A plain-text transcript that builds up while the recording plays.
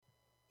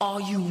Are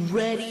you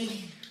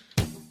ready?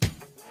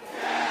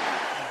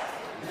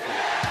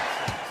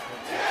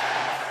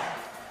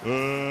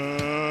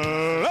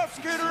 Let's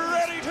get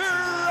ready to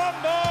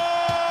rumble!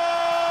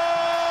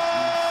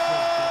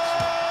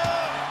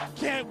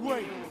 Can't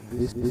wait!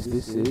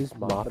 This is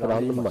Moffat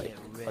on the mic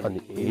on the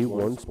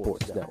A1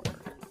 Sports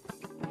Network.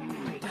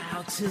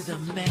 Bow to the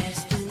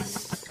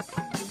masters.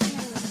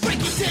 Break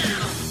it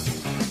down!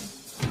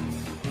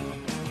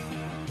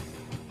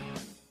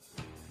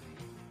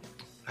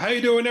 How you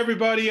doing,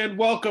 everybody? And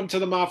welcome to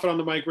the Moffat on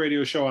the Mic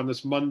radio show on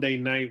this Monday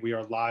night. We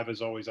are live,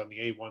 as always, on the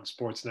A1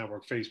 Sports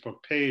Network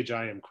Facebook page.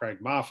 I am Craig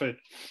Moffat.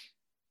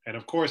 And,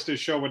 of course, this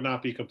show would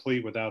not be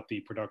complete without the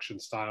production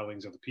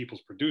stylings of the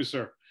people's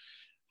producer.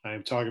 I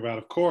am talking about,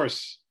 of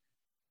course,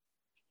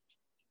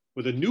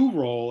 with a new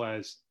role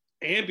as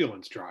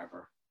ambulance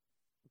driver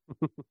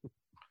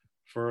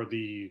for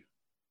the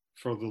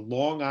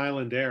Long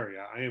Island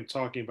area. I am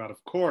talking about,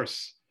 of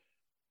course,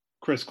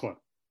 Chris Klim.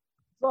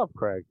 What's up,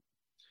 Craig?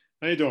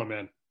 How you doing,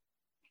 man?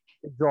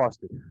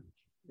 Exhausted.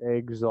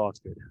 And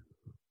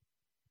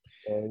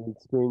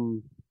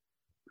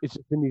it's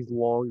just been these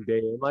long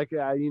days. Like,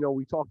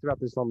 we talked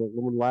about this on the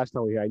last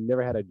time we had. I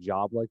never had a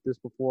job like this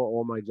before.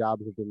 All my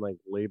jobs have been like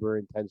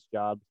labor-intense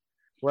jobs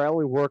where I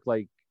only work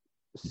like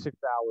 6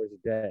 hours a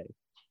day.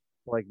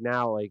 Like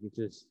now, like it's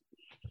just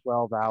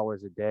 12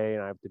 hours a day,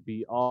 and I have to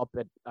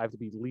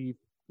leave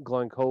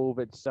Glen Cove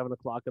at 7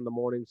 o'clock in the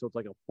morning. So it's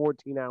like a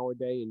 14-hour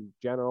day in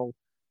general.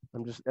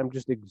 I'm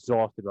just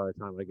exhausted by the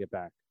time I get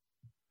back.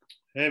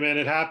 Hey, man,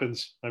 it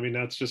happens. I mean,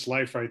 that's just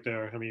life right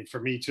there. I mean, for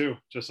me too,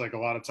 just like a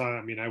lot of time.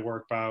 I mean, I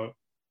work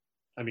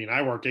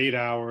 8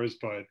 hours,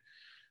 but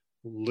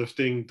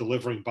lifting,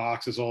 delivering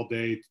boxes all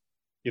day,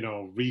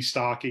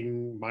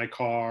 restocking my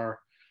car,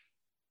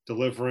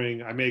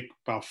 delivering. I make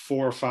about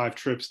 4 or 5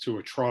 trips to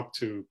a truck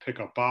to pick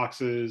up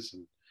boxes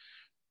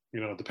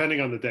and, depending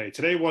on the day.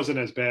 Today wasn't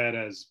as bad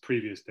as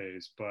previous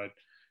days, but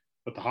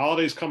the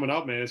holidays coming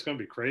up, man, it's going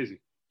to be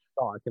crazy.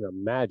 Oh, I can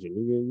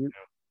imagine.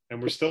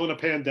 And we're still in a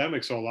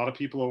pandemic, so a lot of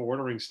people are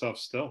ordering stuff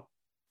still.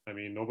 I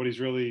mean, nobody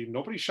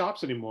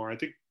shops anymore. I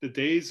think the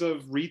days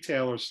of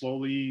retail are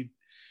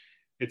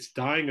it's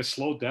dying a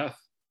slow death.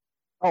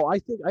 Oh, I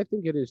think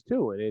it is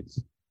too. And it's,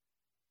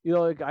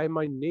 like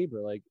my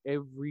neighbor, like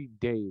every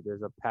day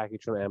there's a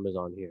package from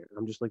Amazon here.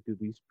 I'm just like, do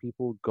these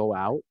people go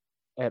out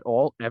at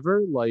all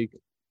ever? Like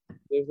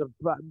there's a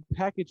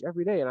package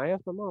every day. And I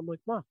asked my mom, I'm like,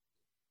 Mom,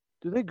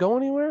 do they go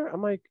anywhere?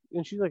 I'm like,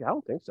 and she's like, I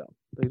don't think so.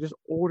 They just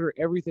order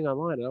everything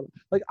online. And I'm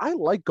like, I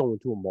like going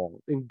to a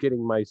mall and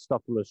getting my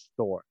stuff from the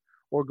store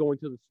or going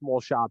to the small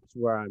shops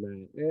where I'm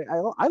at.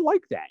 I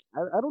like that.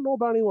 I don't know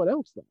about anyone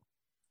else though.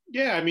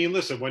 Yeah, I mean,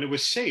 listen, when it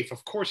was safe,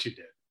 of course you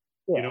did.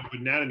 Yeah. But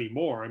not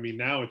anymore. I mean,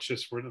 now it's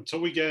just until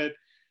we get,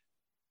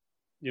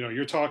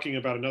 you're talking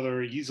about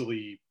another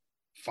easily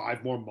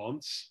 5 more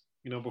months,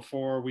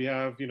 before we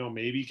have,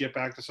 maybe get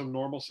back to some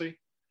normalcy.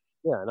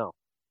 Yeah, I know.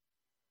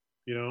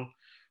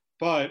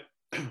 But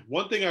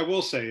one thing I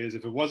will say is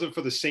if it wasn't for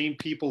the same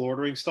people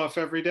ordering stuff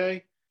every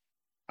day,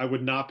 I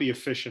would not be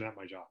efficient at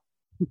my job.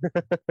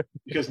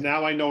 Because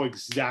now I know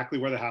exactly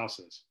where the house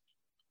is.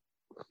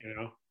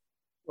 And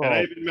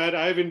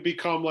I even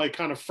become like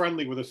kind of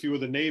friendly with a few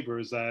of the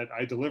neighbors that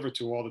I deliver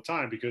to all the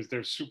time because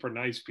they're super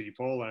nice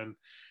people. And,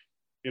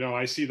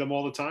 I see them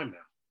all the time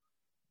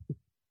now.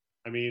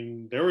 I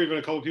mean, there were even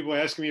a couple of people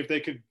asking me if they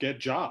could get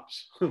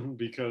jobs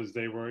because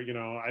they were,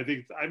 I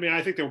think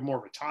they were more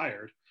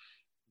retired.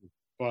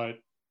 But,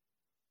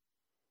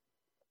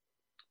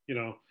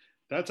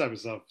 that type of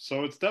stuff.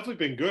 So it's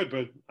definitely been good.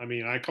 But, I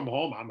mean, I come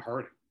home, I'm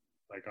hurting.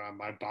 Like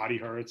my body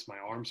hurts. My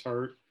arms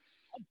hurt.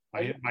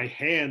 My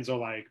hands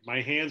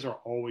are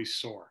always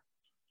sore.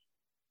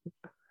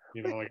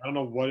 Like, I don't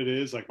know what it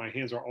is. Like, my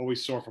hands are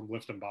always sore from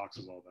lifting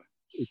boxes all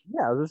day.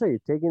 Yeah, I was going to say,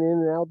 you're taking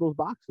in and out those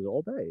boxes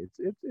all day.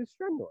 It's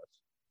strenuous.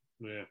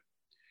 Yeah.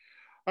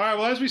 All right.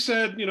 Well, as we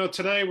said,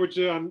 tonight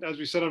as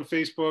we said on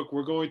Facebook,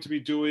 we're going to be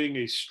doing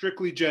a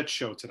Strictly Jets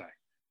show today.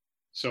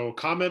 So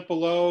comment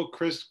below.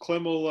 Chris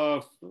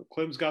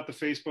Klim's got the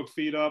Facebook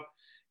feed up.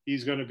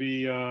 He's going to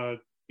be,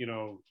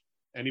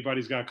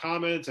 anybody's got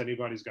comments,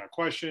 anybody's got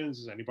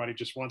questions, anybody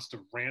just wants to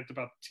rant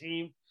about the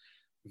team,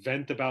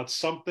 vent about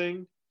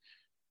something,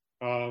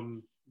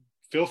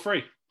 feel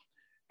free.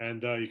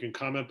 And you can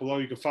comment below.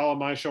 You can follow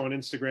my show on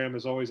Instagram,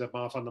 as always, at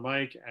Moff on the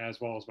Mic, as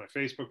well as my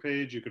Facebook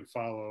page. You can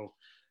follow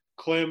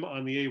Klim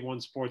on the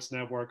A1 Sports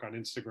Network on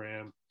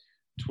Instagram,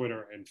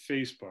 Twitter, and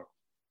Facebook.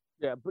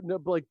 Yeah, but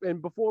and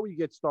before we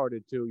get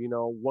started too,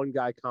 one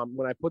guy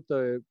when I put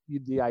the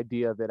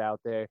idea of it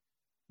out there,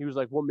 he was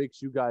like, "What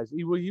makes you guys?"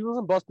 He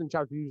wasn't busting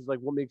chops. He was like,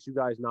 "What makes you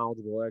guys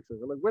knowledgeable or experts?"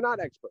 I'm like, "We're not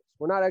experts.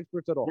 We're not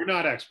experts at all. We're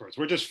not experts.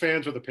 We're just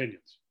fans with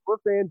opinions. We're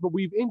fans, but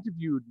we've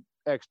interviewed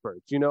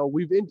experts.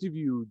 We've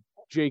interviewed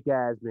Jake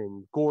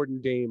Asman,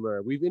 Gordon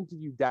Damer. We've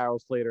interviewed Darryl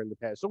Slater in the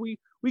past, so we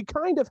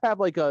kind of have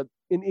like an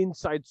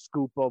inside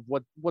scoop of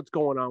what's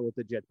going on with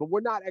the Jets, but we're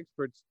not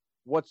experts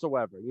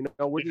whatsoever.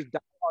 We're just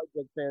diehard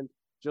Jets fans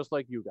just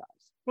like you guys.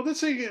 Well,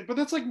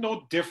 that's like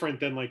no different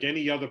than like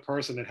any other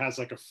person that has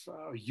like a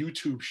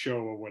YouTube show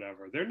or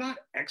whatever. They're not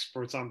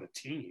experts on the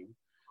team.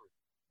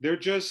 They're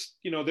just,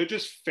 they're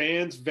just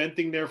fans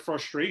venting their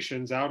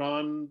frustrations out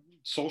on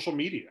social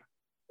media.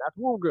 That's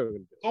what we're going to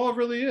do. That's all it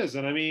really is.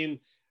 And I mean,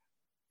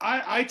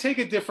 I take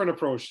a different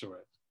approach to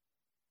it.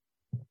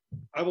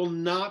 I will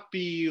not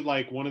be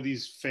like one of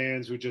these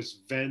fans who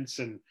just vents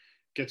and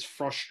gets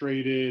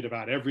frustrated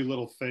about every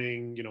little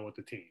thing, with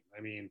the team.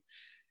 I mean,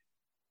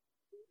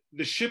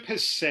 the ship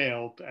has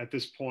sailed at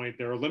this point.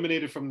 They're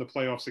eliminated from the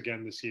playoffs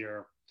again this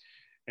year.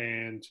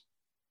 And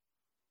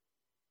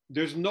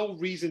there's no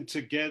reason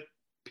to get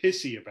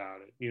pissy about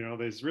it.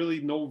 There's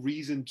really no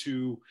reason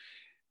to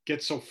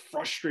get so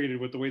frustrated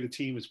with the way the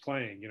team is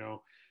playing.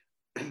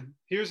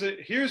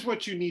 Here's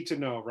what you need to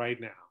know right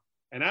now.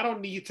 And I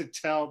don't need to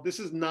tell, this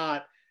is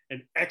not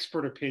an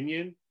expert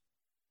opinion.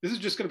 This is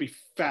just going to be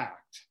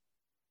fact.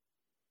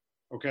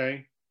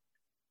 Okay?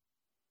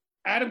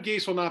 Adam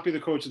Gase will not be the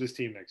coach of this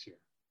team next year.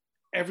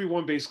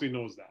 Everyone basically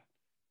knows that.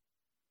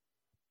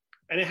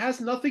 And it has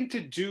nothing to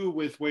do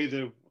with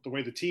the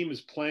way the team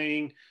is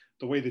playing,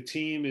 the way the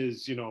team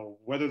is,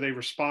 whether they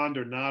respond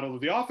or not, although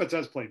the offense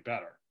has played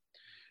better.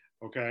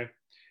 Okay?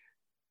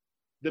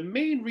 The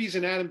main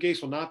reason Adam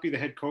Gase will not be the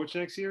head coach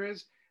next year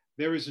is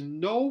there is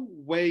no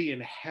way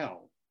in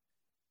hell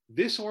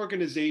this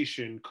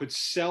organization could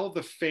sell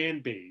the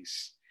fan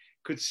base,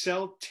 could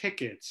sell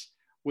tickets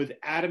with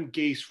Adam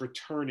Gase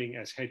returning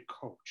as head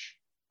coach.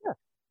 Yeah.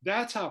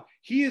 That's how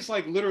he is,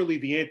 like literally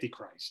the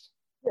Antichrist.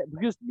 Yeah,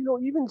 because,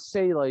 even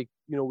say like,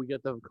 we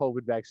get the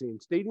COVID vaccine,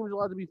 stadium's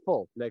allowed to be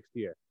full next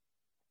year.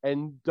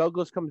 And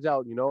Douglas comes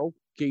out,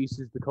 Gase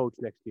is the coach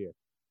next year.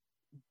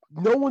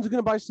 No one's going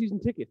to buy season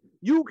tickets.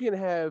 You can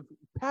have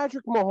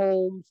Patrick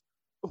Mahomes,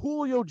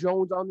 Julio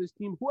Jones on this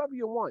team, whoever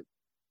you want.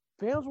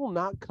 Fans will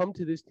not come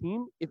to this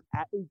team if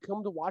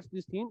watch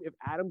this team if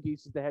Adam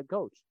Gase is the head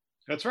coach.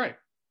 That's right.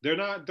 They're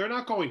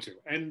not going to,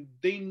 and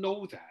they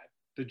know that.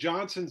 The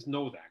Johnsons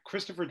know that.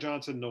 Christopher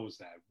Johnson knows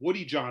that.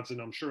 Woody Johnson,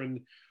 I'm sure,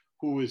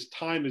 who his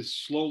time is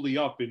slowly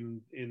up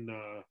in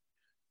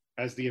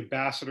as the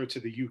ambassador to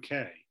the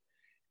UK,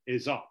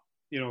 is up.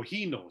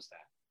 He knows that.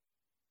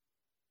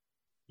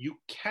 You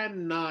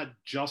cannot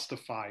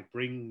justify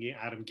bringing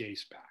Adam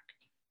Gase back.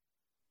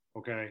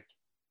 Okay?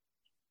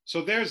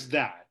 So there's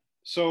that.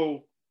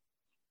 So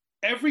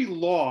every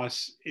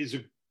loss is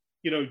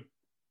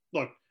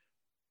look,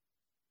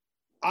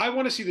 I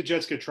want to see the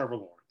Jets get Trevor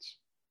Lawrence.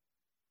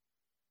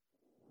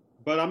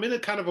 But I'm in a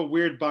kind of a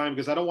weird bind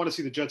because I don't want to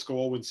see the Jets go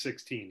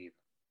 0-16 either.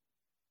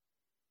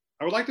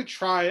 I would like them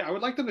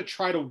to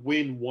try to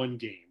win one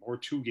game or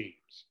two games.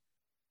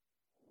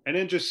 And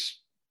then just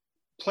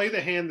play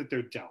the hand that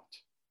they're dealt.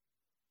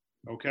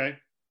 Okay?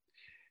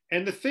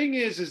 And the thing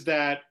is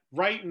that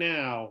right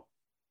now,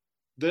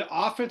 the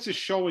offense is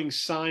showing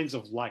signs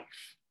of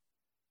life,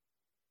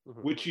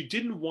 which you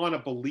didn't want to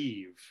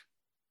believe.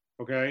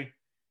 Okay?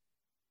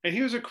 And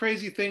here's a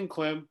crazy thing,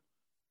 Clem.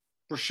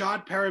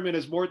 Rashad Perriman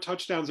has more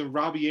touchdowns than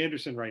Robbie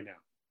Anderson right now.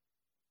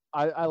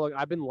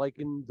 I've been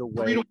liking the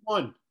way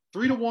 3-1.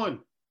 3-1.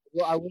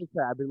 Well, I will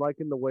say I've been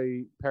liking the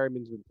way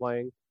Perriman's been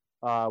playing.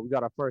 We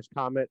got our first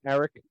comment.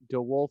 Eric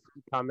DeWolf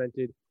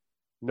commented,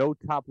 "No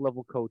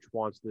top-level coach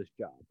wants this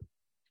job."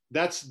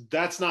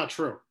 That's not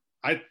true.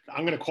 I'm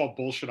going to call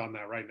bullshit on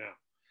that right now.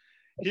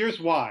 Here's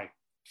why.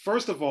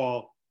 First of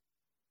all,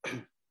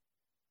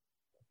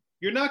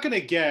 you're not going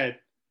to get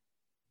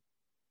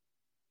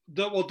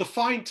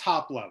define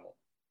top level.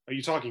 Are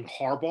you talking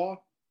Harbaugh?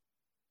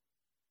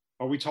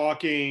 Are we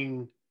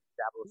talking?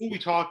 Who we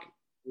talk?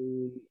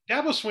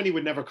 Dabo Swinney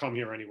would never come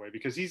here anyway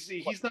because he's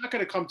not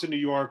going to come to New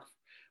York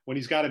when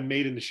he's got a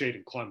made in the shade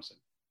in Clemson.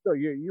 No,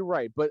 you're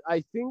right, but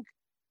I think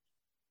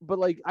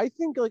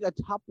a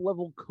top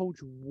level coach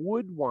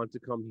would want to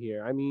come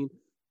here. I mean,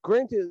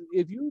 granted,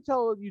 if you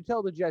tell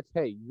the Jets,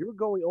 hey, you're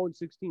going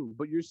 0-16,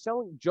 but you're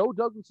selling Joe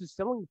Douglas's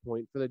selling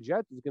point for the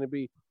Jets is going to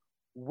be,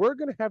 we're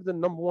going to have the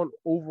number one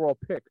overall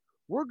pick.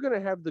 We're going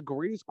to have the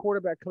greatest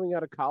quarterback coming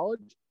out of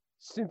college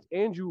since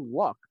Andrew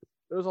Luck.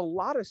 There's a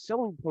lot of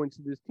selling points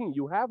to this team.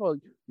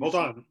 Hold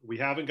on. We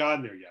haven't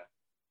gotten there yet.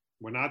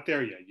 We're not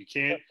there yet. You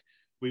can't.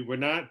 We're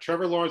not.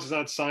 Trevor Lawrence is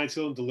not signed,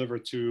 sealed, and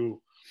delivered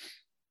to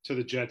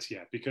the Jets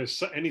yet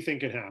because anything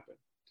can happen.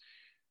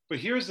 But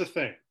here's the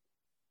thing.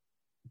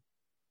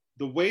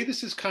 The way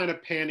this is kind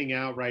of panning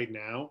out right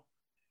now,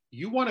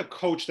 you want a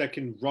coach that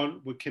can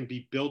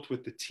be built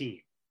with the team.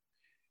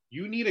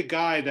 You need a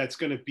guy that's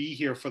going to be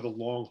here for the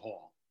long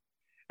haul.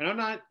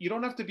 And you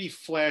don't have to be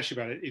flashy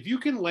about it. If you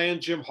can land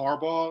Jim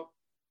Harbaugh,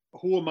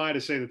 who am I to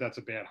say that that's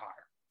a bad hire?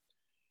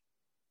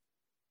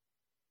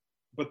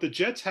 But the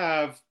Jets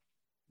have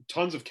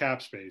tons of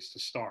cap space to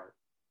start.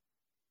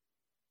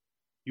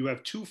 You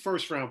have 2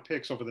 first-round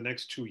picks over the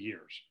next 2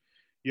 years.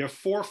 You have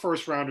 4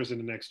 first-rounders in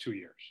the next 2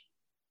 years.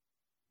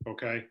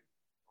 Okay?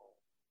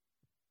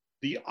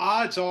 The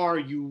odds are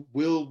you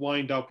will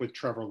wind up with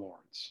Trevor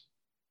Lawrence.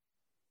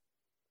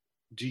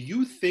 Do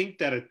you think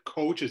that a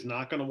coach is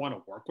not going to want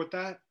to work with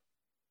that?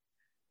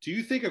 Do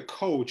you think a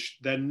coach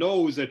that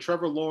knows that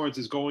Trevor Lawrence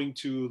is going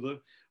to,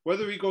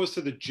 whether he goes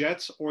to the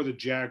Jets or the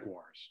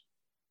Jaguars,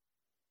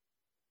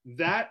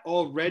 that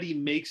already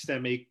makes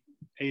them an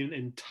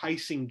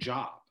enticing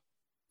job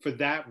for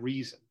that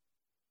reason?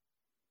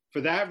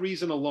 For that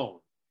reason alone,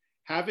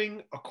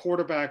 having a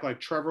quarterback like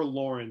Trevor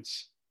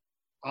Lawrence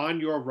on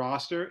your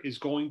roster is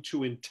going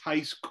to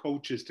entice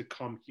coaches to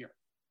come here.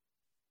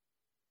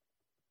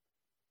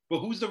 But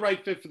who's the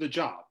right fit for the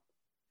job?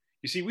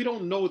 You see, we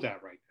don't know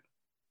that right now.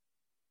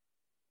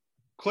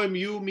 Clem,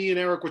 you, me, and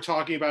Eric were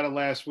talking about it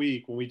last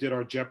week when we did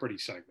our Jeopardy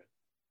segment.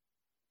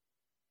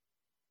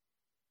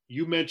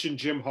 You mentioned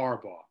Jim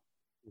Harbaugh.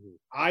 Mm-hmm.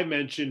 I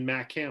mentioned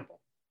Matt Campbell.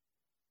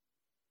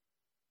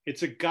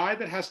 It's a guy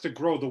that has to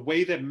grow the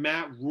way that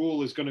Matt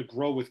Rule is going to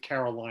grow with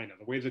Carolina,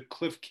 the way that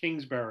Cliff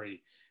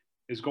Kingsbury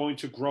is going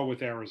to grow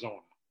with Arizona.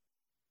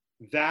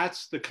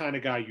 That's the kind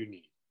of guy you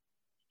need.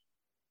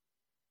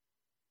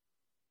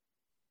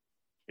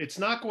 It's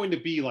not going to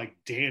be like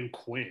Dan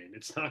Quinn.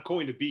 It's not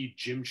going to be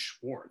Jim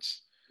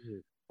Schwartz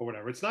or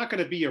whatever. It's not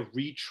going to be a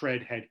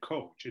retread head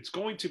coach. It's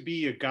going to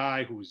be a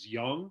guy who's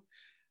young,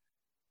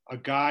 a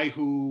guy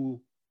who,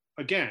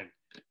 again,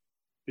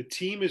 the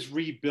team is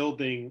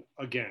rebuilding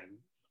again.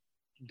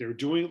 They're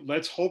doing,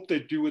 let's hope they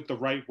do it the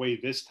right way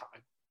this time.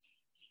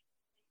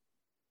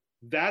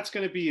 It's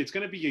going to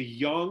be a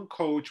young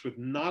coach with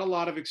not a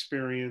lot of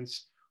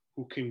experience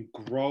who can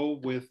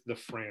grow with the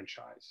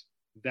franchise.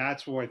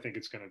 That's what I think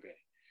it's going to be.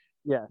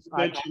 Yes.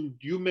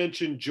 You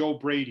mentioned Joe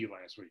Brady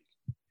last week.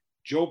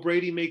 Joe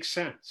Brady makes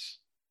sense.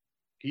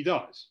 He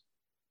does.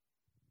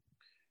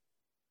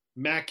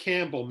 Matt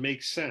Campbell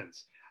makes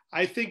sense.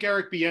 I think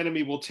Eric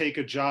Bieniemy will take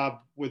a job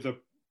with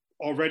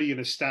already an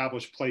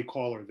established play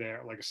caller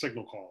there, like a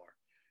signal caller.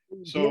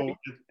 So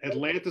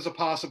Atlanta's a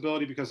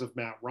possibility because of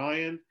Matt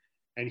Ryan,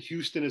 and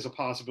Houston is a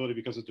possibility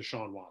because of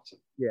Deshaun Watson.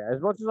 Yeah,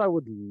 as much as I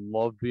would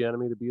love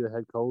Bieniemy to be the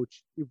head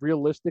coach,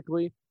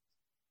 realistically,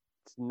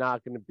 it's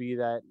not going to be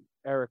that.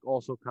 Eric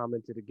also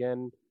commented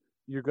again,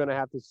 you're going to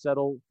have to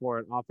settle for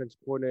an offense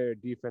coordinator,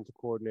 defensive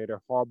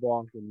coordinator.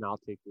 Harbaugh will not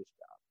take this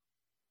job.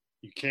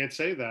 You can't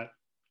say that.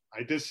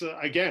 I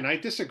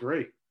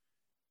disagree.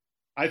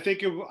 I think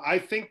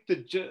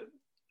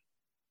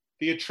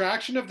the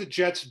attraction of the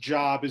Jets'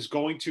 job is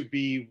going to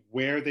be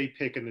where they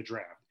pick in the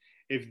draft.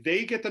 If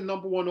they get the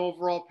number 1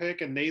 overall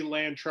pick and they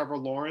land Trevor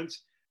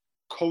Lawrence,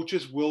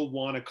 coaches will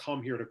want to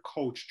come here to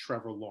coach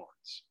Trevor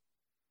Lawrence.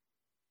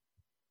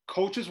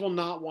 Coaches will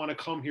not want to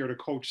come here to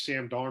coach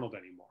Sam Darnold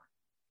anymore.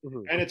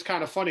 Mm-hmm. And it's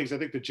kind of funny because I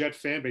think the Jet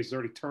fan base is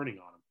already turning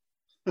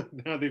on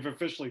him. Now they've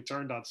officially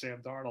turned on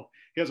Sam Darnold.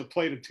 He hasn't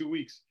played in 2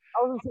 weeks.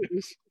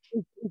 It's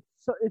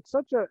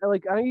such a,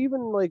 like, I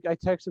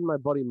texted my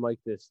buddy Mike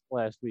this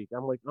last week.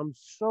 I'm like, I'm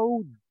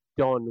so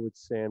done with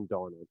Sam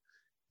Darnold.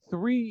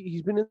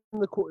 He's been in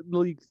the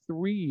league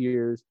 3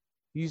 years.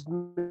 He's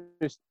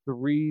missed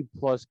 3+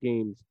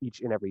 games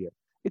each and every year.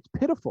 It's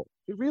pitiful.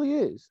 It really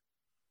is.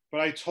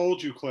 But I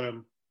told you,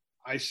 Clem,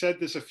 I said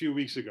this a few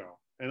weeks ago,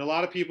 and a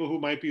lot of people who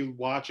might be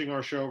watching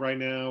our show right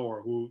now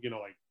or who,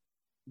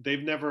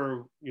 they've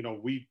never,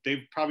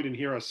 they probably didn't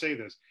hear us say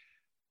this.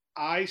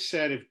 I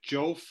said if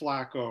Joe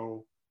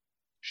Flacco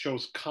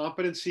shows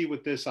competency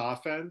with this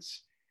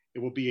offense, it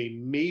will be a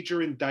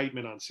major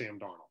indictment on Sam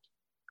Darnold.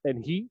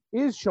 And he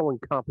is showing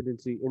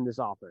competency in this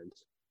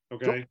offense.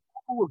 Okay. Joe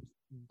Flacco looks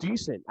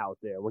decent out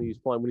there when he's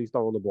throwing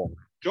the ball.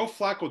 Joe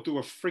Flacco threw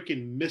a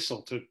freaking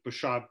missile to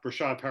Brashad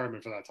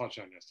Perriman for that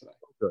touchdown yesterday.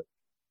 Good.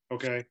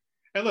 Okay.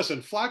 And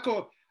listen,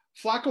 Flacco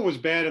was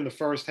bad in the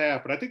first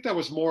half, but I think that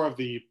was more of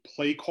the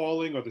play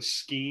calling or the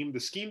scheme.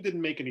 The scheme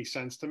didn't make any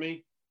sense to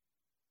me.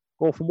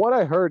 Well, from what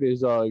I heard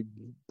is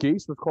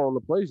Gase was calling the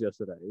plays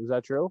yesterday. Is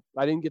that true?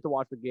 I didn't get to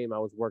watch the game. I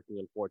was working,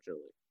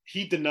 unfortunately.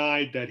 He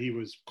denied that he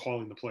was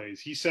calling the plays.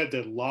 He said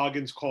that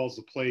Loggins calls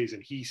the plays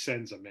and he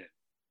sends them in.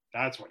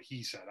 That's what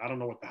he said. I don't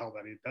know what the hell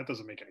that is. That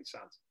doesn't make any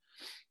sense.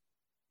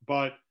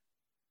 But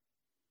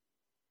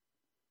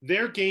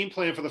their game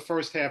plan for the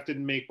first half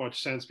didn't make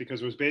much sense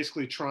because it was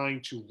basically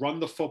trying to run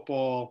the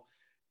football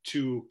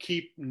to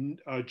keep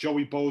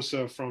Joey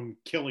Bosa from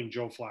killing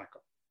Joe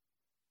Flacco,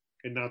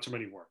 in not too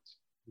many words.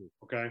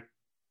 Okay?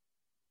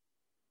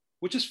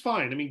 Which is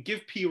fine. I mean,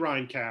 give P.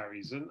 Ryan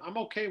carries, and I'm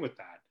okay with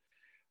that.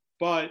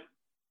 But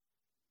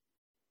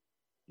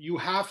you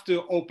have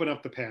to open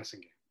up the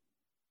passing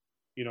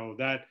game.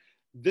 That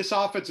this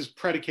offense is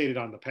predicated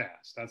on the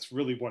pass. That's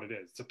really what it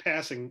is. It's a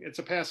passing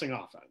offense.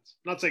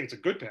 I'm not saying it's a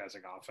good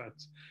passing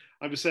offense.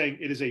 I'm just saying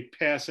it is a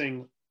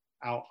passing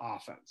out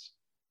offense.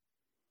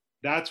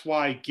 That's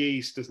why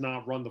Gase does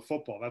not run the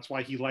football. That's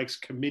why he likes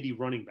committee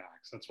running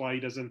backs. That's why he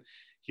didn't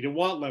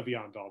want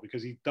Le'Veon Bell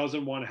because he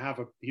doesn't want to have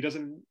he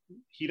doesn't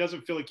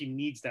feel like he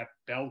needs that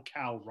bell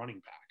cow running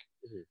back.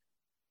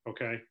 Mm-hmm.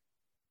 Okay.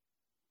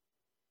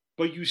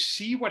 But you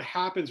see what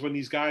happens when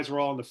these guys are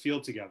all on the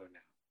field together now.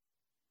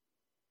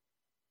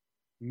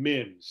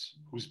 Mims,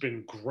 who's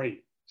been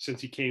great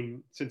since he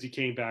came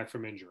back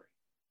from injury.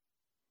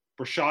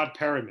 Brashad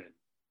Perriman,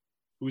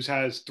 who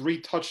has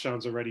 3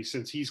 touchdowns already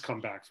since he's come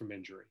back from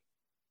injury.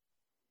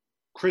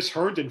 Chris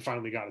Herndon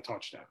finally got a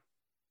touchdown.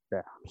 Yeah,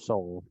 I'm so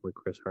old with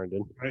Chris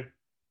Herndon. right?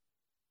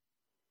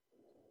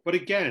 But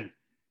again,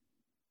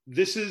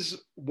 this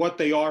is what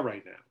they are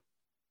right now.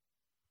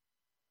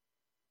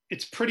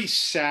 It's pretty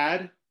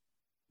sad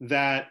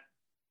that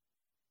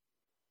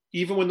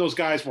even when those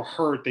guys were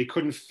hurt, they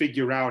couldn't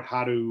figure out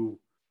how to,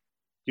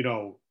 you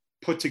know,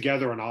 put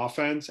together an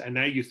offense. And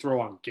now you throw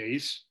on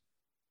Gase.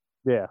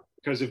 Yeah.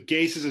 Because if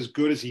Gase is as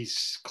good as he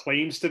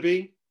claims to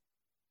be,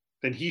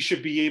 then he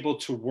should be able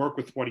to work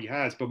with what he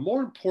has. But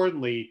more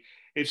importantly,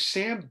 if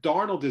Sam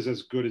Darnold is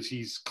as good as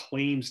he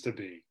claims to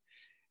be,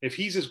 if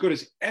he's as good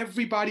as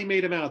everybody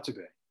made him out to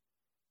be,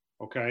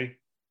 okay,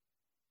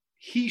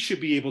 he should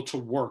be able to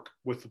work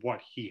with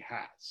what he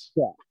has.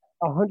 Yeah,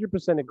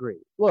 100% agree.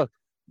 Look,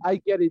 I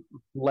get it.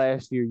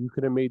 Last year, you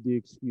could have made the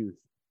excuse.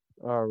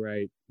 All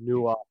right,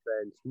 new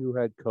offense, new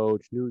head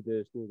coach, new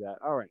this, new that.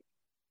 All right,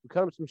 we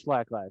cut him some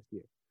slack last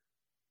year.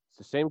 It's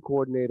the same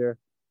coordinator,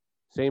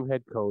 same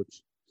head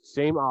coach,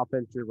 same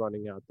offense you're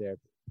running out there.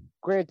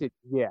 Granted,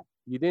 yeah,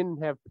 you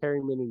didn't have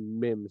Perryman and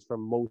Mims for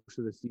most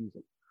of the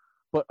season.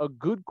 But a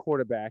good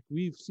quarterback,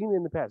 we've seen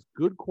in the past,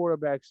 good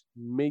quarterbacks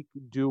make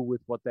do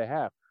with what they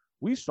have.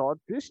 We saw it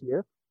this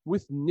year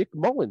with Nick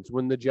Mullins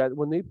when the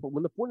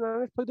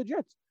 49ers played the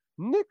Jets.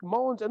 Nick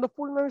Mullins and the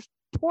 49ers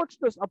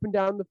torched us up and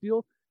down the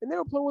field, and they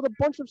were playing with a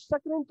bunch of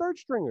second and third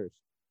stringers.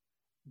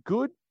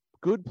 Good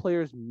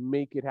players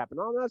make it happen.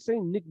 I'm not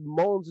saying Nick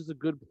Mullins is a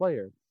good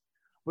player,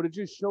 but it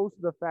just shows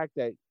the fact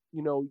that,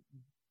 you know,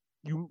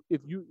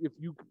 if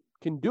you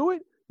can do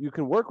it, you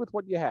can work with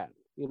what you have,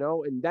 you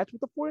know, and that's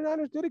what the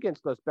 49ers did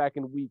against us back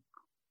in week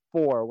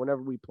 4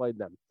 whenever we played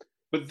them.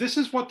 But this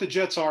is what the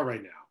Jets are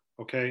right now,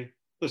 okay?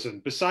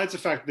 Listen, besides the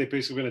fact that they've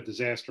basically been a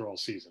disaster all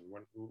season,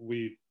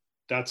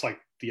 that's like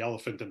the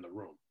elephant in the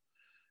room.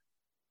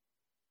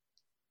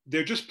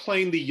 They're just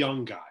playing the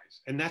young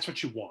guys, and that's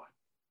what you want.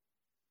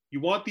 You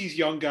want these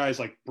young guys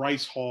like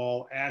Bryce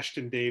Hall,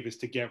 Ashton Davis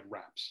to get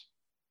reps.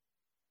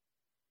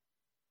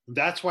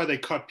 That's why they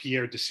cut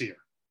Pierre Desir.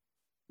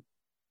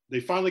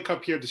 They finally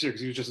cut Pierre Desir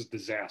because he was just a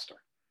disaster.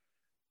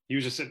 He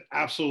was just an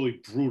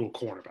absolutely brutal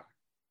cornerback.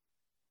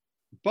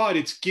 But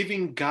it's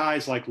giving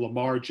guys like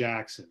Lamar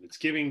Jackson, it's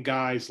giving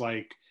guys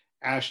like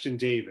Ashton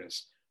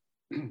Davis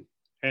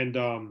and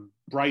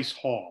Bryce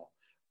Hall,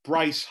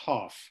 Bryce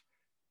Huff,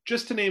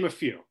 just to name a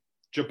few.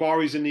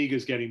 Jabari Zuniga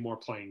is getting more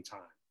playing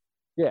time.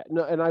 Yeah,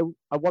 no, and I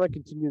want to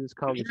continue this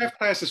conversation. The draft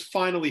class is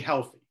finally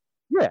healthy.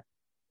 Yeah,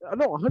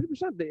 no, 100%.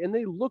 And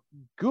they look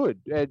good.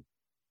 And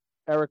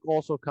Eric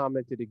also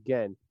commented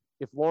again,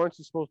 if Lawrence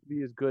is supposed to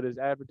be as good as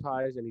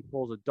advertised and he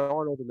pulls a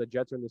Darnold, and the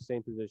Jets are in the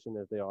same position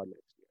as they are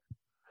next year.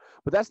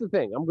 But that's the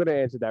thing. I'm going to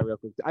answer that real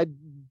quick.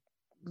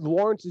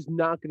 Lawrence is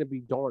not going to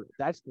be Darnold.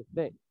 That's the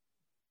thing.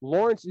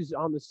 Lawrence is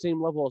on the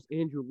same level as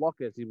Andrew Luck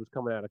as he was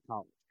coming out of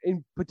college,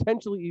 and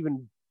potentially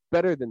even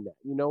better than that.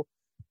 You know,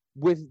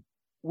 with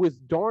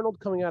Darnold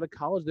coming out of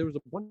college, there was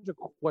a bunch of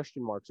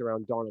question marks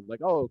around Darnold.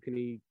 Like, oh, can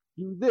he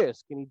do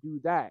this? Can he do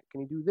that?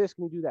 Can he do this?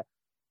 Can he do that?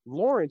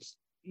 Lawrence,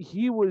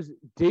 he was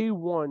day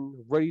one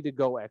ready to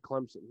go at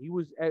Clemson. He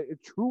was a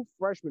true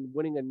freshman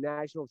winning a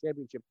national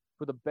championship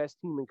for the best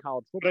team in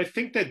college football. But I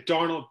think that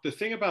Darnold, the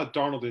thing about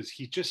Darnold is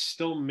he just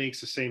still makes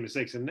the same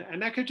mistakes. And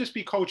that could just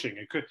be coaching.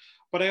 It could,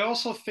 but I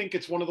also think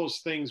it's one of those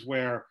things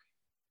where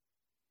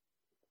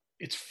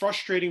it's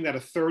frustrating that a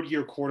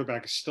third-year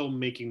quarterback is still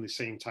making the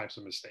same types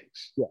of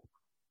mistakes. Yeah.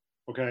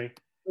 Okay.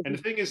 And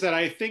the thing is that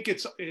I think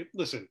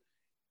listen,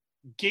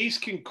 Gase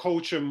can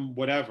coach him,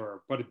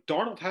 whatever, but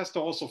Darnold has to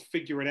also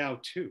figure it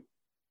out too.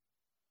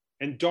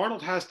 And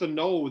Darnold has to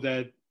know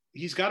that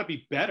he's got to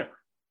be better.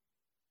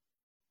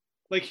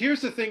 Like,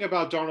 here's the thing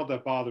about Darnold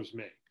that bothers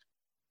me.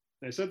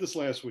 And I said this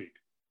last week.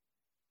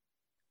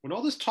 When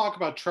all this talk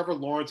about Trevor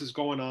Lawrence is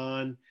going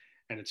on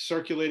and it's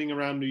circulating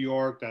around New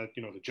York that,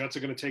 you know, the Jets are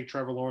going to take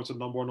Trevor Lawrence, the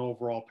number 1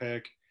 overall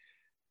pick.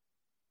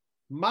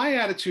 My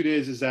attitude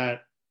is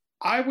that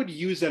I would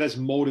use that as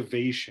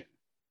motivation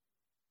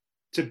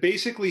to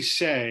basically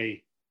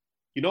say,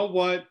 you know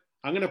what?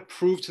 I'm going to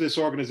prove to this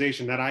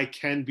organization that I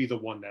can be the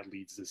one that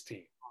leads this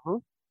team. Uh-huh.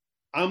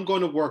 I'm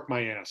going to work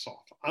my ass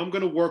off. I'm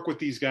going to work with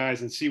these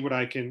guys and see what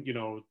I can, you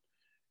know,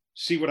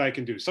 see what I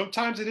can do.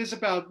 Sometimes it is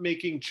about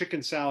making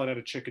chicken salad out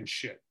of chicken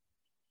shit.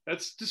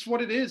 That's just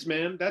what it is,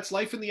 man. That's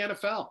life in the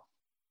NFL.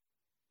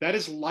 That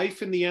is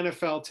life in the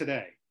NFL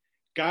today.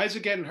 Guys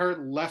are getting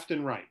hurt left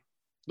and right.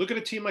 Look at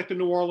a team like the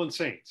New Orleans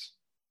Saints.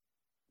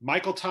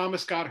 Michael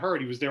Thomas got hurt.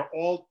 He was their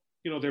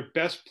their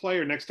best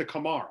player next to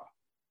Kamara.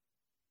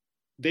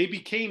 They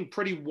became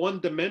pretty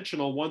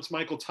one-dimensional once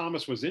Michael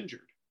Thomas was injured.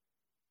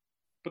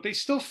 But they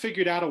still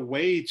figured out a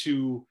way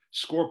to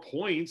score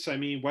points. I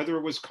mean, whether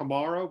it was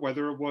Kamara,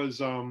 whether it was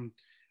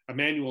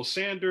Emmanuel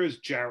Sanders,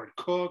 Jared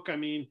Cook, I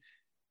mean,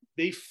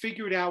 they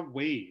figured out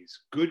ways.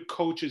 Good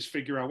coaches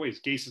figure out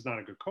ways. Gase is not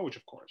a good coach,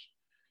 of course.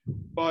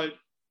 But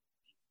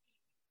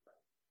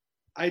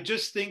I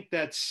just think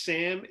that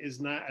Sam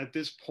is not, at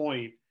this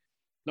point,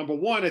 number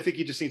one, I think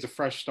he just needs a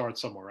fresh start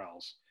somewhere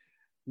else.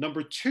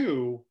 Number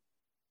two,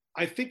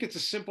 I think it's a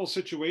simple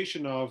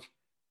situation of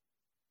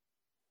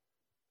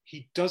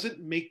he doesn't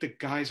make the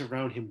guys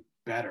around him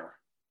better.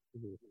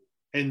 Mhm.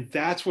 And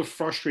that's what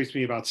frustrates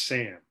me about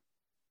Sam.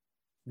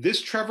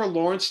 This Trevor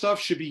Lawrence stuff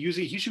he should be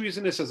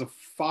using this as a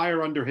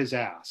fire under his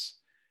ass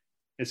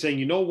and saying,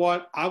 you know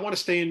what? I want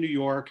to stay in New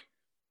York.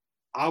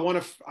 I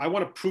want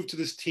to prove to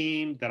this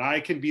team that I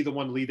can be the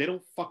one to lead. They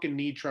don't fucking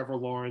need Trevor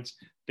Lawrence.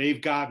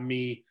 They've got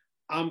me.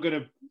 I'm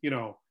gonna,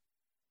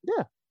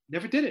 Yeah.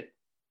 never did it.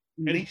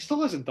 And he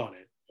still hasn't done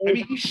it. I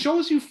mean, he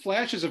shows you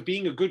flashes of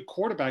being a good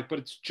quarterback, but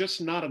it's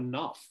just not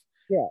enough.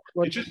 Yeah,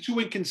 like It's just too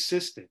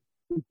inconsistent.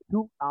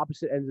 two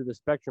opposite ends of the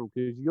spectrum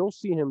because you'll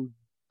see him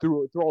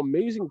throw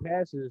amazing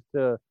passes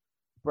to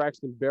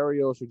Braxton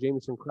Berrios or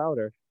Jamison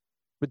Crowder,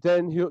 but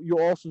then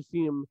you'll also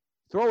see him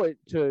throw it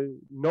to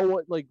no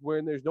one, like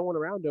when there's no one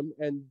around him,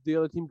 and the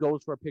other team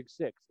goes for a pick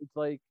six. It's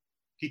like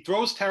He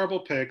throws terrible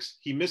picks.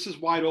 He misses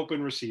wide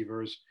open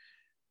receivers.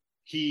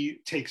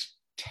 He takes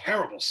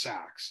terrible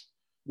sacks.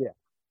 Yeah.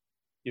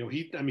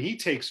 He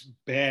takes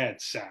bad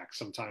sacks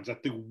sometimes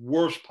at the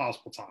worst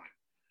possible time.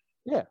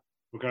 Yeah.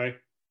 Okay.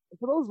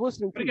 For those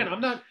listening, But again,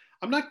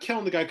 I'm not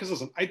killing the guy because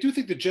listen, I do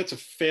think the Jets have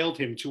failed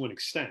him to an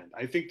extent.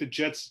 I think the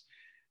Jets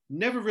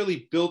never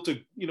really built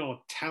a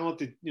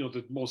talented,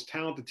 the most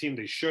talented team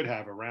they should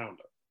have around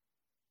him.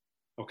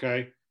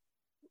 Okay.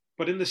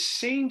 But in the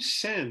same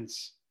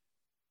sense,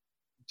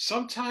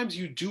 sometimes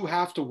you do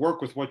have to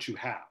work with what you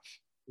have.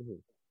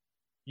 Mhm.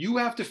 You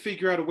have to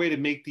figure out a way to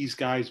make these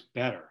guys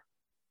better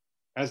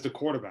as the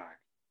quarterback.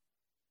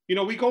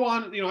 We go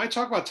on, I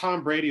talk about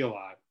Tom Brady a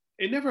lot.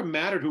 It never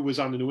mattered who was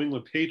on the New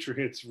England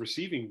Patriots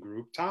receiving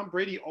group. Tom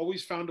Brady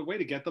always found a way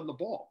to get them the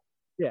ball.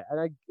 Yeah, and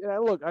I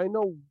look, I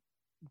know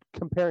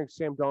comparing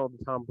Sam Darnold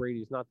to Tom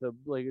Brady is not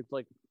it's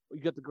like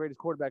you get the greatest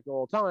quarterback of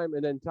all time,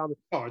 and then Tom.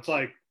 Oh, it's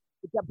like,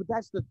 But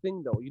that's the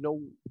thing, though.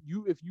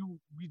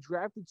 We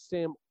drafted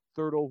Sam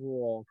third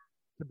overall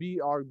to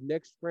be our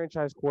next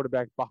franchise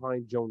quarterback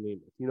behind Joe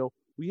Namath.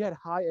 We had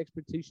high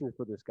expectations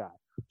for this guy.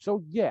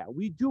 So yeah,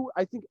 we do.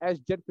 I think as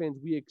Jet fans,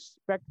 we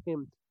expect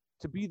him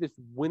to be this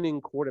winning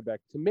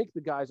quarterback, to make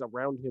the guys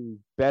around him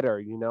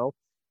better.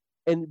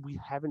 And we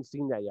haven't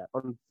seen that yet,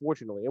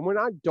 unfortunately. And we're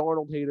not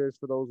Darnold haters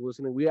for those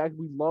listening. We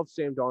love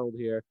Sam Darnold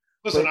here.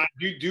 listen,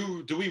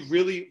 do we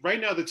really, right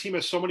now the team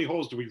has so many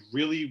holes. Do we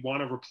really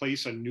want to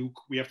replace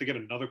we have to get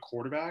another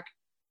quarterback?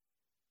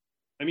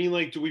 I mean,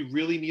 like, do we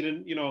really need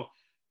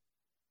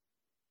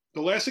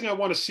the last thing I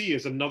want to see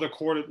is another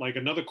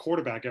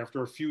quarterback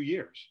after a few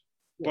years.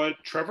 Yeah.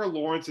 But Trevor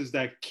Lawrence is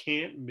that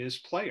can't miss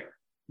player.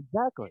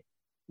 Exactly.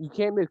 You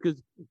can't miss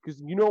because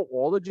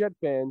all the Jet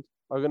fans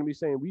are going to be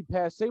saying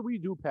say we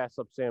do pass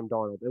up Sam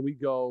Darnold and we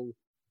go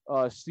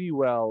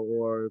Sewell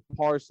or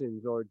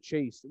Parsons or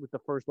Chase with the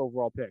first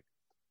overall pick.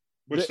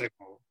 Which they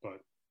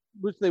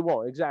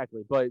won't,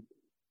 exactly. But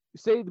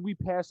say that we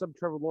pass up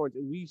Trevor Lawrence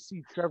and we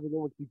see Trevor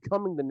Lawrence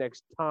becoming the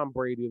next Tom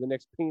Brady or the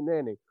next Peyton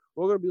Manning,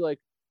 we're going to be like,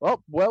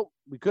 oh, well,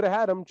 we could have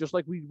had him just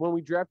like when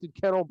we drafted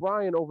Ken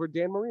O'Brien over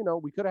Dan Marino.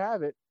 We could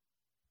have it.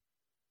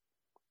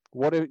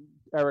 What if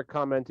Eric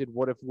commented,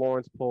 what if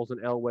Lawrence pulls an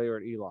Elway or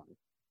an Eli?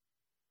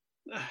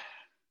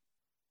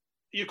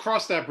 You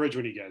cross that bridge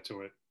when you get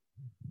to it.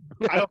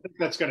 I don't think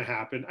that's going to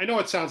happen. I know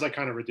it sounds like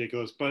kind of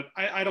ridiculous, but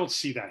I don't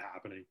see that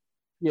happening.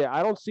 Yeah,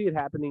 I don't see it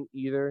happening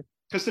either.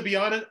 Because to be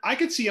honest, I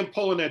could see him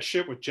pulling that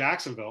shit with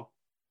Jacksonville.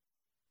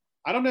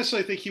 I don't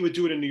necessarily think he would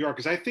do it in New York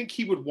because I think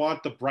he would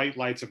want the bright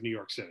lights of New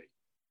York City.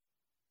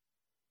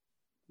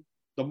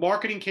 The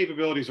marketing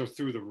capabilities are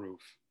through the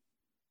roof.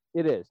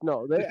 It is.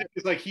 No,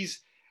 it's like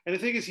and the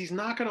thing is, he's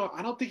not going to,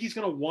 I don't think he's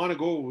going to want to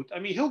go. I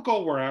mean, he'll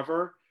go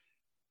wherever,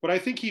 but I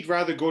think he'd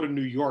rather go to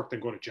New York than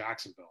go to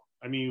Jacksonville.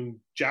 I mean,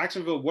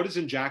 Jacksonville, what is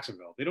in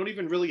Jacksonville? They don't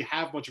even really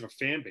have much of a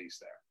fan base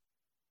there.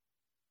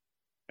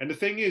 And the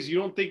thing is, you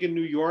don't think in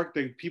New York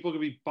that people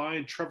could be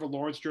buying Trevor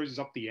Lawrence jerseys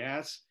up the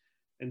ass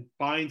and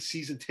buying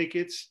season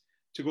tickets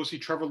to go see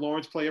Trevor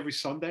Lawrence play every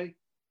Sunday?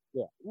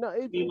 Yeah. No,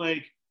 I mean,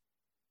 like,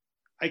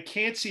 I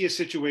can't see a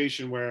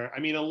situation where, I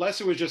mean,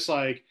 unless it was just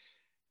like,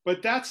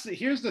 but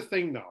here's the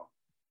thing though.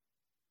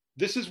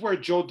 This is where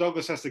Joe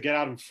Douglas has to get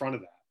out in front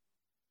of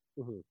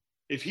that. Mm-hmm.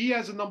 If he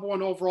has a number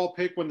one overall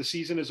pick when the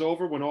season is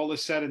over, when all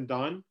is said and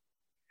done,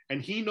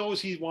 and he knows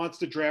he wants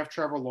to draft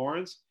Trevor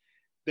Lawrence,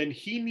 then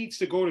he needs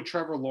to go to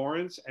Trevor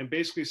Lawrence and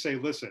basically say,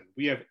 listen,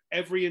 we have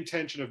every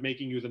intention of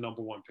making you the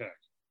number one pick.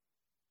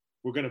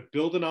 We're going to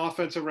build an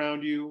offense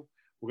around you.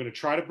 We're going to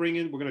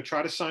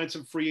try to sign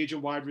some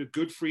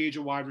good free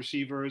agent wide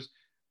receivers.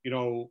 We're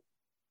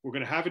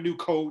going to have a new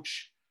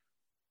coach,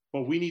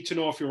 but we need to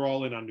know if you're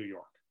all in on New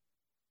York.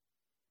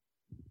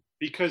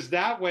 Because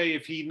that way,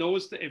 if he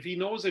knows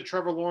that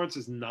Trevor Lawrence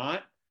is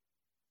not,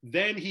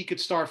 then he could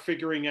start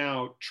figuring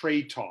out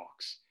trade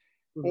talks.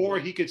 Mm-hmm. Or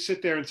he could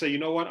sit there and say, you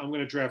know what, I'm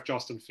going to draft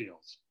Justin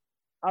Fields.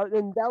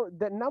 And that was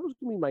going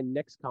to be my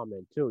next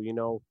comment too,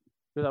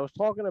 because I was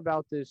talking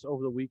about this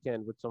over the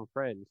weekend with some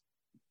friends.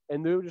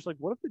 And they were just like,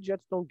 what if the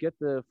Jets don't get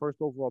the first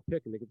overall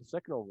pick and they get the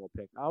second overall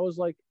pick? I was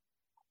like,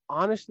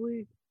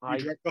 honestly, you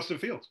draft Justin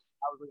Fields.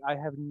 I was like,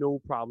 I have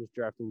no problems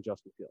drafting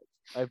Justin Fields.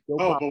 I have no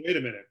but problem. Wait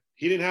a minute.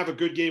 He didn't have a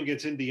good game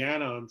against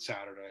Indiana on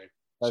Saturday.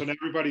 So now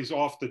everybody's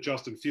off the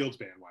Justin Fields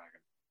bandwagon.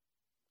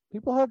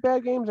 People have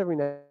bad games every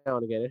now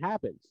and again. It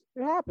happens.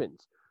 It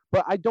happens.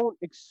 But I don't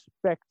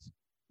expect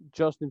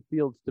Justin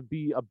Fields to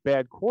be a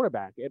bad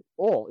quarterback at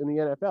all in the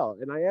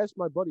NFL. And I asked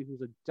my buddy,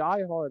 who's a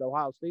diehard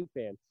Ohio State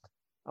fan,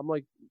 I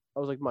was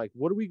like, Mike,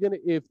 what are we gonna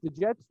if the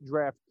Jets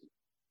draft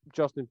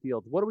Justin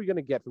Fields? What are we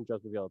gonna get from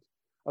Justin Fields?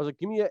 I was like,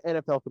 give me an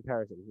NFL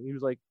comparison. He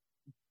was like,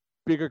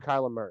 bigger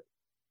Kyler Murray,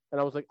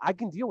 and I was like, I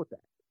can deal with that.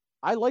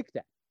 I like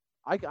that.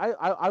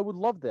 I would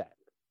love that.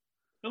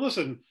 And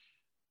listen,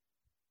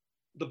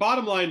 the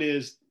bottom line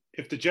is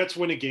if the Jets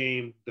win a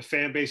game, the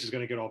fan base is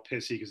going to get all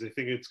pissy because they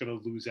think it's going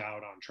to lose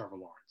out on Trevor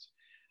Lawrence.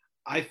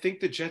 I think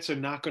the Jets are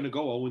not going to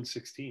go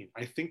 0-16.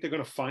 I think they're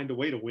going to find a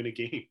way to win a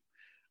game.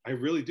 I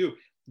really do.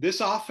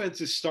 This offense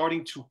is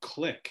starting to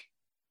click.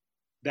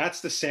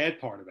 That's the sad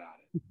part about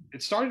it.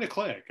 It's starting to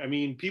click. I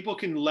mean, people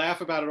can laugh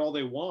about it all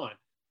they want,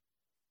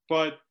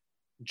 but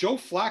Joe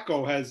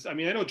Flacco has, I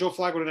mean, I know Joe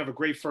Flacco didn't have a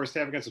great first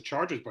half against the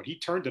Chargers, but he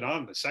turned it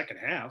on in the second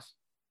half.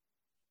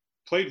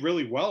 Played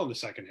really well in the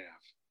second half.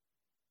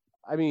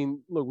 I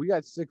mean, look, we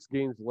got 6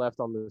 games left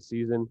on the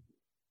season.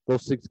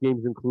 Those 6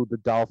 games include the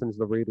Dolphins,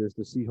 the Raiders,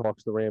 the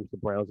Seahawks, the Rams, the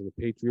Browns, and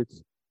the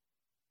Patriots.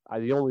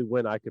 The only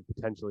win I could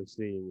potentially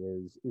see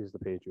is the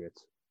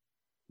Patriots.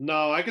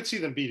 No, I could see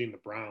them beating the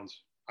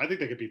Browns. I think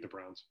they could beat the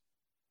Browns.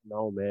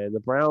 No, man, the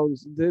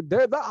Browns,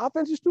 the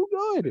offense is too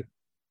good.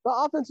 The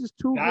offense is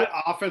too good. That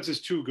offense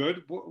is too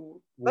good. Were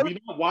we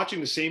not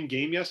watching the same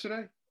game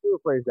yesterday?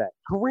 Rephrase that.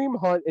 Kareem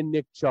Hunt and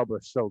Nick Chubb are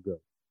so good.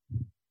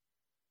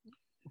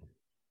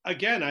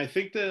 Again, I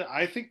think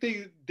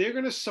they're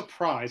going to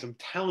surprise. I'm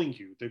telling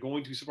you, they're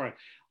going to surprise.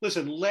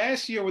 Listen,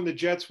 last year when the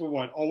Jets were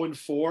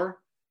 0-4,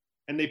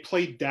 and they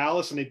played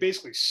Dallas and they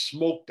basically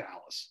smoked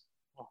Dallas.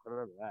 Oh, I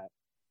remember that.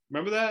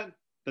 Remember that?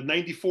 The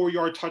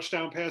 94-yard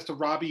touchdown pass to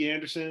Robbie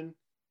Anderson.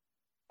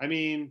 I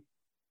mean,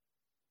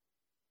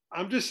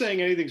 I'm just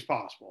saying anything's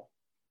possible.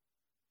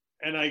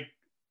 And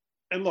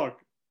look,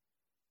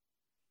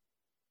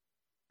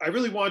 I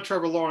really want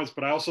Trevor Lawrence,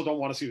 but I also don't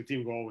want to see the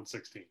team go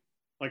 0-16.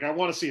 Like, I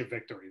want to see a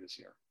victory this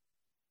year.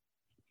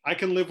 I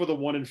can live with a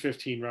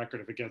 1-15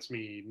 record if it gets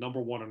me number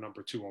 1 or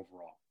number 2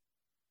 overall.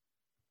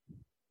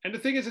 And the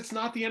thing is, it's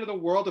not the end of the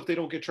world if they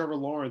don't get Trevor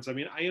Lawrence. I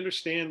mean, I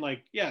understand,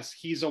 like, yes,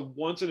 he's a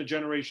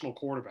once-in-a-generational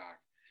quarterback.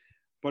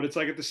 But it's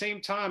like at the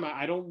same time,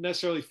 I don't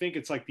necessarily think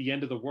it's like the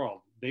end of the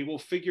world. They will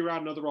figure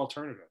out another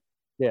alternative.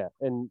 Yeah,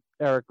 and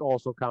Eric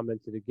also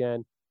commented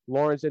again,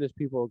 Lawrence and his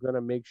people are going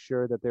to make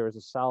sure that there is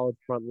a solid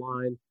front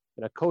line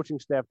and a coaching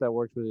staff that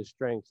works with his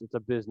strengths. It's a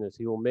business.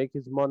 He will make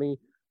his money,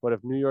 but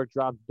if New York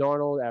drops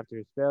Darnold after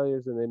his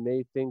failures, then they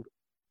may think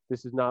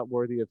this is not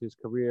worthy of his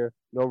career.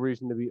 No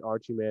reason to be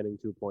Archie Manning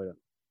 2.0.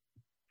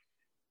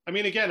 I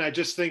mean, again, I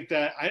just think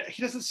that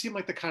he doesn't seem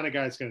like the kind of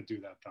guy that's going to do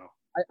that, though.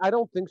 I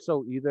don't think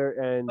so either.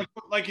 And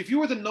like if you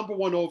were the number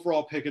 1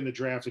 overall pick in the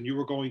draft and you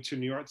were going to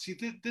New York, see,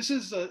 this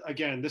is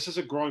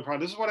a growing problem.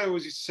 This is what I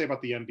always used to say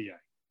about the NBA.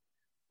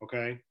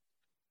 Okay,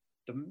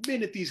 the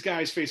minute these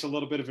guys face a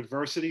little bit of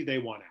adversity, they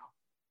want out.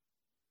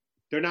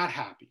 They're not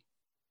happy.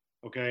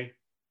 Okay,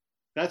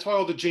 that's why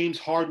all the James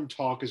Harden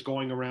talk is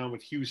going around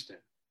with Houston,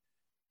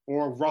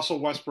 or Russell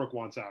Westbrook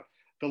wants out.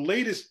 The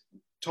latest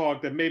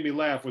talk that made me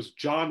laugh was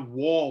John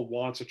Wall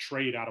wants a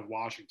trade out of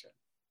Washington.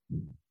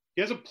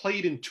 He hasn't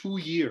played in 2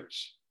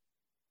 years.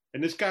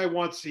 And this guy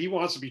wants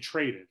to be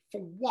traded. For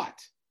what?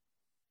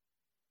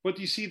 But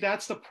you see,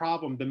 that's the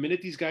problem. The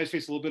minute these guys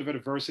face a little bit of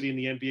adversity in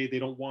the NBA,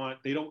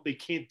 they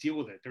can't deal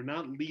with it. They're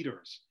not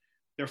leaders.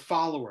 They're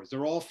followers.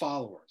 They're all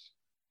followers.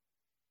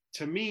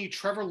 To me,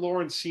 Trevor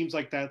Lawrence seems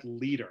like that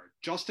leader.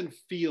 Justin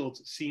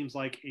Fields seems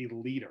like a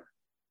leader.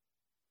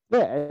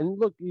 Yeah, and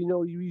look,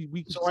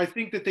 So I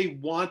think that they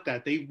want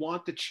that. They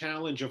want the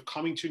challenge of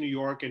coming to New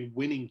York and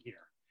winning here.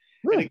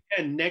 And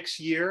again, next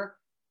year,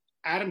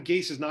 Adam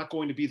Gase is not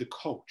going to be the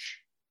coach.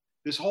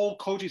 This whole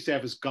coaching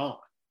staff is gone.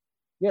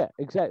 Yeah,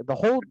 exactly. The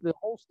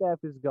whole staff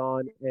is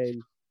gone,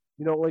 and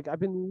I've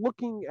been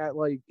looking at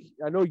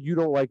I know you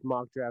don't like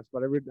mock drafts,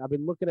 but I've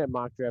been looking at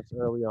mock drafts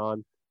early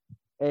on,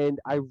 and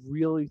I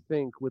really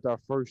think with our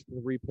first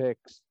 3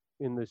 picks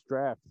in this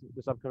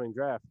upcoming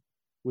draft,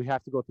 we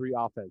have to go 3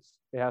 offense.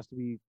 It has to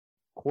be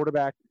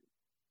quarterback,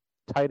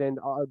 tight end,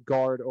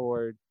 guard,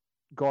 or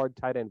guard,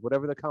 tight end,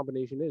 whatever the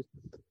combination is.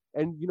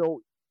 And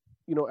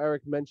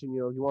Eric mentioned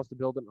he wants to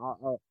build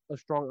a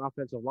strong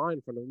offensive line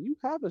for them. You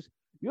have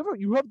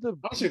the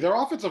honestly, their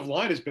offensive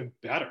line has been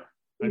better.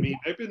 I mean,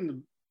 they've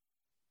been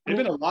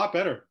a lot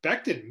better.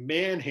 Becton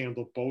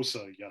manhandled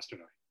Bosa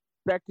yesterday.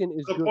 Becton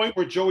is to the point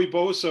where Joey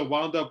Bosa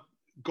wound up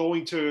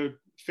going to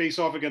face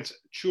off against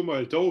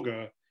Chuma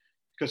Edoga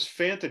because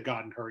Fant had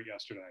gotten hurt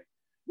yesterday.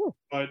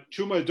 But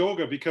Chuma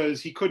Edoga,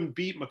 because he couldn't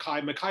beat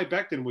Mekhi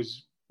Becton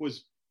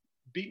was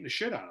beating the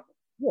shit out of him.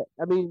 Yeah,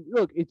 I mean,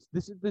 look,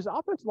 this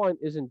offensive line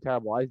isn't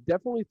terrible. I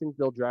definitely think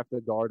they'll draft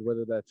a guard,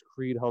 whether that's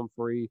Creed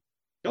Humphrey.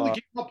 They only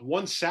gave up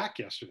 1 sack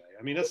yesterday.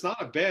 I mean, that's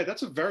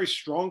a very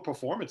strong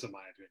performance in my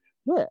opinion.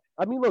 Yeah,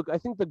 I mean, look, I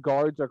think the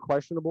guards are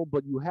questionable,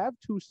 but you have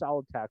 2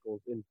 solid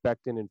tackles in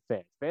Becton and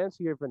Fant. Fant's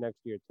here for next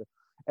year too.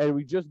 and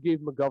we just gave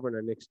McGovern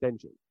an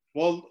extension.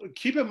 Well,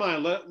 keep in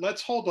mind,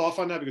 let's hold off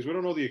on that because we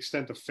don't know the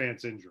extent of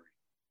Fant's injury.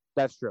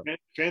 That's true.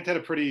 Fant had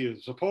a pretty,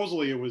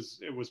 supposedly it was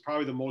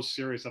probably the most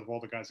serious out of all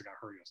the guys that got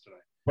hurt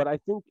yesterday. But I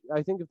think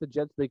if the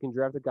Jets, they can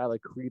draft a guy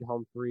like Creed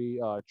Humphrey,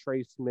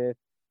 Trey Smith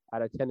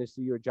out of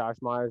Tennessee, or Josh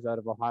Myers out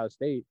of Ohio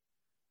State.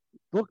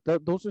 Look,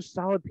 those are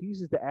solid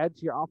pieces to add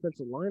to your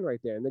offensive line right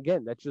there. And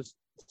again, that's just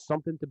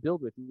something to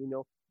build with. You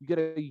know, you get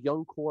a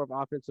young core of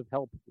offensive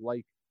help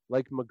like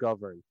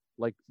McGovern,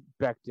 like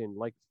Becton,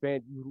 like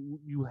Fant.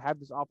 You have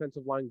this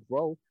offensive line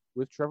grow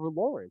with Trevor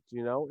Lawrence,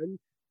 you know, and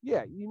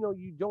yeah, you know,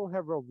 you don't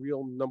have a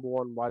real number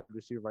one wide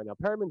receiver right now.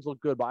 Perriman's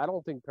look good, but I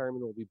don't think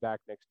Perriman will be back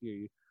next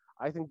year.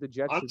 I think the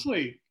Jets.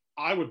 Honestly,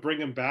 I would bring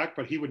him back,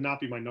 but he would not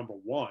be my number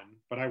one.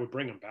 But I would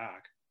bring him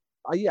back.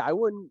 Yeah, I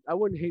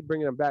wouldn't hate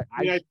bringing him back.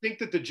 I think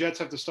that the Jets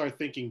have to start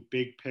thinking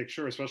big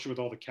picture, especially with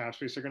all the cap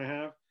space they're going to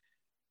have.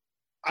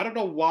 I don't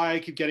know why I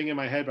keep getting in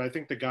my head, but I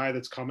think the guy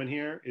that's coming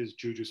here is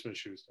Juju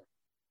Smith-Schuster.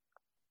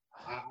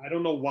 I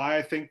don't know why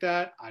I think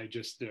that. I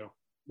just do.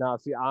 No,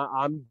 see,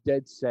 I'm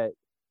dead set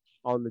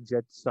on the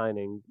Jets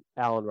signing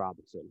Allen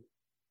Robinson.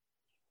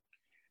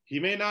 He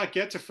may not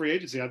get to free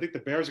agency. I think the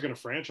Bears are going to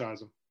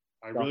franchise him.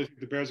 I really think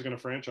the Bears are going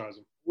to franchise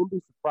him. Wouldn't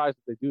be surprised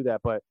if they do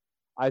that, but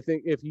I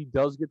think if he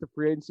does get the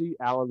free agency,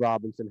 Allen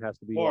Robinson has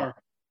to be. Or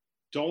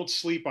don't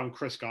sleep on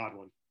Chris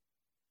Godwin.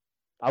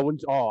 I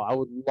would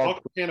love.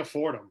 Bucs can't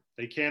afford him.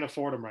 They can't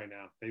afford him right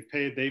now.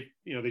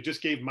 They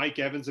just gave Mike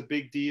Evans a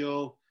big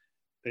deal.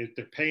 They're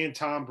paying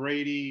Tom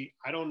Brady.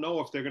 I don't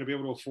know if they're going to be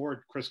able to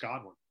afford Chris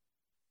Godwin.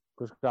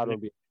 Chris Godwin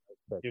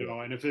would be.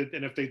 And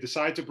if they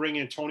decide to bring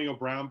Antonio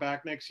Brown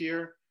back next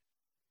year,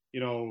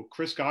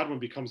 Chris Godwin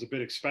becomes a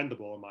bit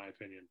expendable in my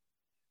opinion.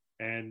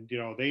 And,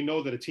 they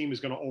know that a team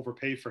is going to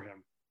overpay for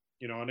him,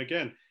 and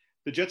again,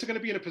 the Jets are going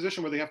to be in a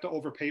position where they have to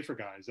overpay for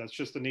guys. That's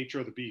just the nature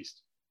of the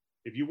beast.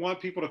 If you want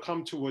people to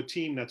come to a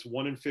team that's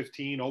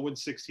 1-15,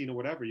 0-16 or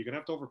whatever, you're going to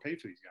have to overpay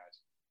for these guys.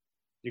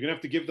 You're going to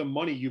have to give them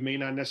money you may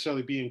not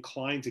necessarily be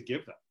inclined to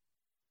give them.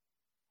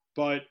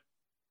 But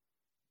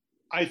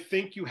I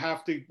think you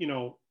have to,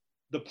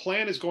 the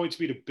plan is going to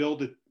be to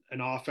build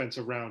an offense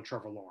around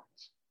Trevor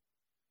Lawrence.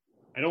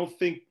 I don't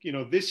think,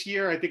 this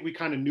year, I think we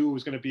kind of knew it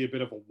was going to be a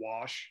bit of a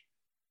wash.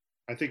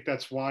 I think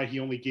that's why he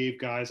only gave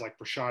guys like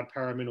Rashad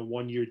Perriman a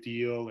 1-year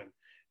deal and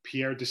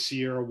Pierre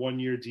Desir a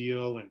 1-year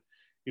deal. And,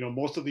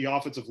 most of the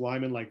offensive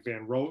linemen like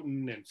Van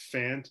Roten and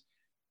Fant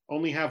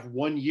only have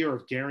 1 year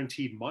of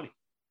guaranteed money.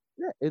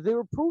 Yeah, they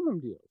were proven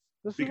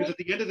deals. Because at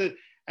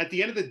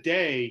the end of the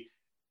day,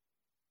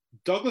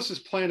 Douglas's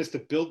plan is to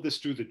build this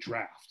through the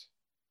draft.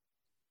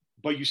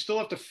 But you still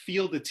have to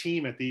field the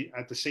team at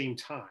the same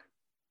time.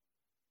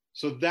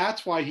 So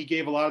that's why he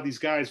gave a lot of these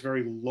guys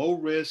very low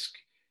risk.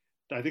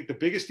 I think the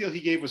biggest deal he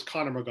gave was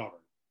Connor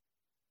McGovern.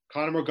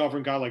 Connor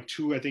McGovern got like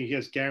 2, I think he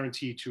has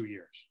guaranteed 2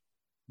 years.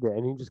 Yeah,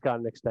 and he just got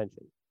an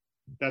extension.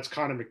 That's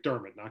Connor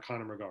McDermott, not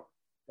Connor McGovern.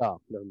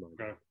 Oh, never mind.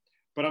 Okay.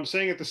 But I'm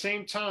saying at the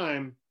same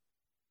time,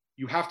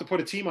 you have to put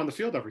a team on the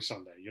field every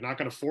Sunday. You're not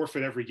going to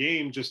forfeit every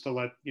game just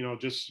to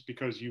just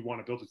because you want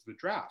to build it to the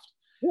draft.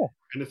 Yeah.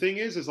 And the thing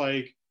is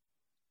like,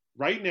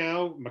 right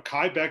now,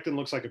 Mekhi Becton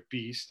looks like a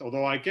beast,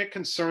 although I get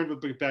concerned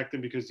with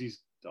Becton because he's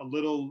a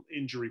little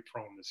injury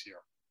prone this year.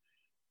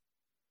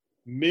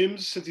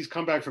 Mims, since he's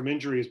come back from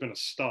injury, has been a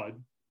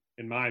stud,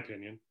 in my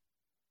opinion.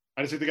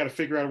 I just think they got to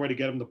figure out a way to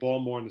get him the ball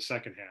more in the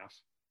second half.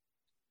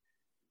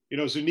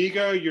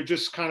 Zuniga, you're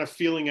just kind of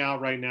feeling out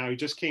right now. He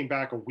just came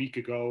back a week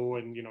ago,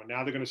 and,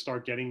 now they're going to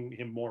start getting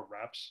him more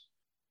reps.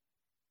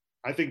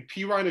 I think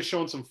P. Ryan has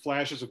shown some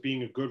flashes of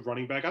being a good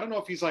running back. I don't know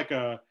if he's like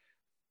a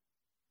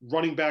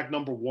running back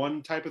number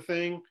 1 type of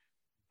thing.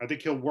 I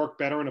think he'll work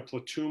better in a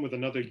platoon with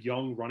another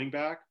young running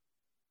back.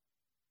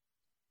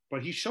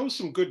 But he shows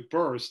some good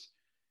burst,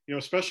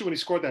 especially when he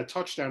scored that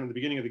touchdown in the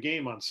beginning of the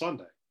game on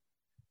Sunday.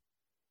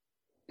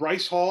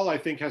 Bryce Hall, I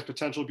think, has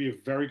potential to be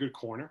a very good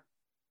corner.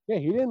 Yeah,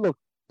 he didn't look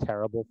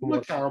terrible. He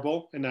looked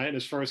terrible in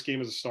his first game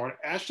as a starter.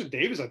 Ashton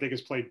Davis, I think, has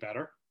played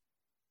better.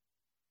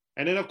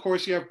 And then, of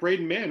course, you have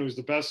Braden Mann, who's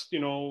the best,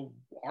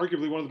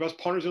 arguably one of the best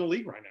punters in the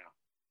league right now.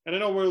 And I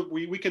know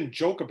we can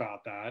joke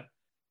about that,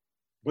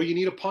 but you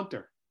need a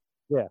punter.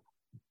 Yeah.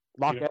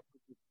 Lock Evans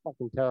is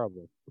fucking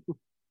terrible.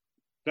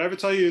 Did I ever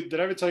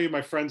tell you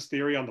my friend's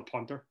theory on the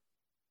punter?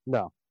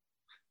 No.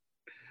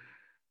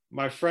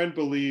 My friend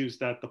believes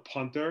that the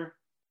punter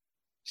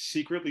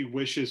secretly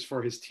wishes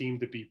for his team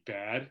to be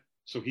bad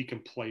so he can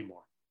play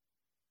more.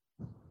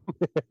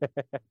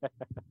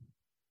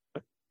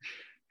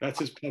 That's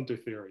his punter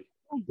theory.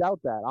 I don't doubt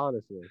that,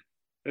 honestly.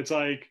 It's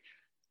like,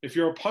 if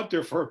you're a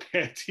punter for a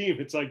bad team,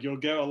 it's like you'll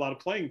get a lot of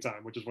playing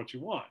time, which is what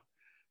you want.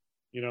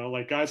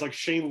 Like guys like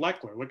Shane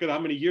Leckler. Look at how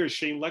many years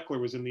Shane Leckler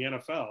was in the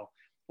NFL.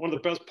 One of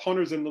the best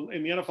punters in the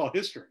NFL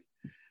history.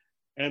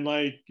 And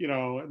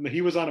and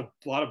he was on a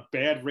lot of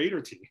bad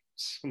Raider teams.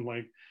 And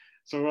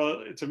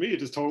to me, it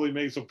just totally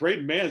makes, so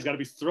Braden Mann's got to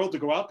be thrilled to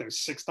go out there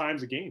 6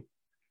 times a game.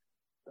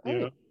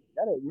 No,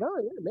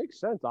 it makes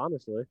sense,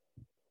 honestly.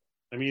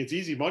 I mean, it's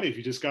easy money if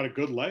you just got a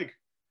good leg.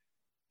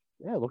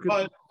 Yeah,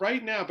 but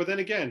right now, but then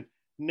again,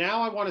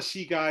 Now I want to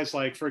see guys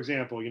like, for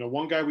example,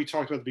 one guy we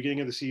talked about at the beginning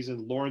of the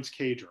season, Lawrence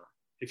Cager.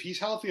 If he's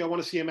healthy, I want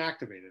to see him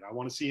activated. I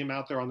want to see him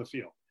out there on the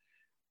field.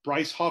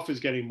 Bryce Huff is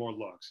getting more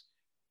looks.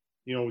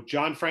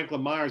 John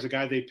Franklin Myers, a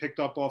guy they picked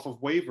up off of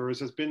waivers,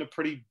 has been a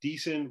pretty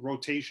decent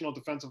rotational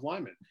defensive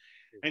lineman.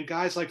 And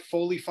guys like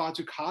Foley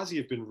Fatukasi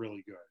have been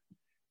really good.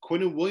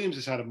 Quinnen Williams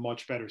has had a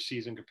much better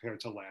season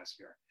compared to last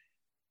year.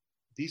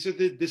 This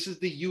is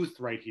the youth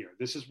right here.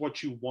 This is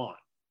what you want.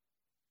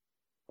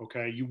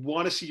 Okay. You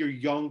want to see your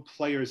young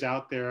players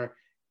out there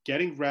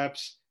getting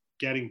reps,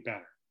 getting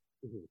better.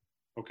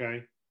 Mm-hmm.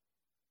 Okay.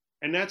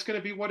 And that's going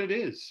to be what it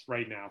is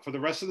right now for the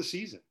rest of the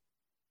season.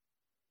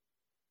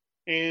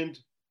 And,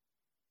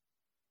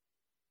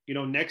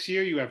 next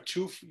year you have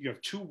two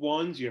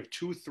 1s, you have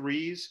 2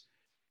 3s.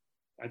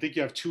 I think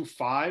you have 2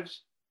 5s.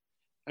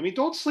 I mean,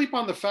 don't sleep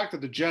on the fact that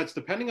the Jets,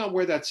 depending on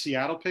where that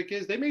Seattle pick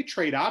is, they may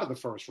trade out of the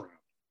first round.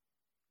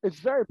 It's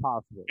very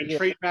possible. And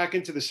trade back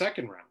into the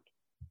second round.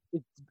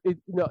 It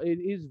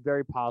is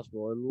very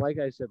possible. And like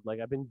I said,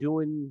 I've been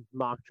doing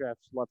mock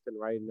drafts left and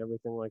right and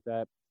everything like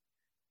that.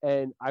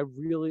 And I'm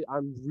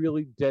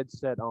really dead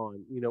set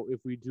on, if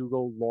we do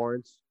go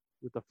Lawrence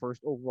with the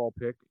first overall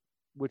pick,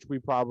 which we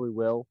probably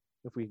will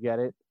if we get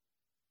it,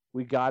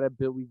 we gotta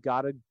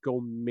go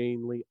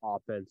mainly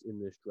offense in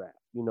this draft.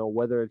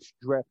 Whether it's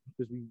draft,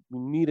 because we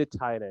need a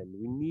tight end,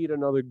 we need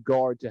another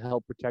guard to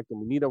help protect them.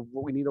 We need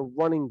a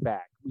running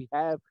back. We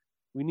have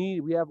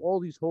all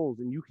these holes,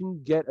 and you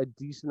can get a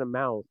decent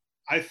amount.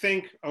 I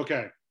think,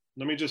 okay,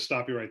 let me just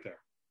stop you right there.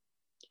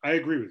 I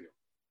agree with you.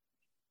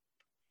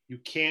 You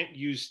can't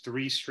use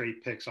 3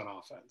 straight picks on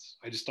offense.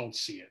 I just don't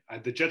see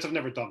it. The Jets have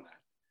never done that.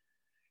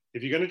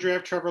 If you're going to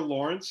draft Trevor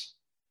Lawrence,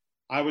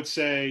 I would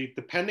say,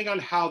 depending on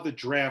how the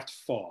draft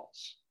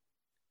falls,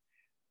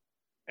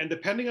 and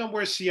depending on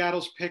where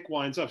Seattle's pick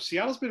winds up,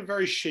 Seattle's been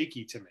very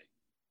shaky to me.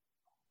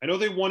 I know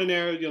they won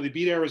they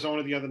beat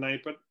Arizona the other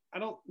night, but I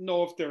don't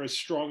know if they're as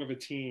strong of a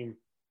team,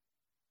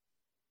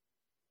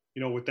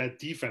 with that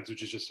defense,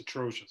 which is just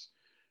atrocious.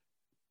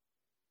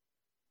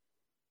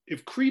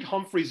 If Creed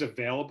Humphrey's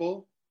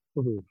available,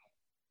 mm-hmm.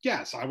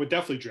 Yes, I would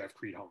definitely draft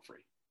Creed Humphrey.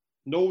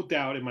 No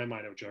doubt in my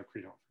mind I would draft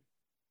Creed Humphrey.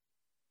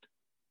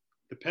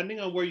 Depending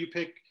on where you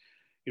pick,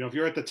 if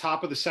you're at the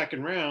top of the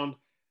second round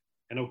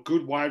and a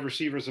good wide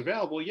receiver is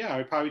available, yeah, I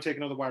would probably take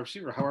another wide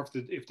receiver. However,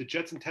 if the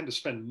Jets intend to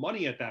spend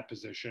money at that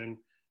position,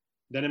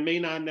 then it may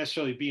not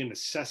necessarily be a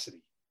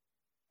necessity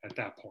at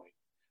that point.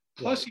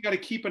 Plus, You got to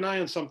keep an eye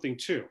on something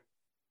too.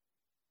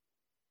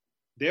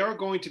 There are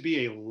going to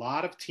be a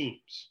lot of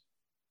teams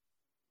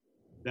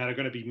that are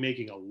going to be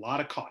making a lot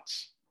of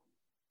cuts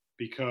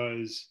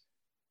because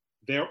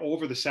they're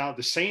over the salary.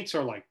 The Saints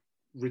are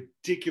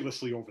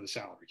ridiculously over the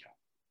salary cap.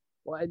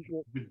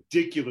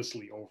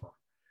 Ridiculously over.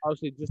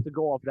 Obviously, just to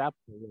go off that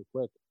point real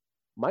quick,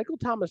 Michael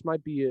Thomas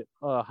might be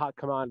a hot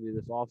commodity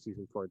this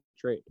offseason for a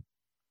trade.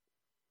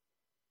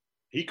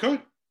 He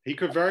could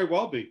very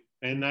well be.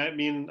 And I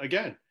mean,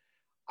 again,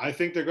 I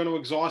think they're going to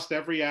exhaust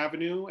every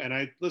avenue.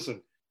 And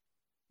listen,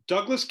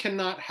 Douglas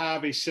cannot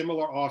have a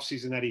similar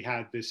offseason that he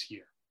had this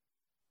year.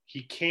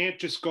 He can't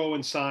just go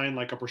and sign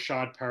like a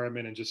Brashad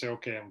Perriman and just say,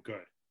 okay, I'm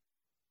good.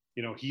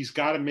 He's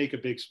got to make a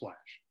big splash.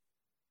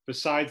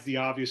 Besides the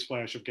obvious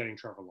splash of getting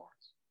Trevor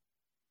Lawrence.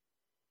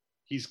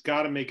 He's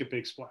got to make a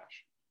big splash.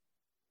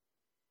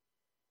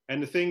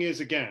 And the thing is,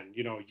 again,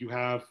 you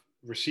have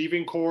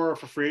receiving core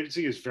for free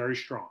agency is very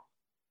strong.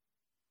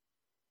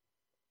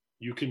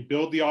 You can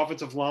build the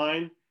offensive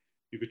line.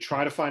 You could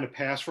try to find a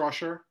pass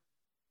rusher.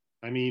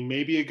 I mean,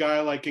 maybe a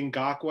guy like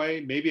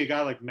Ngakoue, maybe a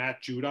guy like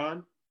Matt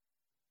Judon,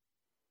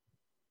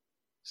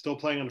 still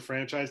playing on the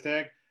franchise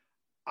tag.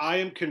 I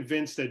am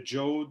convinced that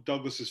Joe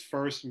Douglas's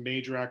first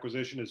major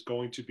acquisition is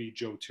going to be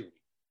Joe Thuney.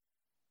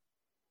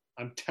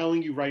 I'm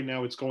telling you right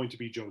now, it's going to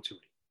be Joe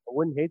Thuney. I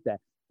wouldn't hate that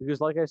because,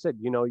 like I said,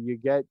 you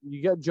get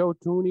Joe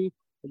Thuney,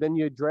 and then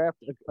you draft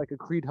a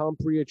Creed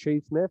Humphrey, a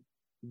Chase Smith.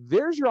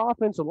 There's your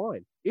offensive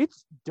line.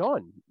 It's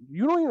done.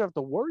 You don't even have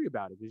to worry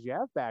about it because you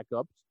have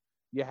backups.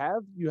 You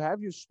have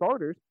your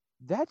starters.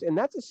 That's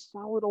a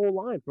solid O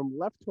line from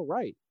left to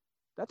right.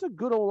 That's a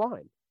good O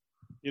line.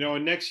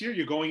 And next year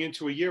you're going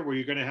into a year where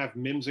you're going to have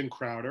Mims and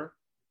Crowder.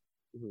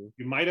 Mm-hmm.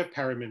 You might have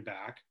Perriman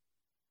back.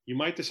 You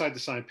might decide to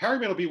sign.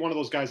 Perriman will be one of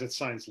those guys that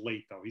signs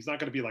late, though. He's not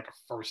going to be like a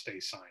first-day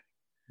signing.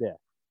 Yeah.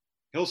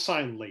 He'll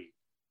sign late.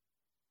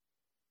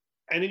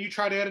 And then you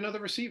try to add another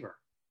receiver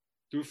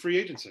through free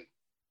agency.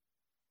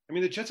 I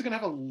mean, the Jets are going to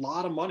have a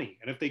lot of money.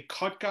 And if they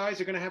cut guys,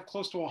 they're going to have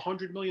close to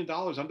 $100 million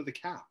under the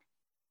cap.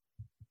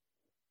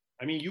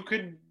 I mean, you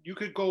could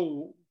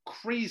go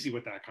crazy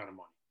with that kind of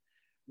money.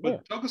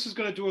 But Douglas is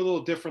going to do a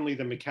little differently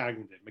than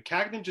Maccagnan did.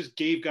 Maccagnan just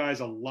gave guys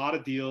a lot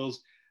of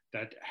deals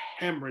that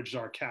hemorrhaged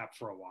our cap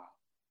for a while.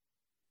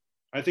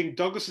 I think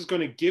Douglas is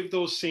going to give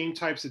those same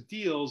types of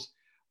deals,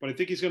 but I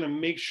think he's going to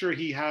make sure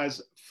he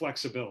has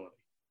flexibility.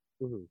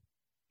 Mm-hmm.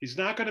 He's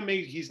not going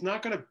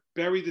to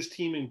bury this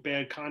team in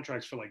bad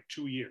contracts for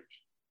 2 years.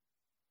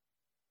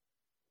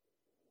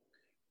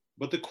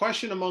 But the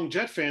question among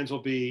Jet fans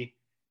will be,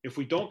 if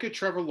we don't get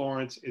Trevor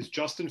Lawrence, is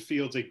Justin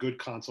Fields a good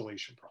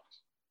consolation prize?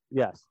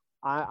 Yes,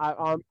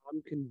 I'm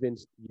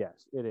convinced.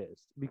 Yes, it is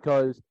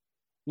because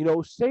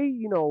say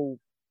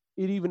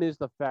it even is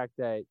the fact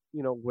that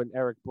when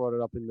Eric brought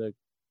it up in the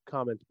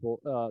comments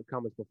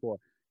before,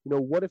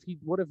 what if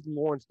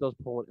Lawrence does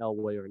pull an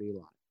Elway or an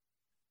Eli?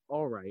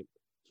 All right,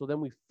 so then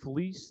we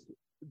fleece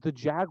the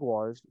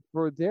Jaguars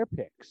for their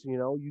picks.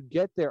 You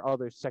get their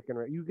other second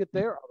round, you get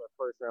their other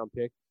first round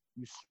pick,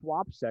 you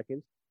swap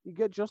seconds, you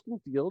get Justin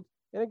Fields,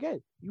 and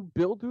again, you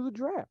build through the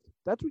draft.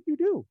 That's what you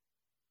do.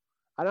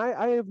 And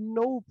I have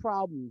no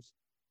problems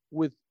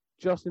with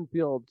Justin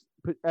Fields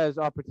as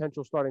our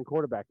potential starting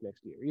quarterback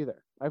next year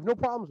either. I have no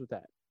problems with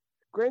that.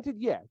 Granted,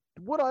 yeah,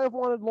 would I have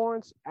wanted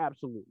Lawrence?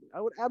 Absolutely.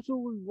 I would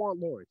absolutely want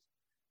Lawrence.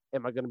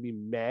 Am I going to be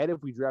mad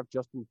if we draft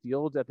Justin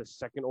Fields at the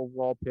second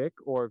overall pick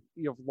or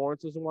if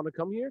Lawrence doesn't want to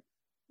come here?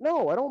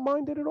 No, I don't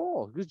mind it at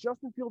all because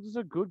Justin Fields is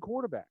a good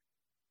quarterback.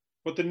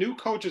 But the new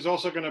coach is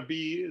also going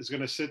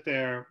to sit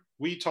there.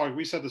 We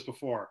said this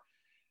before.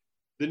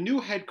 The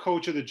new head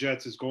coach of the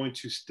Jets is going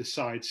to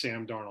decide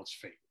Sam Darnold's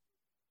fate.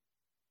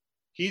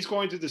 He's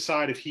going to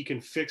decide if he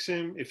can fix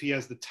him, if he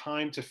has the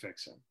time to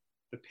fix him,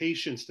 the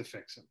patience to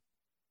fix him.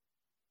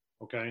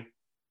 Okay?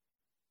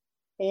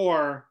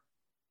 Or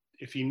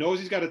if he knows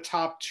he's got a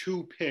top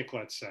 2 pick,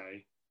 let's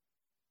say,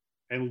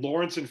 and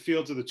Lawrence and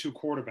Fields are the 2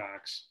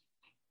 quarterbacks,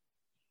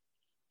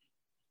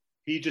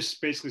 he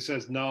just basically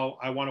says, no,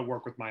 I want to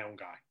work with my own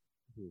guy.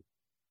 Mm-hmm.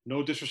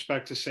 No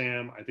disrespect to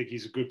Sam. I think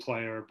he's a good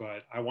player,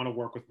 but I want to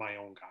work with my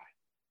own guy.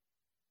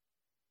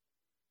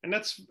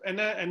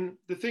 And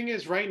the thing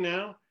is right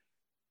now,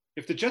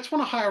 if the Jets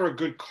want to hire a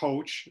good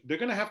coach, they're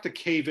going to have to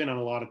cave in on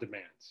a lot of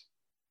demands.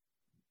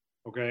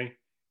 Okay?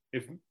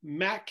 If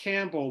Matt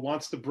Campbell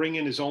wants to bring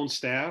in his own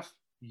staff,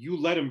 you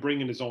let him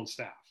bring in his own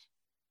staff.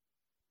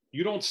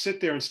 You don't sit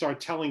there and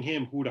start telling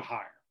him who to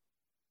hire.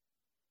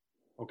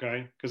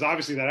 Okay? Because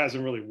obviously that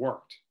hasn't really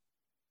worked.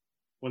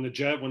 When the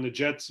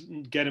Jets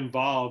get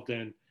involved,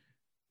 and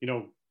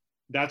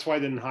that's why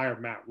they didn't hire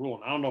Matt Rule.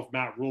 And I don't know if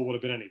Matt Rule would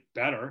have been any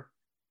better,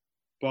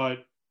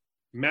 but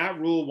Matt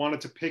Rule wanted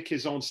to pick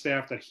his own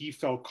staff that he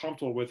felt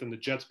comfortable with, and the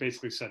Jets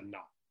basically said no.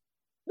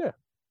 Yeah.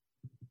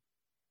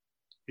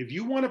 If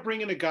you want to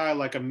bring in a guy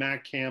like a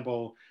Matt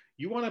Campbell,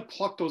 you want to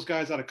pluck those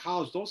guys out of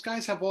college. Those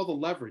guys have all the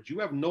leverage. You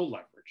have no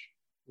leverage.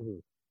 Mm-hmm.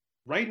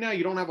 Right now,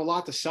 you don't have a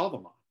lot to sell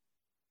them on.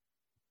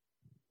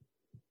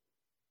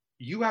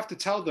 You have to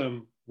tell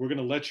them, we're going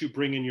to let you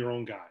bring in your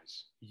own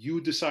guys.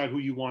 You decide who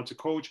you want to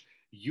coach.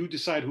 You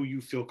decide who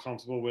you feel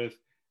comfortable with.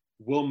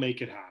 We'll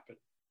make it happen.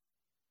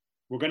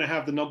 We're going to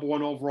have the number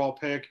 1 overall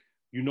pick.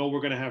 We're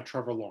going to have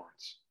Trevor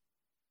Lawrence.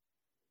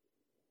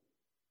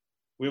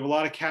 We have a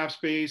lot of cap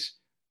space.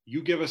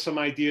 You give us some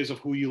ideas of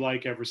who you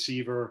like at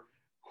receiver,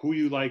 who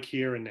you like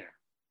here and there.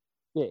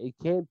 Yeah, it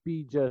can't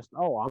be just,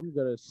 I'm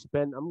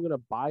going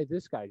to buy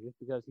this guy just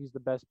because he's the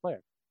best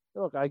player.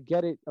 Look, I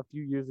get it a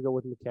few years ago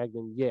with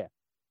Maccagnan. Yeah.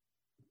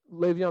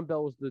 Le'Veon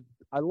Bell was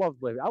I love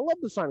Le'Veon. I love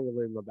the signing of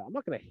Le'Veon Bell. I'm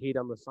not going to hate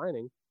on the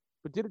signing,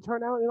 but did it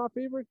turn out in our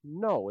favor?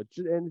 No.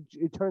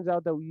 It turns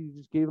out that we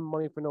just gave him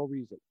money for no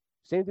reason.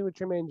 Same thing with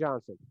Tremaine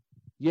Johnson.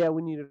 Yeah,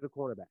 we needed a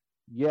cornerback.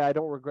 Yeah, I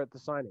don't regret the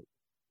signing.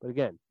 But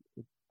again,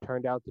 it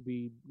turned out to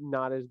be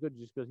not as good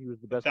just because he was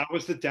the best. That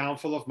was the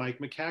downfall of Mike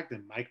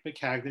Maccagnan. Mike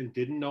Maccagnan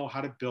didn't know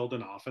how to build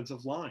an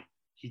offensive line.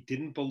 He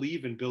didn't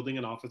believe in building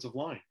an offensive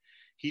line.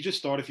 He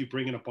just thought if you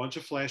bring in a bunch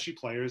of flashy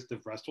players,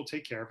 the rest will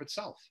take care of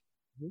itself.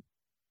 Mm-hmm.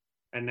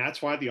 And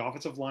that's why the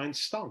offensive line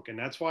stunk. And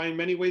that's why, in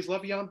many ways,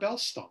 Le'Veon Bell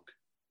stunk.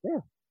 Yeah.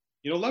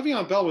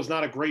 Le'Veon Bell was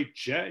not a great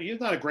Jet. He's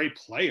not a great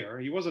player.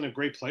 He wasn't a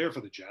great player for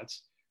the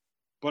Jets.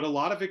 But a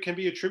lot of it can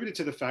be attributed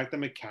to the fact that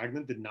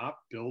Maccagnan did not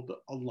build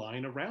a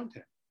line around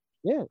him.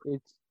 Yeah,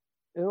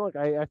 look,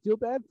 I feel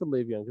bad for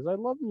Le'Veon because I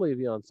love the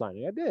Le'Veon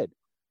signing. I did.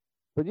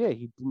 But yeah,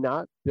 he did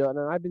not build,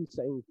 and I've been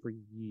saying for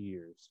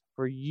years,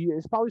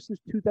 probably since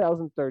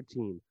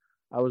 2013,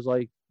 I was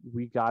like,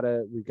 we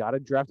gotta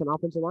draft an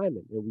offensive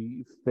lineman, and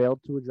we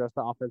failed to address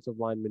the offensive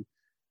lineman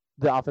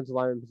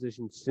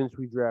position since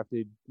we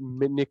drafted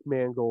Nick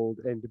Mangold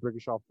and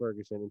DeBrickashaw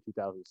Ferguson in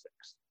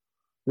 2006.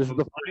 This is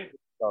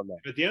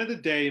at the end of the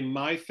day,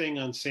 my thing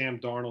on Sam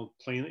Darnold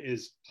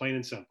is plain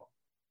and simple.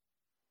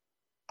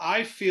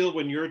 I feel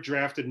when you're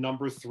drafted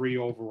number 3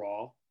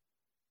 overall,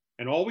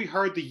 and all we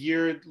heard the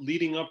year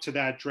leading up to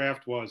that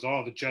draft was,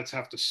 the Jets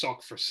have to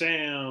suck for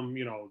Sam.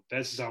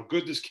 This is how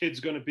good this kid's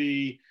going to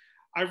be.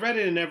 I read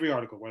it in every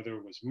article, whether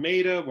it was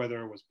Maida,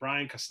 whether it was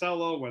Brian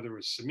Costello, whether it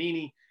was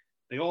Cimini.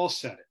 They all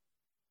said it.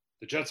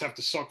 The Jets have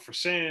to suck for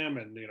Sam,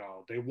 and,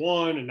 they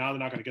won, and now they're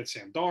not going to get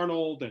Sam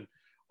Darnold and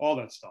all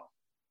that stuff.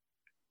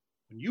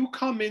 When you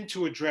come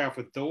into a draft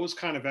with those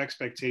kind of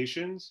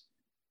expectations,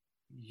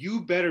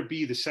 you better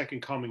be the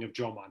second coming of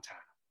Joe Montana.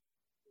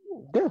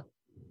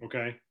 Yeah.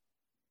 Okay?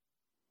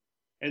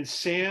 And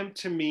Sam,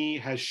 to me,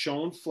 has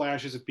shown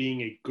flashes of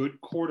being a good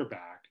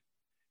quarterback,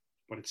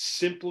 but it's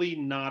simply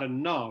not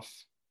enough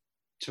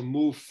to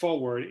move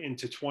forward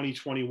into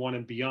 2021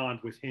 and beyond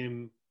with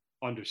him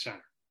under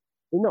center.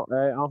 No,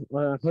 I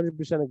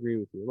 100% agree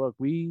with you. Look,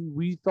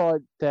 we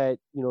thought that,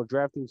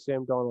 drafting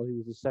Sam Darnold, he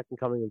was the second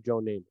coming of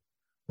Joe Namath.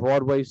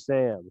 Broadway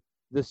Sam,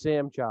 the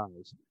Sam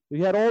Chives.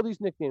 We had all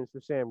these nicknames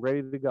for Sam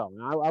ready to go.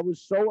 And I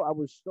was so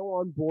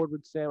on board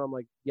with Sam. I'm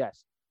like,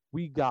 yes,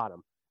 we got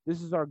him.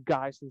 This is our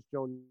guy since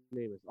Joe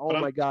Namath. Oh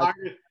my God.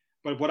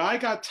 But what I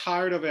got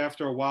tired of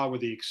after a while were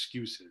the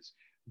excuses.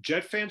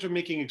 Jet fans were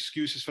making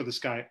excuses for this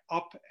guy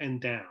up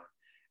and down,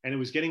 and it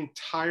was getting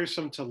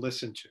tiresome to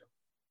listen to.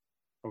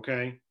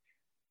 Okay?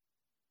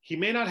 He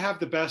may not have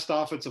the best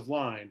offensive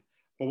line,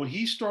 but when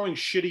he's throwing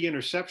shitty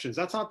interceptions,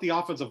 that's not the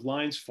offensive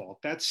line's fault.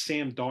 That's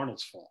Sam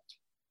Darnold's fault.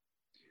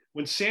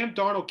 When Sam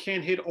Darnold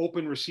can't hit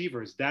open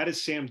receivers, that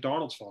is Sam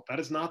Darnold's fault. That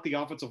is not the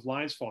offensive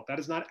line's fault. That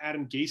is not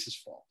Adam Gase's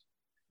fault.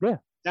 Yeah.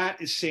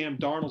 That is Sam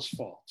Darnold's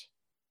fault.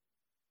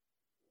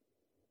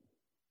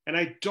 And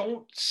I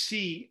don't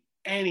see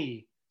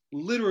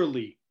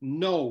literally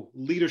no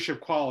leadership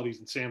qualities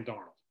in Sam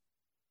Darnold.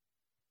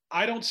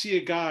 I don't see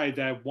a guy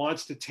that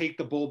wants to take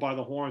the bull by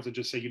the horns and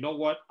just say, you know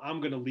what, I'm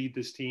going to lead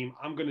this team.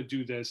 I'm going to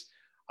do this.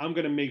 I'm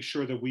going to make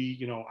sure that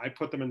I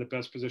put them in the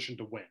best position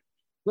to win.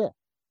 Yeah,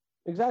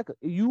 exactly.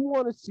 You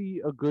want to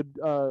see a good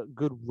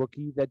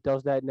rookie that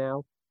does that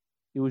now?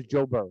 It was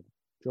Joe Burrow.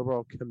 Joe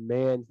Burrow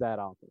commands that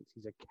offense.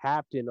 He's a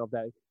captain of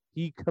that.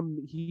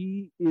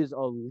 He is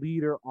a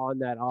leader on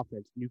that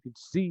offense. You can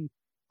see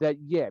that,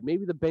 yeah,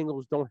 maybe the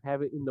Bengals don't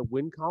have it in the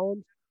win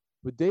columns,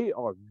 but they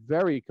are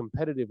very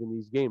competitive in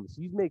these games.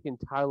 He's making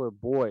Tyler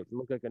Boyd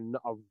look like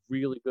a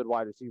really good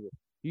wide receiver.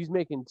 He's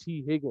making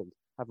T. Higgins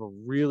have a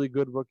really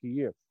good rookie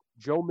year.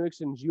 Joe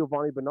Mixon and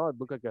Giovanni Bernard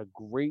look like a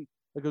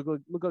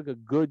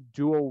good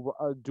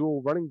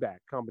dual running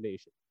back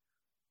combination.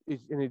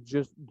 It's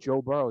just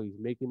Joe Burrow. He's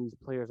making these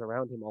players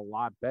around him a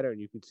lot better,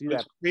 and you can see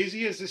that. As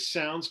crazy as this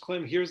sounds,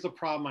 Clem, here's the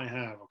problem I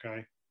have,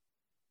 okay?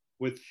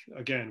 With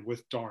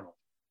Darnold.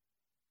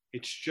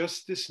 It's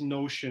just this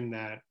notion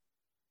that,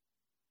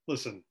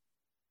 listen,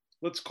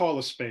 let's call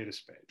a spade a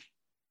spade.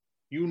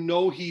 You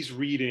know he's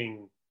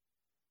reading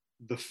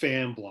the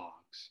fan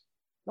blogs.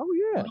 Oh,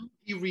 yeah.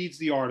 He reads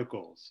the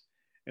articles.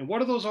 And what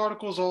do those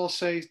articles all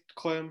say,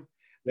 Clem?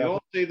 They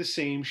all say the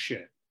same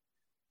shit.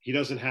 He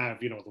doesn't have,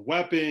 the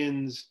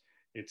weapons.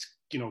 It's,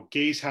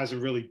 Gase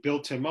hasn't really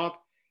built him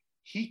up.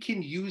 He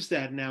can use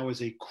that now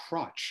as a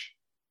crutch.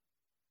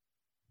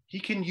 He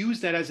can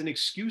use that as an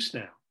excuse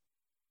now.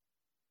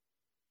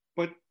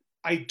 But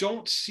I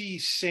don't see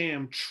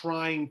Sam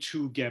trying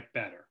to get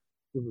better.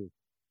 Mm-hmm.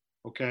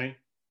 Okay?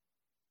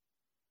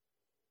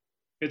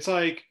 It's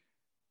like,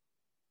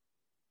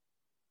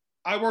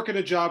 I work in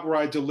a job where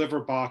I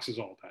deliver boxes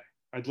all day.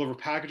 I deliver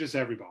packages to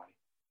everybody.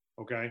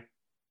 Okay?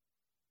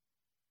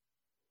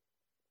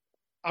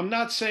 I'm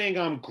not saying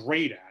I'm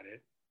great at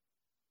it,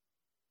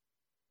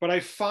 but I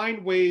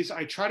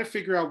try to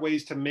figure out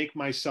ways to make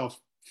myself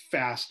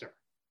faster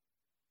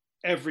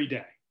every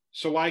day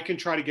so I can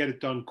try to get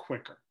it done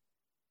quicker.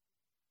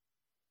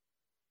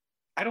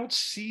 I don't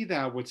see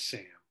that with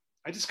Sam.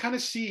 I just kind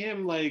of see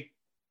him like,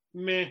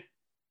 meh,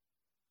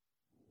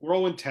 we're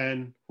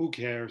 0-10, who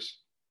cares?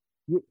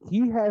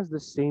 He has the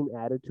same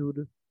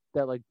attitude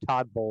that like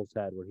Todd Bowles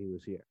had when he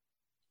was here.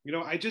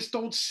 I just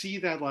don't see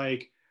that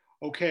like,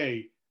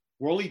 okay,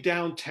 we're only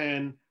down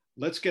 10.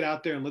 Let's get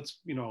out there and let's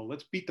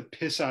beat the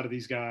piss out of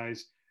these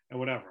guys and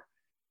whatever.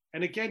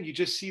 And again, you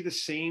just see the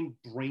same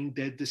brain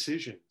dead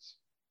decisions.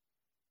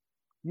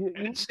 And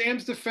in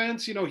Sam's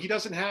defense, he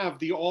doesn't have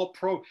the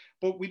all-pro,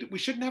 but we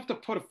shouldn't have to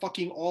put a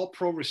fucking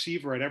all-pro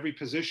receiver at every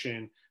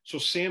position so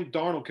Sam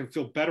Darnold can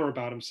feel better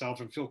about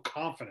himself and feel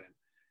confident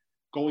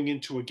going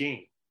into a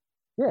game.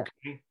 Yeah.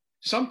 Okay?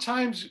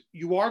 Sometimes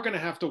you are going to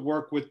have to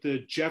work with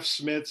the Jeff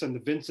Smiths and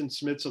the Vincent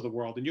Smiths of the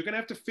world, and you're going to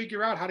have to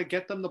figure out how to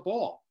get them the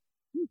ball.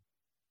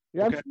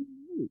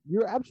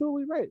 You're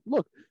absolutely right.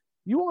 Look,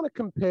 you want to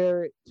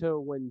compare it to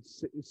when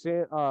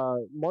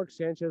Mark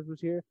Sanchez was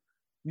here.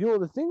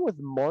 The thing with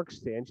Mark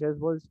Sanchez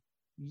was,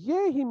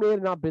 yeah, he may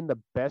have not been the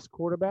best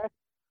quarterback,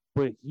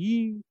 but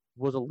he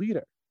was a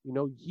leader.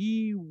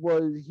 He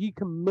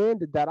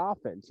commanded that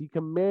offense. He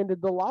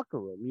commanded the locker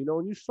room,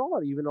 and you saw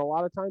it even a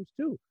lot of times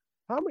too.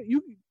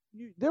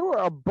 There were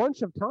a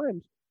bunch of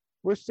times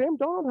where Sam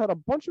Darnold had a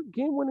bunch of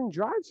game-winning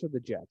drives for the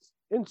Jets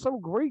in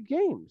some great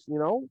games.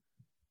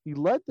 He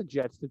led the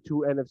Jets to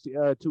two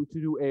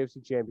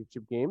AFC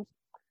Championship games,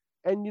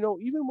 and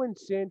even when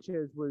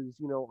Sanchez was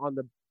on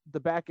the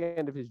back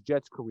end of his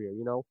Jets career,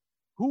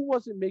 who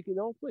wasn't making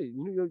those plays?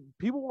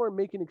 People weren't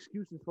making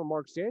excuses for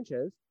Mark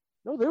Sanchez.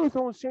 No, they were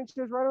throwing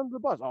Sanchez right under the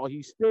bus. Oh,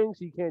 he stinks.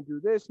 He can't do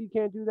this. He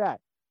can't do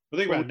that. But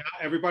think about it. Now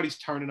everybody's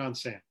turning on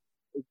Sam.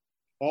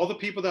 All the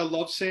people that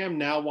love Sam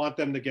now want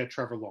them to get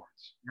Trevor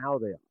Lawrence. Now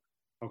they are.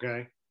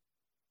 Okay.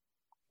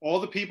 All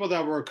the people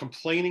that were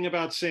complaining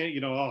about Sam,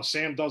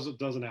 Sam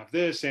doesn't have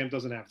this, Sam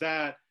doesn't have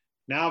that.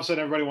 Now all of a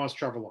sudden everybody wants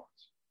Trevor Lawrence.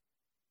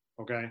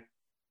 Okay.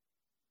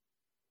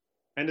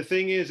 And the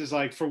thing is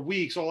like for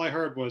weeks, all I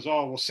heard was,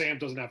 oh, well, Sam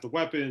doesn't have the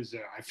weapons.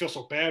 I feel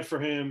so bad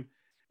for him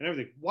and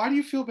everything. Why do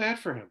you feel bad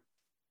for him?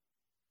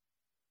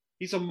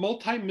 He's a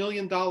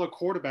multi-million-dollar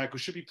quarterback who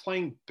should be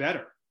playing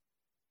better.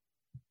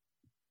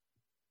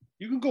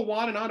 You can go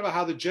on and on about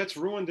how the Jets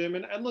ruined him.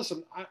 And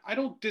listen, I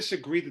don't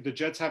disagree that the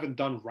Jets haven't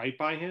done right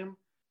by him.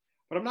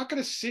 but I'm not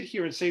going to sit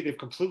here and say they've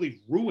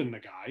completely ruined the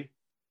guy.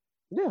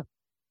 Yeah.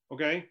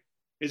 Okay.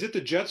 Is it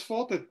the Jets'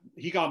 fault that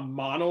he got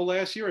mono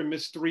last year and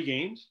missed 3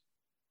 games?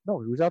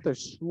 No, he was out there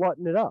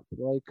slutting it up.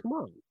 Like, come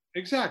on.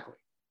 Exactly.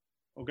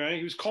 Okay.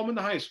 He was combing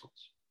the high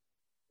schools.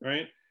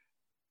 Right.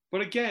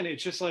 But again,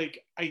 it's just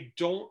like, I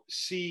don't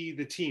see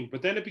the team.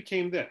 But then it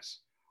became this.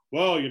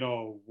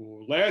 Well,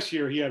 last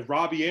year he had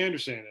Robbie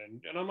Anderson.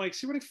 And I'm like,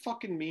 see what I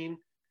fucking mean?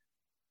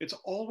 It's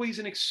always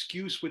an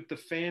excuse with the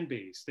fan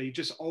base. They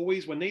just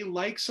always, when they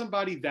like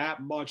somebody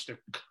that much,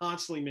 they're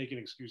constantly making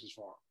excuses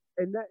for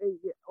them. And that,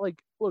 like,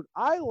 look,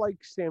 I like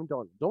Sam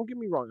Darnold. Don't get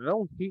me wrong. I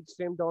don't hate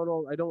Sam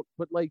Darnold. I don't,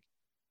 but like,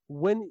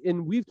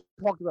 and we've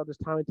talked about this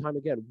time and time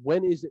again,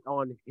 when is it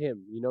on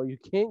him? You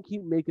can't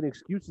keep making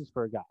excuses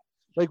for a guy.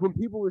 Like when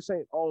people were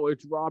saying, oh,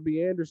 it's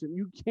Robbie Anderson,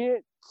 you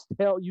Jet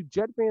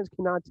fans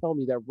cannot tell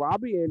me that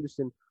Robbie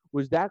Anderson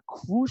was that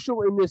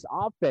crucial in this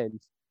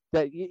offense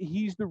that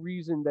he's the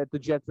reason that the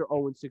Jets are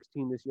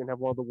 0-16 this year and have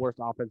one of the worst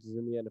offenses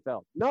in the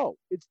NFL. No,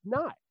 it's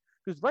not.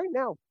 Because right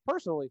now,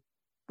 personally,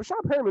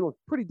 Brashad Perriman looks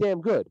pretty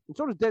damn good. And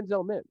so does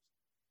Denzel Mims.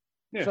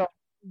 Yeah. So,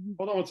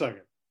 hold on one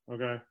second.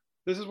 Okay.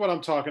 This is what I'm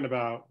talking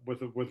about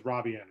with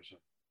Robbie Anderson.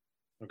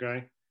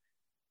 Okay.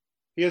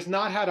 He has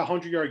not had a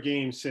 100-yard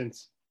game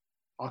since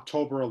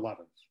October 11th.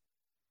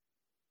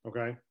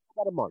 Okay.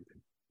 About a month.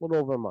 A little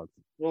over a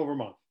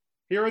month.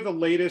 Here are the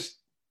latest.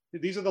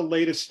 These are the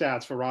latest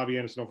stats for Robbie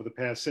Anderson over the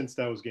past since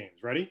those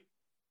games. Ready?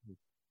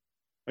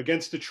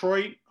 Against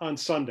Detroit on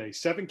Sunday,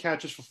 7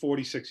 catches for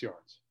 46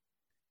 yards.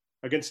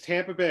 Against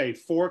Tampa Bay,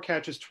 4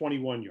 catches,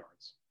 21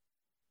 yards.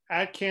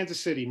 At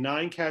Kansas City,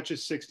 9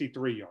 catches,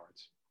 63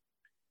 yards.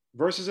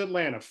 Versus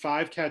Atlanta,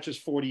 5 catches,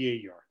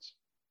 48 yards.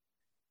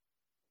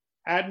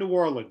 At New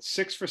Orleans,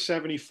 6 for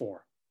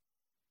 74.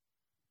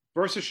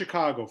 Versus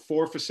Chicago,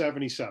 4 for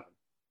 77.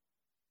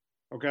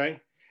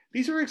 Okay?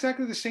 These are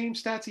exactly the same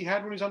stats he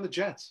had when he was on the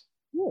Jets.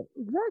 Yeah,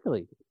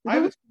 exactly. I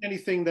haven't seen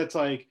anything that's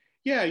like,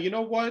 yeah, you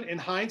know what? In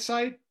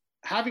hindsight,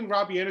 having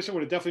Robbie Anderson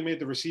would have definitely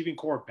made the receiving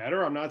core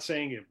better. I'm not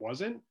saying it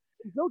wasn't.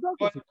 No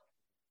doubt.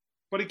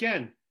 But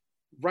again,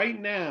 right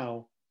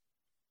now,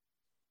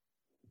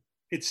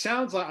 it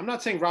sounds like, I'm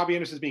not saying Robbie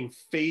Anderson is being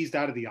phased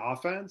out of the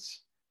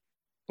offense,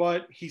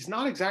 but he's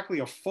not exactly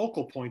a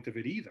focal point of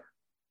it either.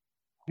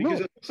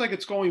 Because it looks like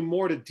it's going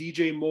more to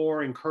DJ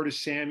Moore and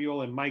Curtis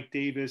Samuel and Mike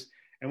Davis.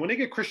 And when they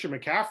get Christian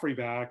McCaffrey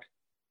back,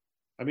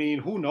 I mean,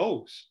 who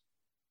knows?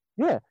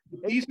 Yeah.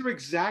 These are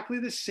exactly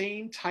the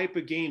same type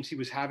of games he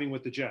was having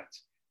with the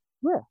Jets.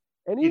 Yeah.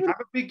 And He'd even have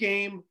a big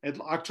game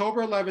at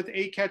October 11th,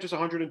 8 catches,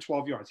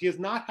 112 yards. He has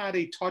not had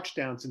a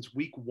touchdown since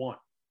week 1.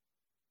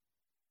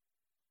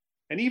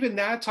 And even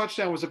that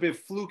touchdown was a bit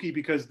fluky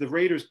because the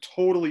Raiders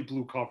totally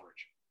blew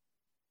coverage.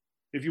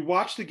 If you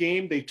watch the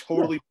game, they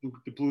totally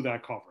blew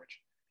that coverage.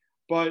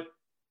 But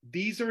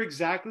these are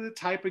exactly the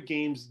type of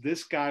games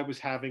this guy was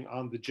having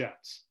on the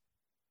Jets.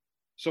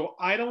 So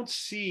I don't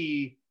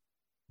see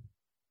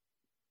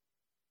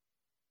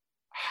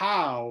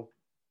how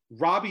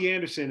Robbie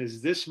Anderson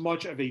is this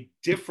much of a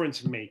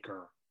difference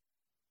maker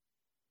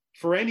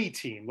for any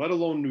team, let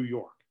alone New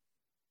York.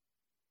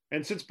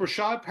 And since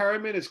Brashad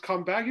Perriman has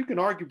come back, you can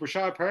argue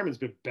Brashad Perriman's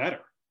been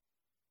better.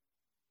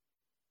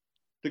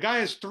 The guy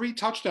has 3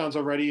 touchdowns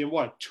already in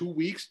 2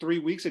 weeks, 3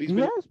 weeks that he's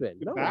been been.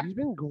 No, back. he's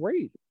been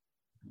great.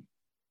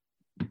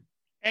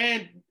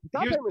 And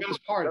here's the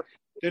best part.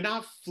 They're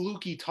not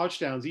fluky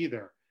touchdowns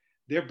either.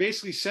 They're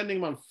basically sending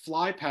him on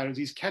fly patterns.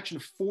 He's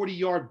catching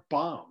 40-yard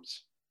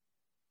bombs.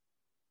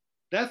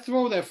 That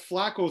throw that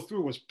Flacco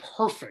threw was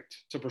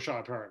perfect to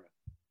Brashad Perriman.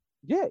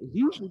 Yeah,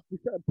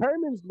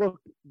 Perriman's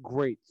looked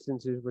great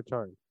since his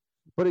return.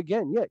 But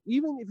again,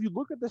 even if you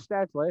look at the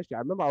stats last year,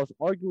 I remember I was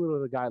arguing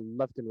with a guy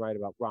left and right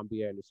about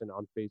Robbie Anderson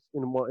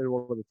in one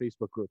of the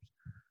Facebook groups.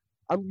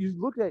 You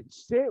look at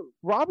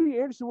Robbie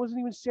Anderson wasn't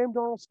even Sam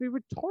Darnold's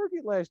favorite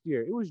target last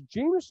year. It was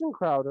Jamison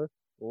Crowder,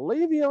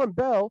 Le'Veon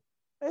Bell,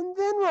 and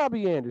then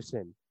Robbie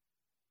Anderson.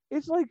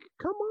 It's like,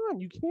 come on,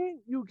 you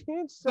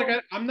can't say.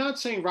 Like, I'm not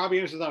saying Robbie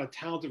Anderson's not a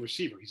talented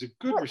receiver. He's a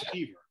good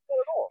receiver,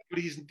 but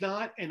he's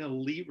not an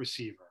elite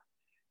receiver.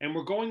 And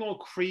we're going all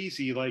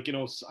crazy. Like,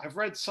 I've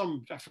read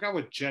I forgot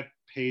what Jet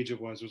page it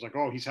was. It was like,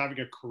 oh, he's having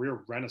a career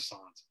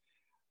renaissance.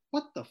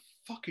 What the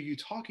fuck are you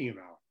talking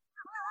about?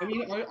 I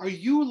mean, are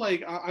you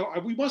like,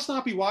 we must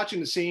not be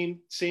watching the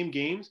same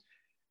games,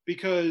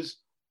 because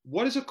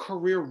what is a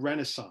career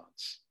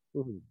renaissance?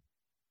 Mm-hmm.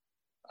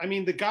 I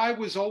mean, the guy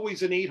was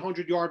always an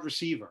 800-yard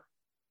receiver.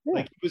 Yeah.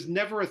 Like, he was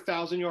never a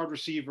 1,000-yard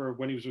receiver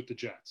when he was with the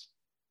Jets.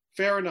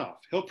 Fair enough.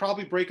 He'll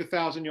probably break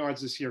 1,000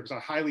 yards this year, because I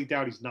highly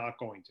doubt he's not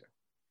going to.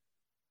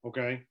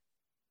 Okay?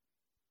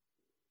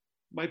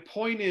 My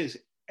point is,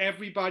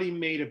 everybody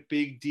made a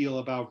big deal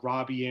about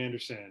Robbie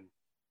Anderson,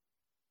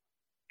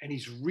 and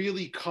he's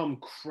really come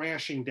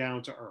crashing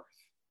down to earth.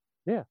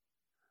 Yeah.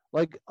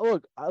 Like,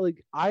 look,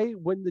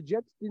 when the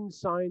Jets didn't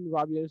sign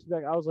Robbie Anderson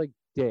back, I was like,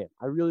 damn,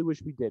 I really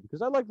wish we did,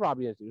 because I like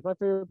Robbie Anderson. He's my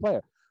favorite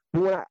player.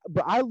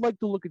 But I like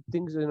to look at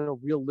things in a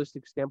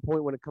realistic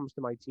standpoint when it comes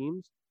to my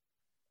teams.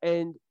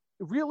 And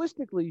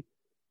realistically,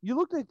 you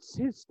looked at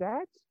his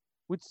stats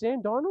with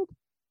Sam Darnold,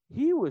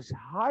 he was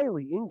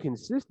highly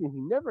inconsistent. He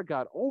never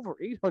got over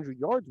 800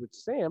 yards with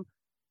Sam.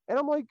 And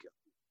I'm like,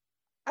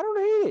 I don't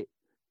hate it.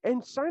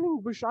 And signing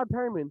Rashad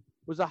Perriman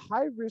was a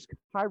high risk,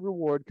 high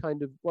reward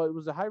kind of, well, it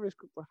was a high risk,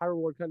 high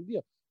reward kind of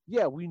deal.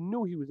 Yeah, we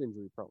knew he was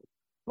injury prone.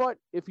 But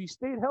if he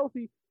stayed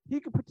healthy, he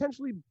could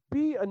potentially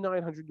be a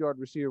 900-yard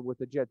receiver with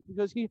the Jets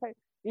because he had,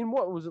 in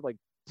what was it, like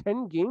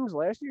 10 games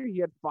last year, he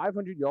had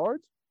 500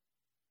 yards.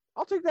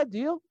 I'll take that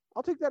deal.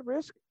 I'll take that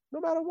risk no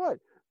matter what.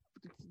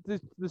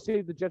 To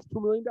save the Jets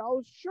 $2 million?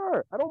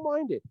 Sure. I don't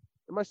mind it.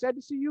 Am I sad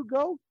to see you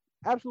go?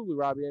 Absolutely,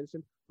 Robbie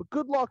Anderson. But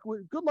good luck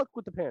with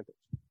the Panthers.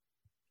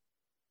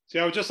 See,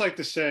 I would just like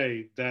to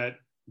say that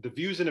the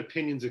views and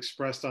opinions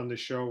expressed on this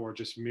show are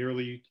just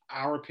merely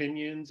our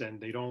opinions,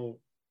 and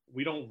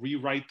we don't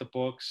rewrite the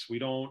books. We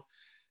don't,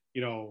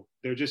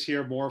 they're just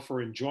here more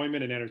for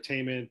enjoyment and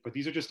entertainment, but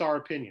these are just our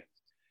opinions.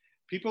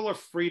 People are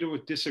free to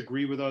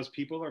disagree with us.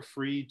 People are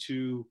free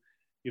to,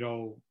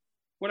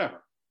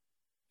 whatever.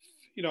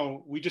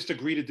 We just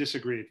agree to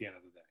disagree at the end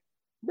of the day.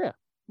 Yeah.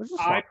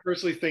 I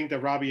personally think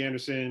that Robbie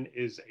Anderson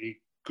is a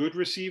good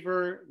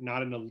receiver,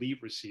 not an elite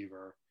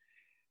receiver.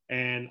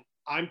 And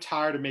I'm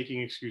tired of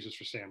making excuses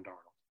for Sam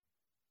Darnold.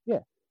 Yeah.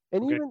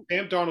 And okay? even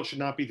Sam Darnold should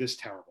not be this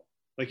terrible.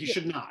 Like, he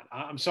should not.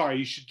 I'm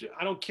sorry.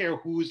 I don't care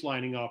who's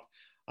lining up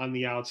on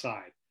the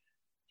outside.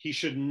 He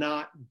should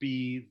not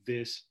be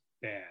this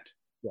bad.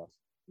 Yes.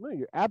 No,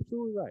 you're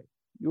absolutely right.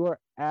 You are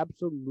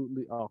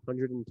absolutely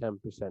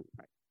 110%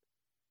 right.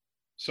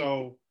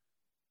 So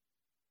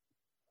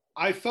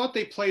I thought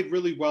they played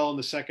really well in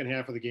the second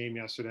half of the game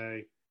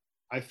yesterday.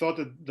 I thought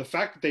that the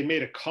fact that they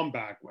made a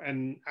comeback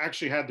and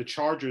actually had the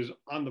Chargers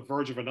on the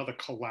verge of another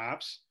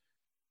collapse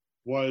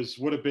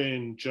would have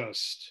been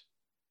just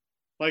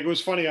like, it was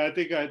funny. I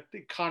think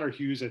Connor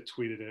Hughes had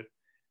tweeted it.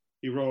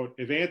 He wrote,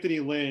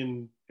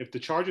 if the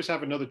Chargers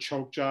have another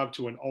choke job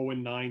to an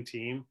 0-9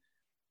 team,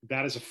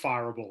 that is a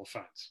fireable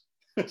offense.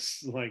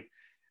 It's like,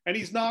 and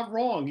he's not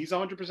wrong. He's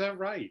 100%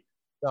 right.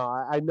 No,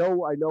 I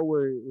know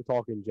we're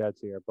talking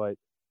Jets here, but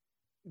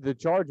the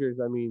Chargers,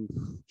 I mean,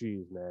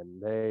 geez, man,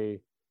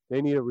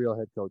 they need a real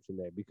head coach in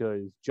there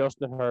because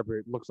Justin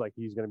Herbert looks like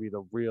he's going to be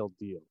the real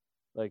deal.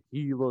 Like,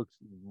 he looks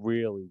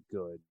really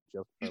good.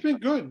 He's been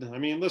good. I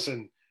mean,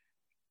 listen.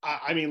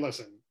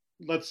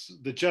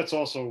 The Jets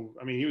also.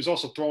 I mean, he was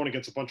also throwing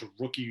against a bunch of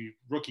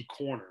rookie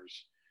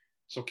corners.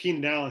 So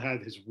Keenan Allen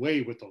had his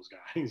way with those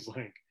guys.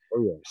 Like,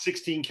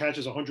 16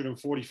 catches,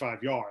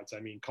 145 yards.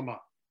 I mean, come on.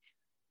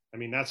 I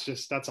mean, that's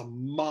a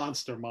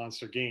monster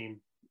game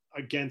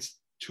against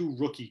two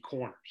rookie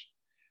corners.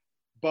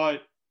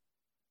 But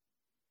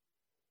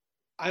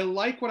I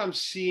like what I'm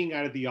seeing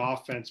out of the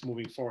offense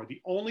moving forward.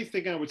 The only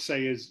thing I would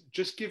say is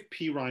just give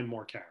Perine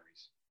more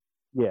carries.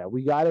 Yeah,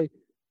 we got it.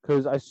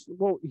 Because I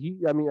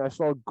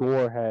saw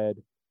Gore had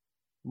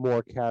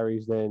more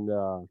carries than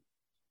Perine.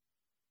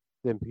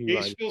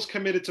 Gase feels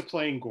committed to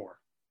playing Gore.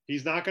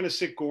 He's not going to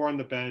sit Gore on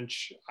the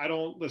bench. I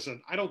don't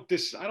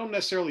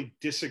necessarily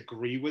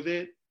disagree with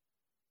it,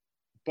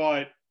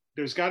 but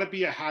there's got to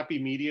be a happy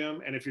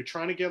medium. And if you're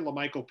trying to get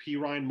LaMichael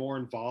Perine more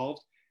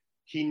involved,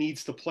 he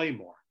needs to play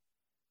more.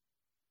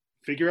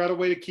 Figure out a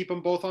way to keep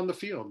them both on the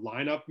field.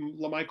 Line up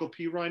LaMichael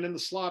Perine in the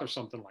slot or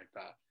something like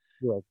that.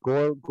 Yeah,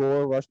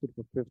 Gore rushed it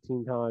for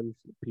 15 times.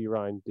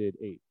 Perine did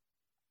 8.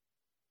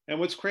 And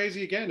what's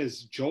crazy again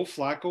is Joe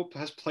Flacco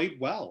has played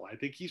well. I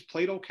think he's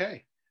played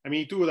okay. I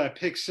mean, he threw that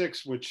pick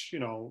 6, which,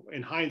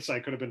 in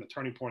hindsight could have been the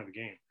turning point of the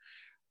game.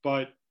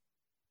 But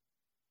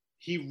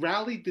he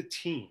rallied the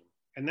team,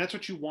 and that's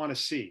what you want to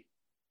see.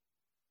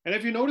 And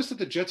have you noticed that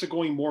the Jets are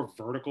going more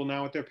vertical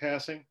now with their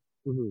passing?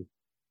 Mm-hmm.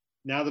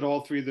 Now that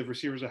all 3 of the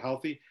receivers are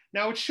healthy?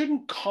 Now, it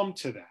shouldn't come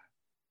to that.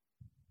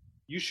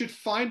 You should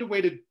find a way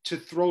to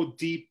throw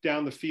deep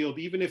down the field,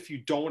 even if you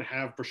don't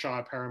have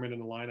Brashad Perriman in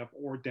the lineup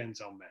or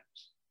Denzel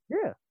Mims.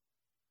 Yeah.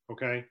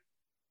 Okay?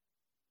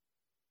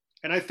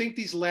 And I think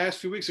these last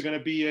few weeks are going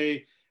to be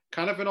a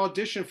kind of an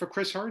audition for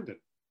Chris Herndon.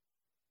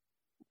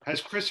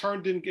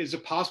 Is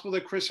it possible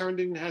that Chris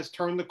Herndon has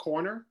turned the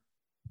corner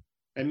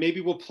and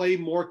maybe will play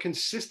more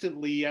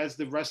consistently as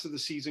the rest of the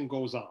season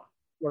goes on?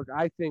 Look,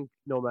 I think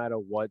no matter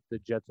what, the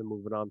Jets are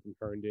moving on from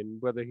Herndon,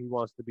 whether he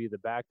wants to be the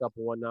backup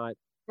or whatnot.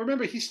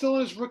 Remember, he's still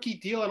on his rookie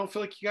deal. I don't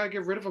feel like you got to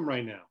get rid of him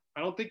right now. I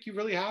don't think you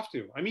really have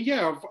to. I mean,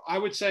 yeah, I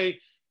would say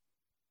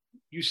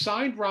you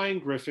signed Ryan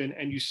Griffin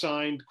and you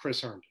signed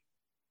Chris Herndon.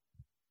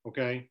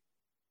 Okay?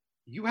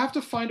 You have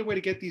to find a way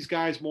to get these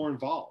guys more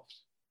involved.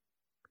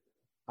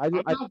 I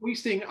don't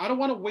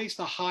want to waste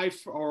a high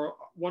or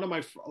one of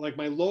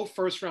my low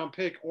first round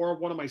pick or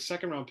one of my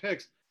second round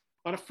picks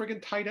on a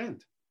friggin' tight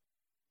end.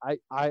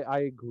 I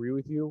agree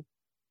with you,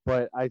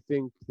 but I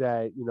think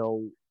that,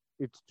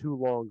 it's too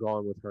long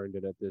gone with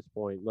Herndon at this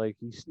point. Like,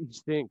 he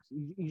stinks.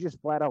 He's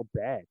just flat out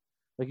bad.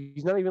 Like,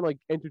 he's not even, like,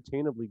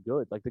 entertainably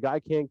good. Like, the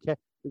guy couldn't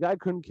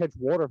catch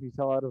water if he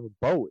fell out of a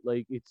boat.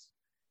 Like,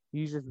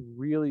 he's just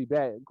really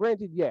bad.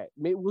 Granted, yeah,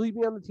 will he be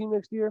on the team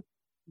next year?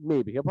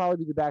 Maybe. He'll probably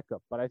be the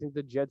backup. But I think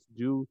the Jets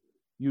do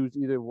use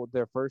either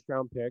their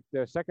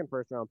second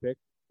first round pick,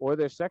 or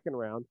their second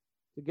round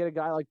to get a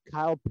guy like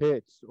Kyle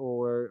Pitts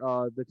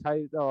or the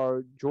tight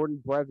or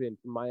Jordan Brevin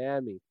from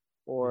Miami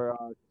or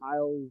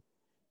Kyle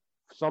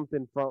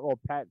something from or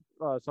Pat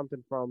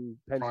something from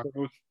Penn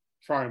State.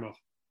 Fryermuth.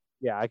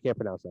 Yeah, I can't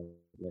pronounce that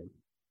name.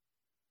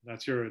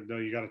 That's no,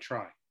 you got to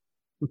try.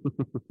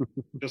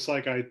 Just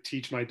like I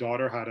teach my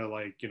daughter how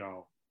to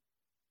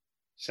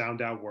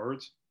sound out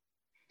words.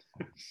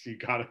 you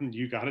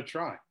gotta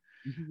try.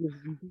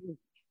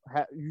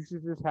 You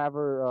should just have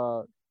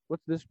her.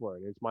 What's this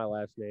word? It's my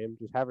last name.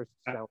 Just have her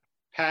sound.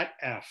 Pat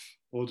F.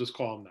 We'll just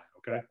call him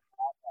that. Okay.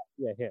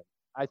 Yeah, him.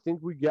 I think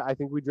we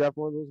draft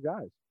one of those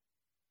guys.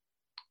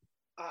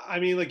 I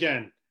mean,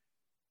 again,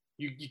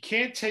 you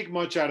can't take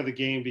much out of the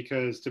game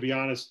because, to be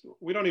honest,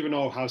 we don't even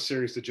know how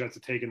serious the Jets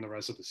are taking the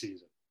rest of the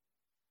season.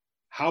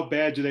 How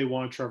bad do they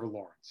want Trevor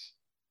Lawrence?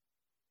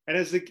 And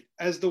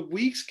as the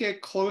weeks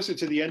get closer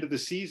to the end of the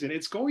season,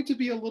 it's going to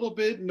be a little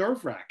bit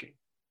nerve-wracking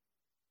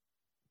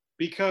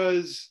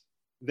because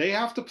they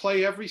have to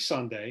play every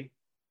Sunday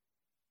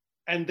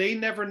and they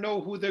never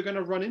know who they're going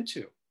to run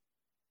into.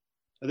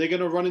 Are they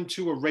going to run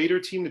into a Raider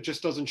team that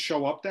just doesn't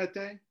show up that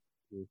day?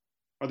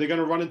 Are they going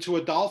to run into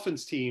a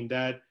Dolphins team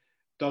that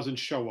doesn't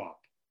show up?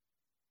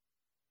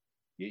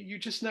 You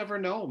just never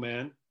know,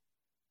 man.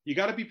 You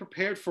got to be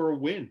prepared for a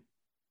win.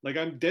 Like,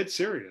 I'm dead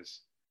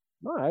serious.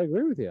 No, I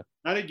agree with you.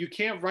 You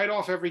can't write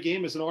off every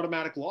game as an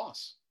automatic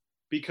loss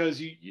because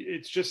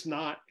it's just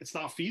not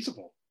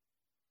feasible.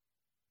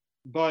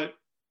 But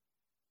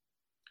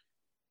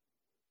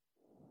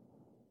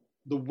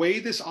the way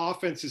this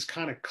offense is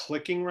kind of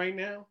clicking right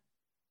now,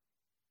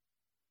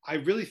 I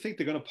really think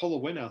they're going to pull a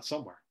win out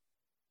somewhere.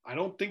 I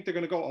don't think they're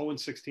going to go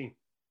 0-16.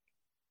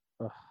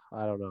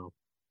 I don't know.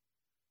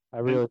 I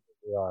really think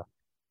they are.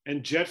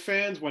 And Jet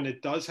fans, when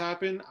it does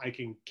happen, I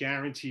can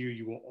guarantee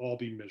you will all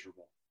be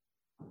miserable.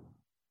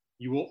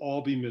 You will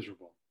all be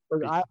miserable.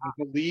 Look, I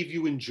believe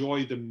you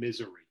enjoy the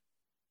misery.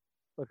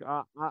 Look,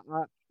 I'm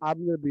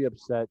going to be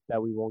upset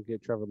that we won't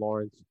get Trevor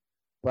Lawrence,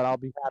 but I'll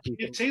be happy. You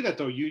can't say that,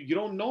 though. You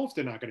don't know if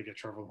they're not going to get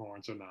Trevor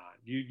Lawrence or not.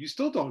 You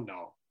still don't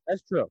know.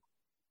 That's true.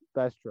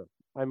 That's true.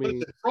 I mean,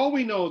 but for all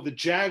we know, the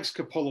Jags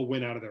could pull a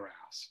win out of their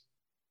ass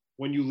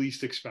when you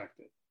least expect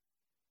it.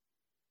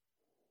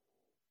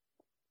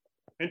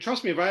 And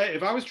trust me, if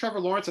I was Trevor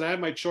Lawrence and I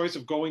had my choice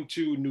of going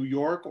to New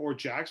York or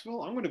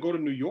Jacksonville, I'm going to go to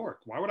New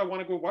York. Why would I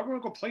want to go? Why would I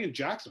go play in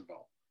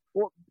Jacksonville?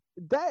 Well,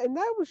 that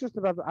was just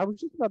about. I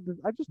just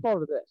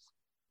thought of this.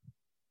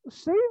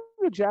 Say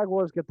the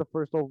Jaguars get the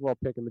first overall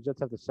pick and the Jets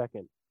have the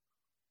second.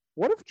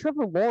 What if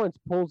Trevor Lawrence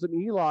pulls an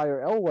Eli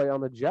or Elway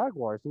on the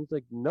Jaguars and he's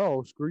like,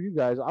 "No, screw you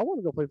guys. I want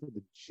to go play for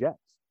the Jets."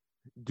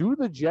 Do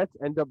the Jets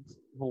end up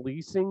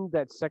leasing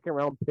that second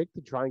round pick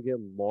to try and get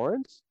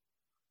Lawrence?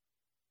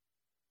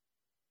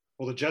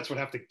 Well, the Jets would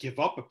have to give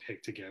up a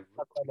pick to get.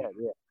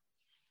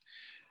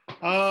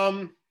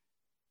 Yeah.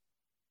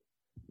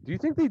 Do you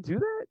think they do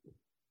that?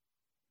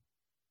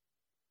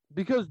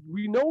 Because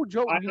we know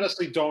Joe. I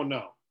honestly don't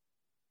know.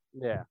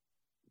 Yeah.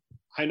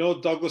 I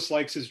know Douglas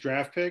likes his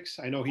draft picks.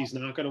 I know he's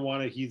not going to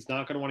want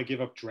to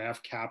give up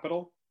draft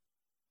capital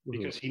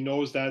because he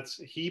knows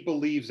he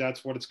believes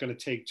that's what it's going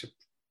to take to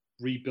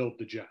rebuild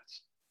the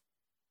Jets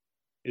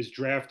is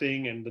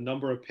drafting and the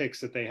number of picks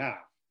that they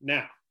have.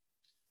 Now,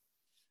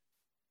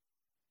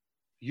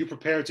 you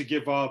prepared to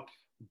give up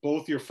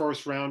both your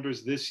first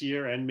rounders this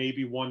year and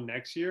maybe one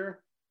next year?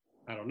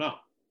 I don't know.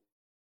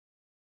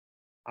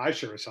 I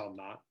sure as hell am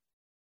not.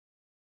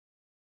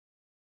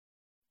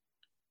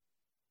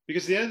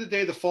 Because at the end of the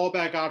day, the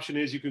fallback option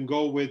is you can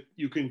go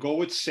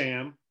with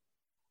Sam,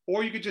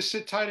 or you could just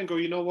sit tight and go,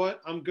 you know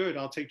what? I'm good.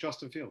 I'll take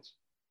Justin Fields.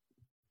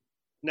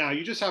 Now,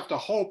 you just have to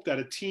hope that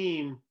a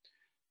team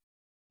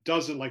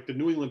doesn't, like the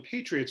New England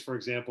Patriots, for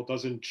example,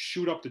 doesn't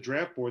shoot up the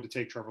draft board to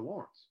take Trevor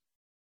Lawrence.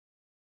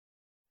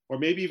 Or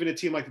maybe even a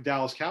team like the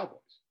Dallas Cowboys.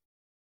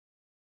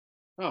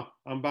 Oh,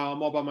 I'm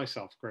all by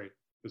myself. Great.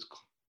 Because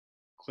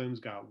Clem's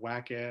got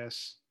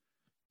whack-ass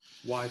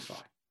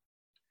Wi-Fi.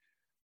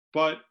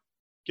 But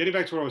getting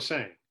back to what I was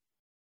saying,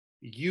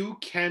 you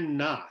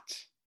cannot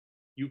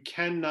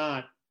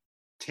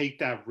take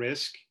that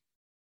risk.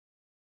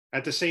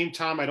 At the same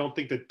time, I don't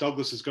think that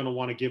Douglas is going to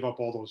want to give up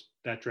all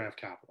that draft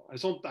capital.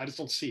 I just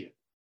don't see it.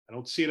 I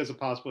don't see it as a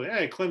possibility.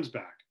 Hey, Clem's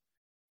back.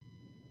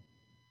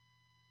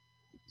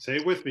 Say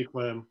it with me,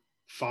 Clem.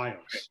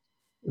 Fios.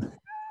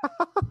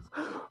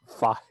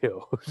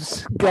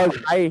 Fios. Guys,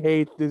 I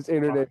hate this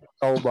internet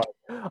so much.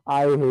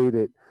 I hate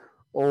it.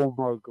 Oh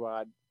my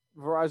God.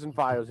 Verizon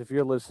Fios, if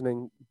you're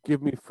listening,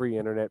 give me free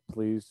internet,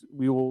 please.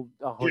 We will.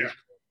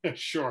 Yeah,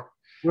 sure.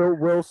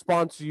 We'll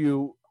sponsor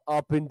you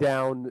up and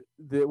down.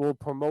 That will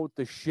promote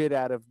the shit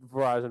out of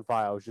Verizon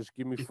Fios. Just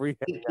give me free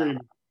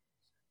internet.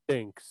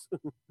 Thanks.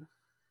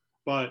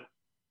 But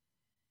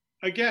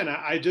again,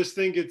 I just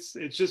think it's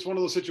just one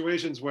of those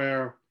situations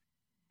where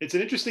it's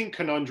an interesting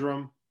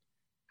conundrum.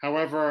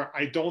 However,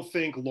 I don't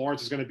think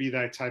Lawrence is going to be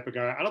that type of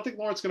guy. I don't think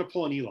Lawrence is going to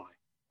pull an Eli.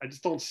 I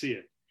just don't see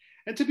it.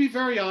 And to be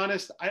very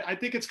honest, I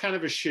think it's kind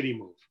of a shitty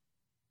move.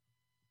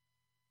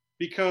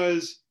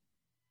 Because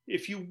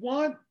if you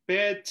want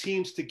bad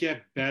teams to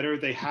get better,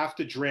 they have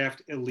to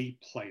draft elite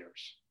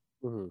players.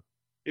 Mm-hmm.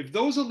 If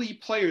those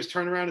elite players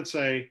turn around and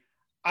say,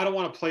 I don't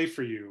want to play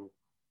for you,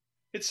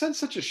 it sends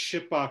such a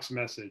shitbox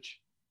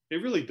message.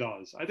 It really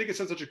does. I think it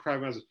sends such a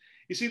crap message.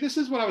 You see, this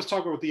is what I was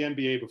talking about with the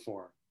NBA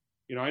before.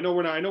 You know, I know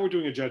we're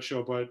doing a Jet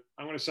show, but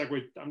I'm going to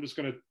segue.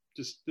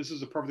 This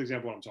is a perfect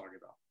example of what I'm talking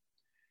about.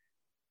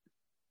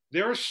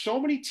 There are so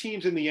many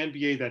teams in the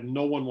NBA that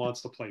no one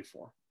wants to play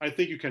for. I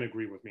think you can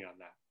agree with me on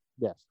that.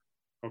 Yes.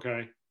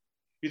 Okay.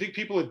 You think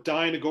people are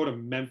dying to go to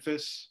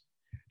Memphis?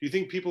 Do you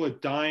think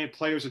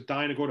players are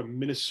dying to go to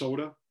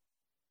Minnesota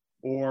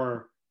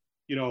or,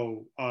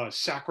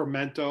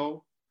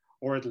 Sacramento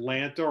or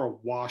Atlanta or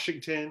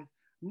Washington?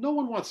 No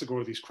one wants to go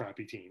to these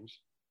crappy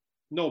teams.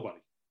 Nobody.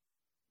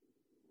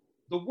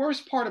 The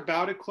worst part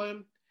about it,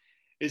 Clem,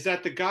 is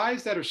that the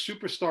guys that are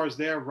superstars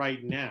there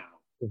right now,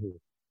 Mm-hmm.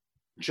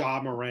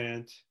 Ja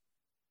Morant,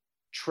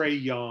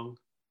 Trae Young,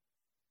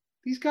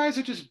 these guys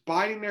are just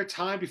biding their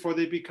time before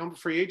they become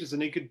free agents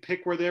and they can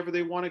pick wherever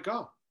they want to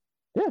go.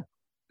 Yeah.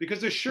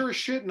 Because they're sure as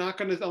shit not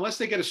going to, unless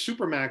they get a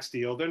Supermax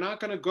deal, they're not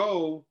going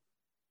to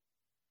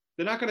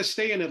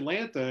stay in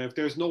Atlanta if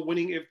there's no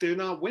winning, if they're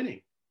not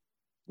winning.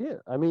 Yeah.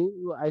 I mean,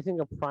 I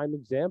think a prime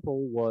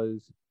example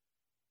was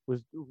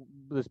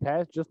this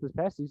past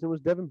season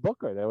was Devin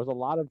Booker. There was a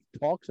lot of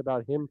talks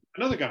about him.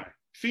 Another guy,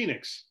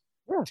 Phoenix.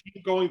 Yeah.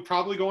 Team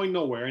probably going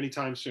nowhere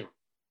anytime soon.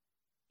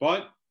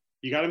 But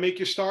you got to make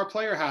your star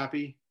player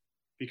happy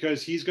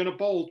because he's going to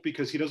bolt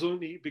because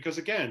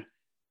again,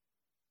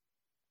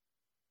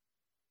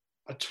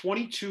 a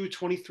 22,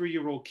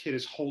 23-year-old kid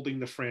is holding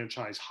the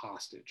franchise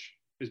hostage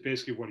is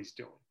basically what he's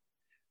doing.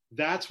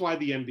 That's why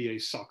the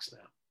NBA sucks now.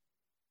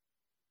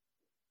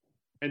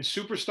 And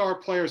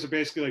superstar players are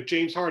basically like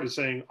James Harden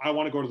saying, I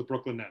want to go to the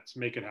Brooklyn Nets.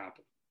 Make it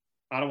happen.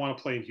 I don't want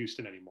to play in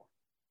Houston anymore.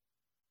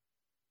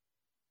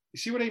 You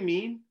see what I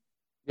mean?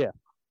 Yeah.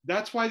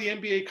 That's why the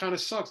NBA kind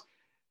of sucks.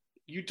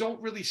 You don't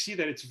really see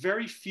that. It's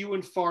very few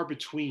and far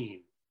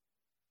between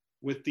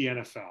with the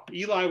NFL.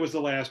 Eli was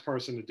the last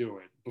person to do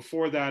it.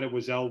 Before that, it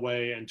was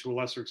Elway, and to a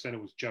lesser extent,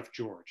 it was Jeff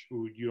George,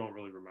 who you don't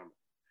really remember.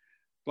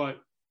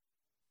 But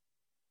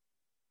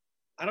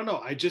I don't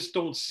know. I just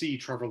don't see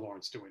Trevor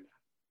Lawrence doing that.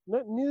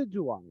 Neither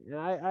do I.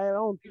 I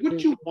don't.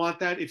 Wouldn't you want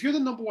that? If you're the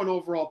number one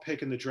overall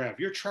pick in the draft,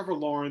 you're Trevor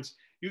Lawrence,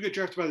 you get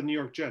drafted by the New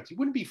York Jets, you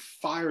wouldn't be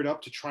fired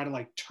up to try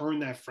to turn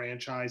that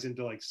franchise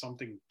into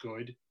something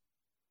good.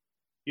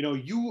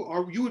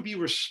 You would be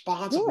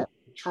responsible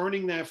for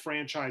turning that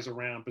franchise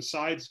around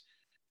besides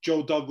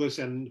Joe Douglas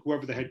and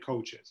whoever the head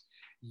coach is.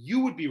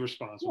 You would be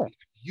responsible. Yeah.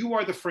 You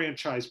are the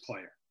franchise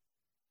player.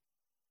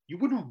 You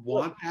wouldn't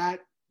want that.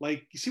 You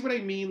see what I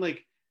mean?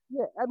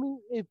 Yeah, I mean,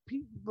 if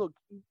people look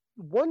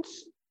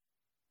once,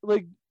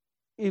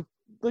 if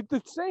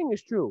the saying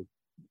is true,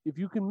 if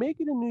you can make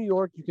it in New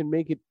York, you can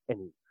make it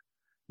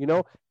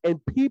anywhere,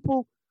 And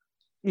people,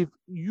 if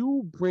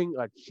you bring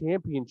a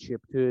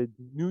championship to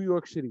New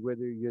York City,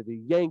 whether you're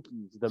the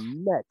Yankees, the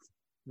Mets,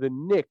 the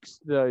Knicks,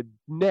 the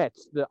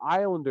Nets, the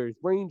Islanders,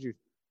 Rangers,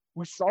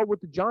 we saw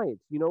with the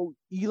Giants.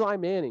 Eli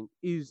Manning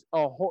is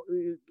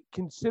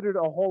considered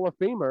a Hall of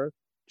Famer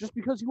just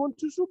because he won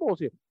 2 Super Bowls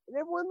here. And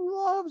everyone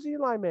loves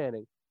Eli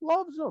Manning,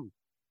 loves him.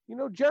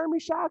 Jeremy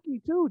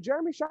Shockey, too.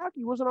 Jeremy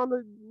Shockey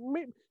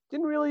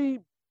didn't really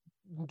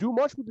do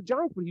much with the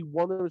Giants, but he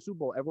won them a Super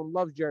Bowl. Everyone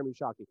loves Jeremy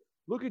Shockey.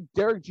 Look at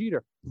Derek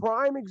Jeter,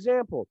 prime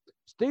example.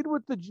 Stayed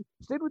with the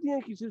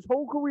Yankees his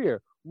whole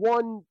career.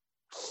 Won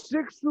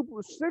 6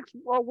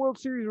 World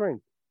Series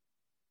rings.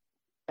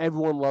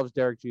 Everyone loves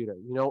Derek Jeter.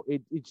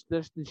 It's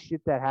just the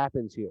shit that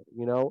happens here.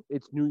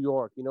 It's New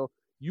York.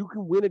 You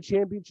can win a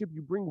championship.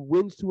 You bring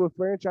wins to a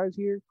franchise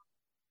here.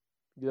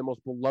 You're the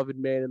most beloved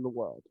man in the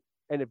world.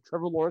 And if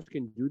Trevor Lawrence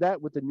can do that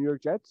with the New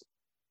York Jets,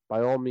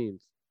 by all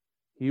means,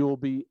 he will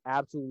be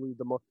absolutely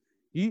the most.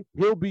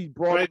 He'll be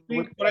brought.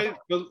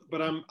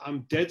 But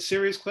I'm dead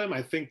serious, Clem.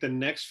 I think the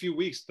next few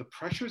weeks the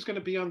pressure is going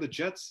to be on the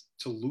Jets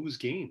to lose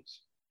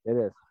games. It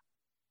is.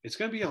 It's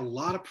going to be a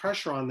lot of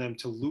pressure on them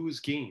to lose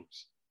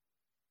games.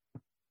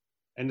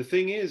 And the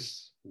thing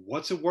is,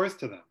 what's it worth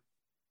to them?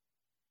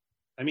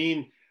 I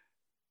mean,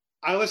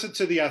 I listened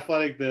to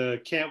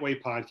the Can't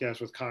Wait podcast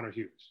with Connor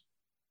Hughes,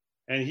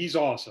 and he's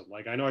awesome.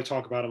 I know I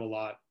talk about him a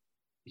lot.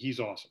 He's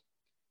awesome.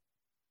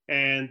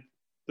 And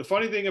the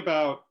funny thing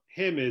about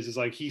him is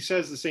he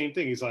says the same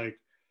thing. He's like,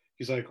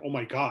 oh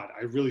my God,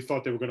 I really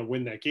thought they were going to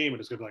win that game.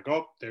 And it's going to be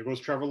oh, there goes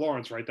Trevor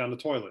Lawrence right down the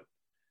toilet.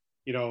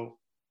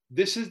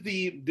 This is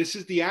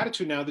the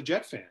attitude now of the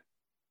Jet fan.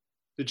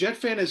 The Jet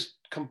fan is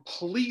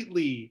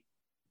completely,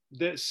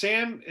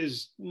 Sam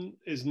is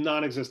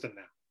non-existent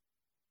now.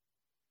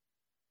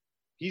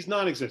 He's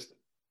non-existent.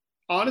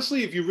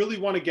 Honestly, if you really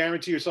want to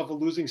guarantee yourself a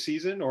losing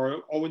season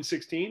or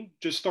 0-16,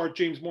 just start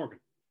James Morgan.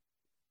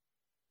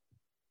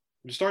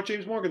 Just start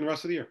James Morgan the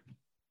rest of the year.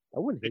 I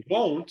wouldn't. It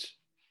won't,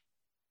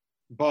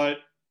 but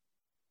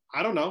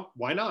I don't know.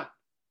 Why not?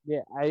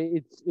 Yeah,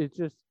 it's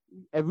just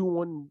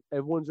everyone's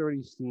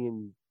already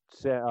seen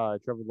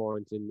Trevor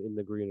Lawrence in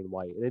the green and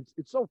white, and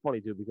it's so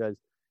funny too because.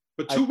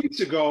 But 2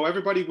 weeks ago,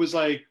 everybody was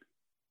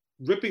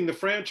ripping the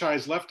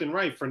franchise left and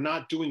right for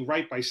not doing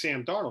right by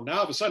Sam Darnold. Now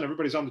all of a sudden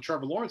everybody's on the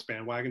Trevor Lawrence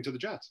bandwagon to the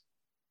Jets.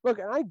 Look,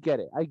 and I get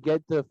it. I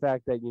get the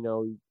fact that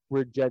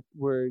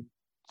we're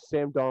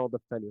Sam Darnold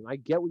defending. I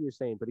get what you're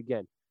saying, but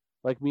again,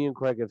 like me and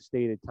Craig have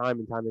stated time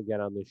and time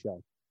again on this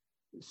show,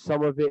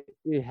 some of it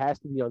has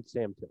to be on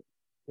Sam too.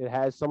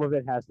 Some of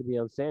it has to be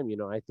on Sam.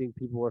 I think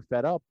people are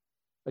fed up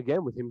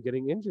again with him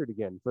getting injured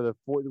again with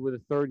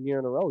the third year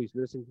in a row. He's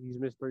missed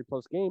 3+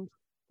 games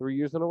 3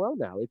 years in a row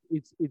now.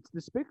 It's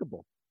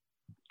despicable.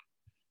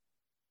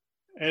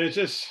 And it's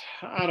just,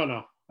 I don't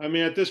know. I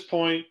mean, at this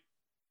point,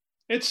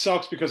 it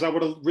sucks because I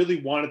would have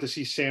really wanted to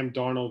see Sam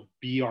Darnold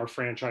be our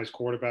franchise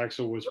quarterback.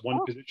 So it was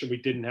one position we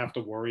didn't have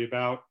to worry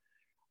about.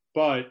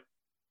 But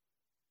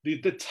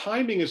the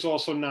timing is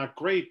also not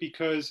great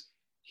because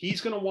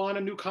he's going to want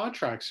a new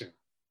contract soon.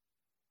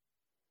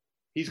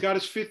 He's got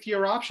his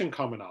 5th-year option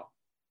coming up.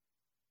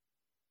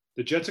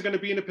 The Jets are going to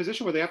be in a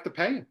position where they have to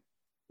pay him.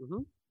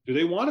 Mm-hmm. Do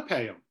they want to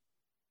pay him?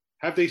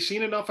 Have they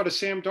seen enough out of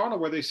Sam Darnold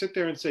where they sit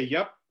there and say,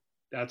 yep,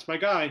 that's my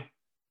guy?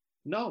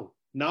 No,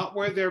 not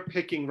where they're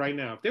picking right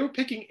now. If they were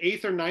picking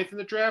 8th or 9th in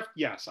the draft,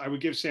 yes, I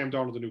would give Sam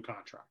Darnold a new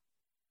contract.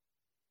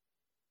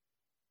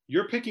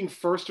 You're picking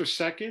 1st or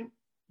 2nd,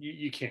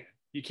 you can't.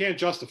 You can't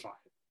justify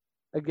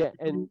it. Again,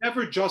 and you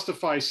never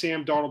justify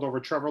Sam Darnold over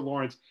Trevor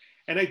Lawrence.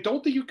 And I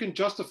don't think you can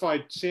justify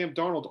Sam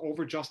Darnold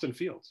over Justin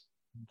Fields.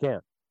 You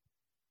can't.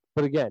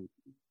 But again,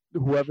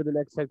 whoever the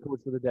next head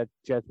coach for the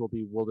Jets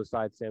will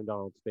decide Sam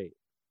Darnold's fate.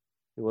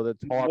 Well,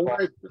 it's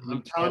hard.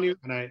 I'm telling you,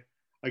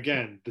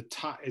 and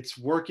it's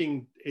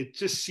working. It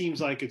just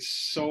seems like it's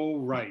so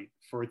right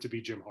for it to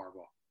be Jim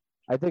Harbaugh.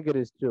 I think it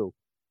is too.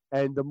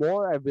 And the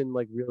more I've been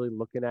really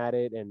looking at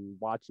it and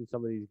watching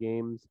some of these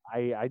games,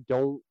 I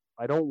don't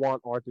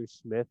want Arthur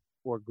Smith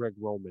or Greg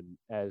Roman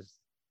as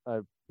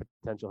a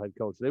potential head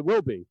coach. They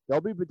will be.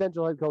 They'll be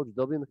potential head coaches.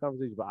 They'll be in the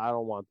conversation, but I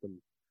don't want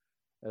them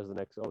as the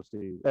next OC.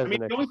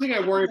 The only thing I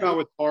worry about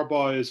with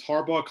Harbaugh is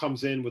Harbaugh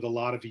comes in with a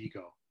lot of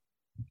ego.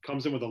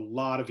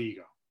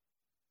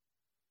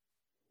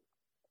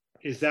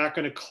 Is that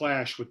going to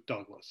clash with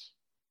Douglas?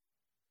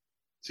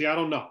 See, I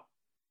don't know.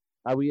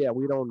 We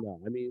don't know.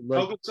 I mean,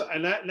 Douglas,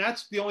 and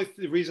that's the only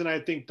reason I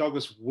think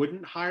Douglas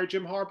wouldn't hire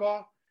Jim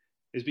Harbaugh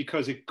is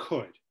because it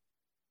could.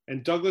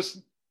 And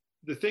Douglas,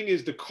 the thing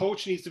is, the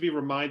coach needs to be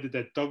reminded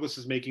that Douglas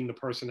is making the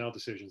personnel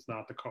decisions,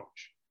 not the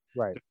coach.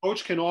 Right. The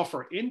coach can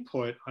offer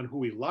input on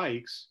who he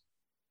likes.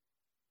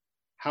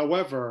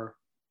 However,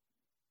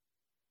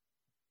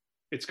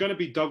 it's going to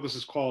be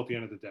Douglas's call at the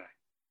end of the day.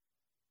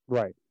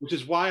 Right. Which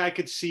is why I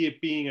could see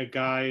it being a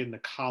guy in the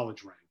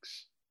college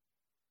ranks.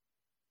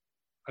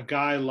 A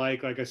guy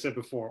like I said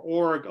before,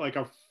 or like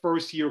a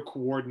first-year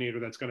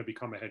coordinator that's going to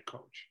become a head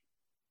coach.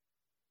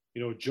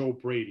 Joe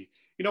Brady.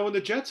 When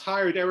the Jets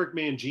hired Eric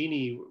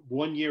Mangini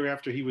 1 year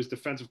after he was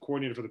defensive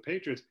coordinator for the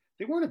Patriots,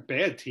 they weren't a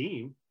bad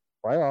team.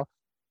 Playoffs.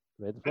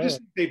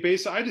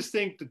 I just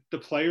think that the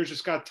players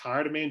just got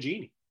tired of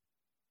Mangini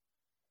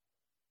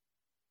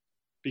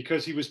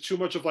because he was too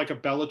much of like a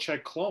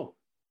Belichick clone.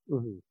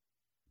 Mm-hmm.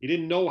 He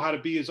didn't know how to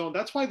be his own.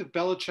 That's why the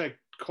Belichick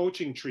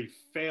coaching tree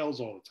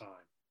fails all the time.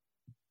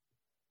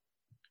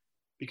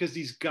 Because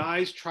these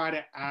guys try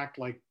to act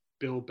like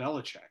Bill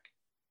Belichick.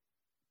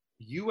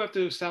 You have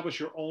to establish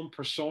your own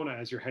persona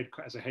as a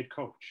head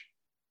coach.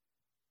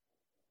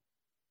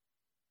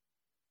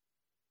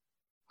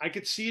 I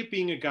could see it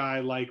being a guy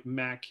like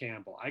Matt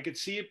Campbell. I could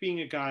see it being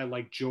a guy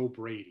like Joe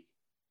Brady.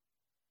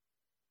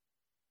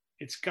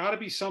 It's got to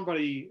be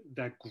somebody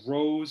that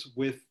grows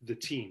with the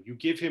team. You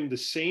give him the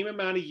same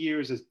amount of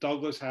years as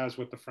Douglas has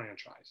with the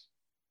franchise.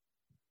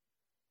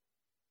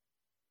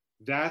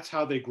 That's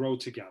how they grow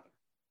together.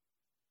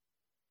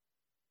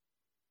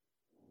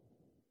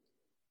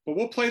 But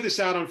we'll play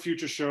this out on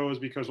future shows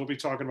because we'll be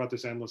talking about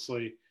this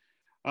endlessly.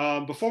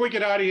 Before we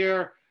get out of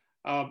here,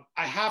 I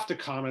have to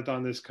comment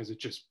on this because it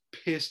just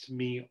pissed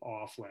me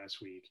off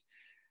last week.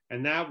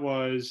 And that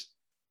was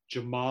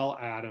Jamal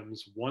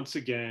Adams once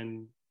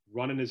again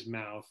running his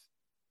mouth.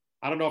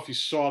 I don't know if you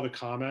saw the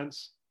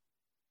comments,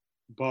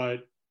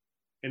 but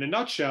in a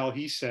nutshell,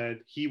 he said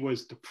he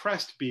was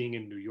depressed being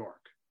in New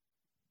York,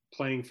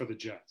 playing for the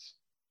Jets,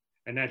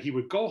 and that he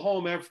would go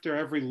home after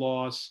every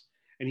loss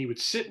and he would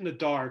sit in the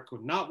dark or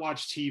not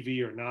watch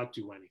TV or not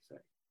do anything.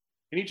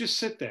 And he'd just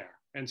sit there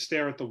and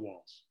stare at the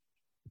walls.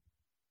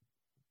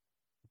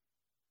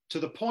 To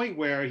the point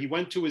where he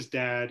went to his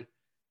dad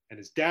and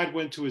his dad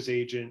went to his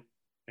agent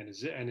and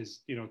his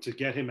to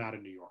get him out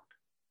of New York.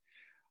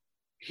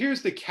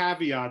 Here's the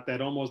caveat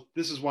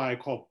this is why I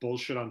call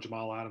bullshit on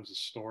Jamal Adams'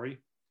 story.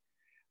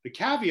 The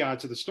caveat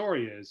to the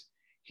story is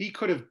he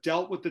could have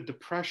dealt with the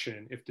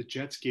depression if the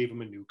Jets gave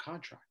him a new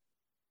contract.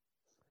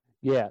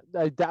 Yeah,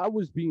 that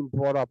was being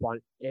brought up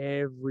on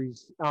every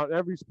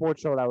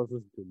sports show that I was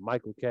listening to.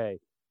 Michael Kay,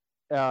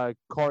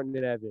 Carton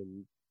and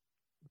Evan.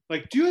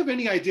 Like, do you have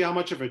any idea how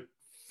much of a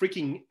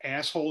freaking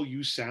asshole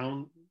you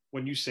sound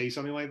when you say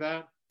something like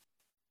that?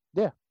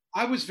 Yeah.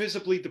 I was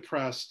visibly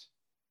depressed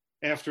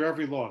after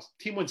every loss.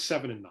 Team went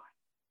 7-9.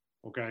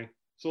 Okay,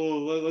 so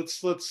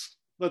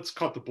let's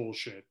cut the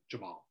bullshit,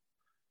 Jamal.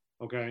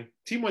 Okay.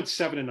 Team went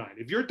 7-9.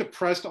 If you're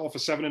depressed off a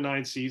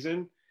 7-9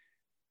 season,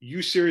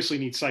 you seriously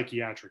need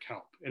psychiatric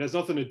help. It has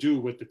nothing to do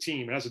with the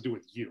team. It has to do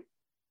with you.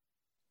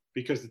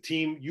 Because the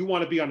team, you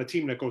want to be on a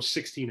team that goes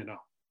 16-0.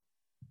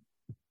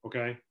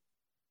 Okay.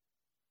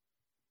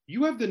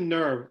 You have the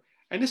nerve.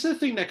 And this is the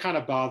thing that kind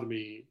of bothered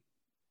me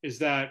is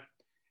that,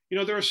 you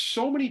know, there are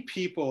so many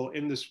people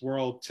in this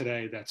world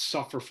today that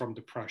suffer from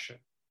depression.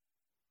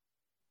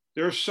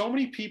 There are so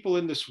many people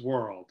in this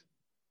world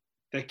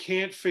that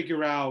can't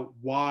figure out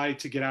why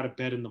to get out of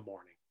bed in the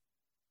morning.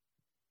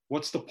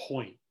 What's the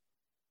point?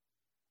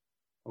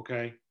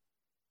 Okay.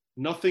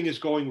 Nothing is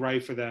going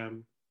right for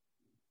them.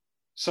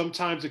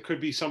 Sometimes it could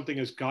be something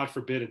as, God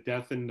forbid, a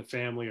death in the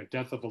family, a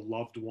death of a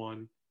loved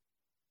one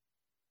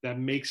that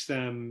makes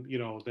them, you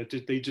know, that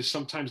they just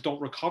sometimes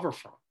don't recover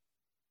from.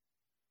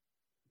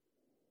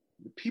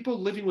 People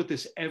living with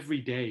this every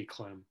day,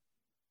 Clem.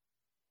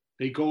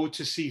 They go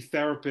to see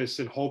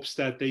therapists in hopes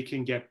that they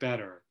can get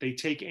better. They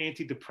take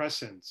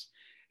antidepressants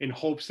in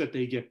hopes that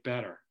they get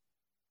better.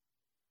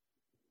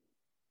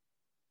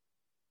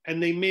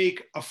 And they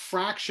make a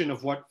fraction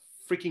of what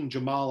freaking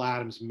Jamal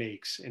Adams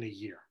makes in a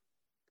year.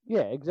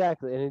 Yeah,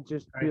 exactly. And it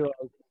just feel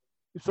like,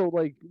 so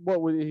like,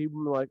 what would he be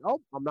like? Oh,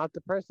 I'm not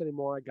depressed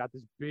anymore. I got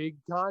this big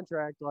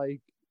contract.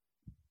 Like,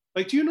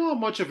 do you know how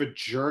much of a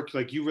jerk,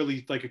 like you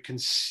really, like a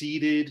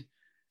conceited,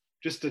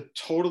 just a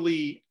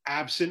totally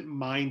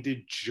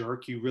absent-minded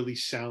jerk you really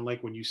sound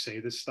like when you say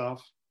this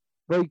stuff?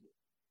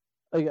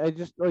 like I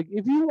just like,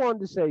 if you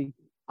wanted to say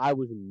I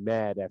was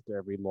mad after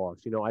every loss,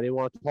 you know, I didn't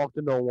want to talk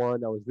to no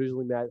one. I was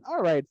visually mad.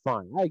 All right,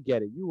 fine, I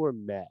get it. You were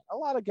mad. A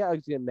lot of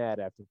guys get mad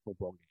after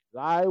football games.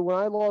 When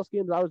I lost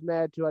games, I was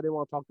mad too. I didn't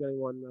want to talk to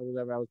anyone.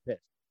 I was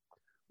pissed.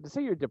 To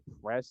say you're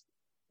depressed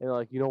and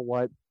like, you know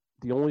what?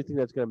 The only thing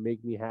that's gonna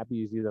make me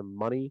happy is either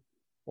money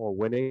or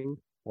winning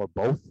or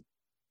both.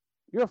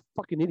 You're a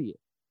fucking idiot.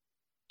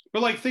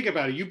 But like, think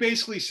about it. You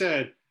basically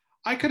said,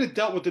 I could have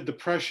dealt with the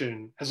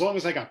depression as long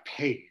as I got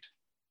paid.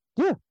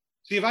 Yeah.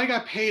 See, if I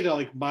got paid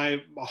like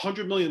my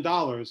 $100 million,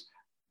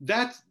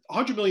 that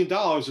 $100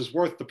 million is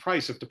worth the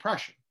price of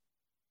depression.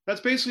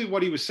 That's basically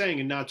what he was saying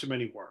in not too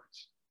many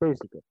words.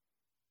 Basically.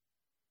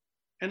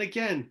 And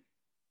again,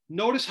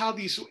 notice how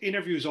these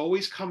interviews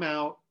always come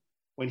out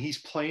when he's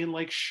playing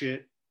like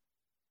shit,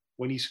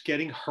 when he's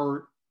getting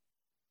hurt,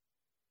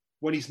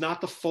 when he's not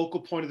the focal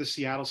point of the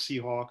Seattle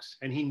Seahawks,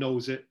 and he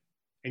knows it,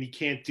 and he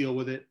can't deal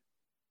with it.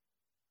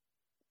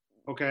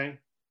 Okay?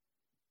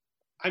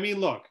 I mean,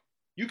 look,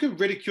 you can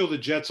ridicule the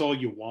Jets all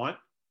you want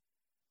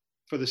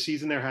for the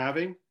season they're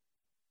having.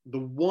 The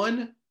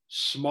one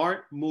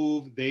smart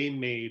move they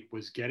made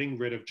was getting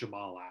rid of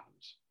Jamal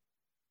Adams.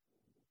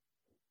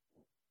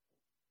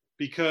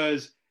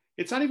 Because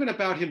it's not even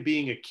about him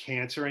being a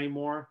cancer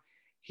anymore.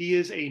 He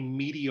is a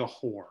media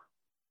whore.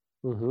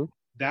 Mm-hmm.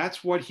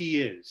 That's what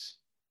he is.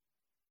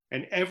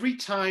 And every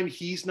time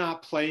he's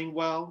not playing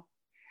well,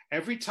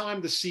 every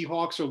time the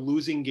Seahawks are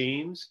losing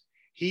games,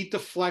 he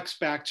deflects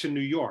back to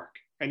New York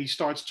and he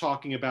starts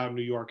talking about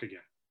New York again,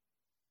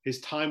 his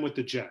time with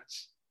the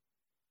Jets.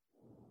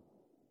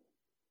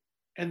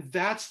 And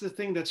that's the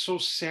thing that's so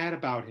sad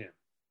about him.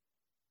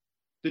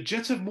 The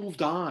Jets have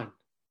moved on.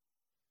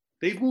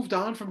 They've moved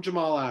on from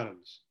Jamal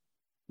Adams.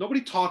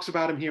 Nobody talks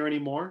about him here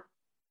anymore.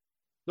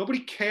 Nobody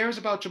cares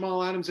about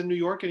Jamal Adams in New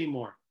York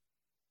anymore.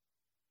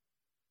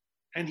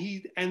 And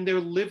they're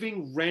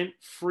living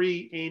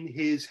rent-free in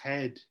his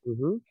head.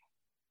 Mm-hmm.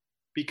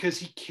 Because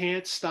he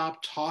can't stop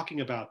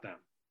talking about them.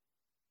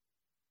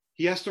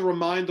 He has to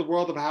remind the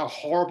world of how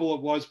horrible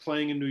it was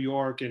playing in New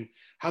York and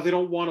how they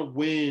don't want to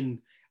win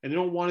and they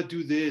don't want to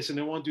do this and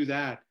they want to do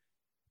that.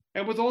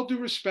 And with all due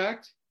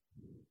respect,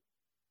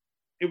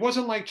 it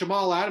wasn't like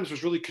Jamal Adams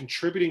was really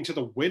contributing to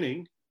the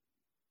winning.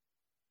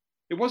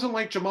 It wasn't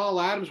like Jamal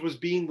Adams was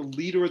being the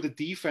leader of the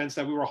defense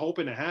that we were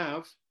hoping to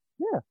have.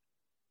 Yeah.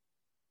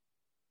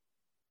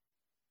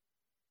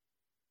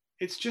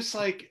 It's just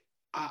like,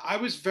 I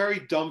was very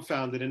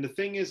dumbfounded. And the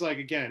thing is, like,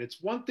 again,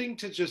 it's one thing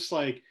to just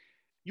like,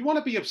 you want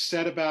to be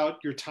upset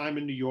about your time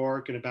in New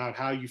York and about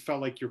how you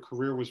felt like your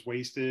career was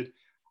wasted.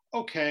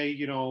 Okay,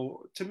 you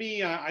know, to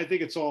me, I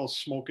think it's all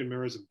smoke and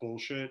mirrors and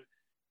bullshit.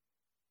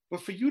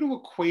 But for you to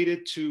equate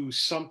it to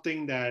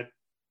something that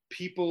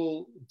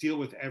people deal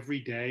with every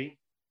day,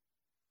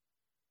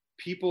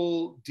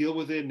 people deal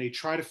with it and they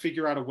try to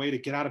figure out a way to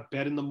get out of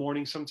bed in the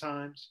morning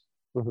sometimes.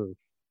 Mm-hmm.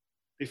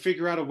 They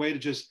figure out a way to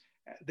just,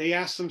 they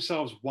ask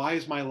themselves, why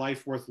is my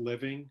life worth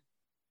living?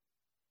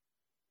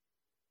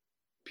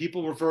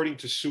 People reverting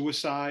to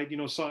suicide,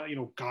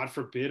 God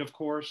forbid, of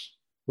course,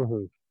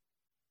 Mm-hmm.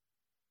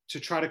 to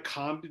try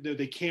to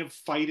they can't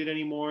fight it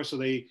anymore. So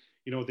they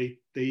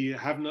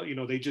have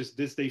no, they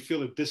feel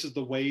that this is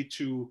the way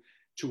to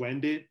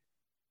end it,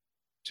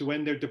 to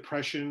end their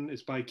depression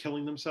is by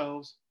killing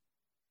themselves.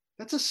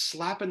 That's a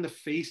slap in the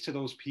face to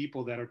those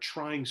people that are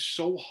trying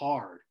so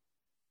hard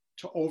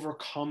to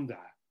overcome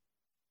that.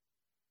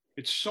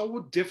 It's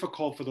so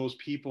difficult for those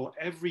people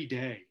every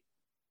day.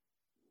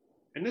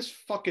 And this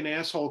fucking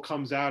asshole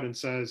comes out and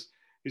says,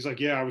 he's like,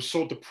 yeah, I was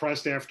so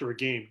depressed after a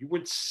game. You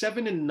went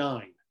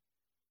 7-9.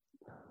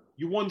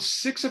 You won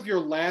 6 of your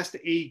last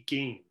 8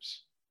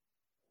 games.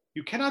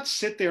 You cannot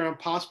sit there and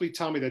possibly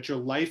tell me that your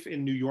life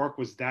in New York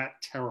was that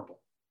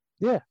terrible.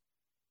 Yeah.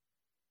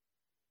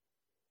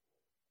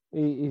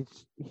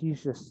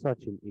 He's just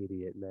such an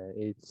idiot,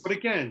 man. But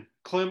again,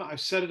 Clem, I've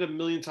said it a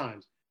million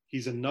times.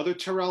 He's another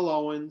Terrell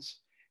Owens.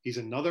 He's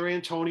another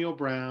Antonio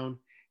Brown.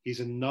 He's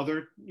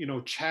another,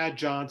 Chad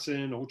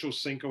Johnson, Ocho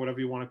Cinco,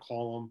 whatever you want to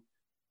call him.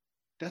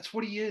 That's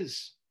what he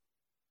is.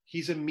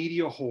 He's a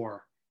media whore.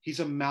 He's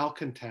a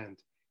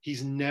malcontent.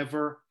 He's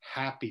never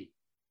happy.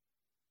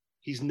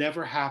 He's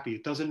never happy.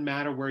 It doesn't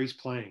matter where he's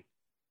playing.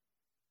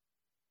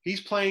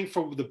 He's playing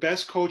for the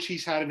best coach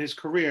he's had in his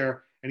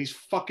career, and he's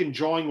fucking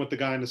jawing with the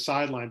guy on the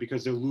sideline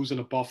because they're losing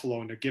to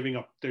Buffalo and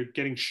they're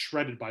getting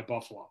shredded by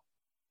Buffalo.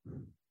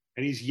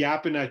 And he's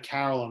yapping at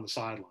Carroll on the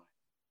sideline.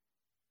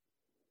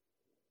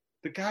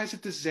 The guy's a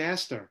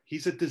disaster.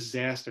 He's a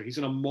disaster. He's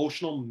an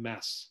emotional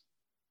mess.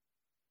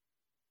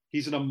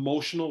 He's an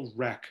emotional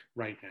wreck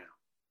right now.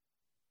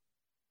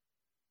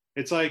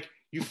 It's like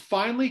you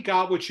finally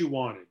got what you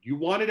wanted. You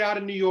wanted out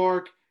of New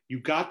York. You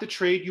got the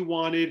trade you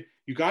wanted.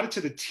 You got it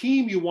to the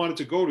team you wanted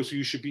to go to, so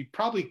you should be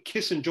probably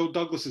kissing Joe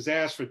Douglas's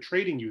ass for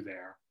trading you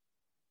there.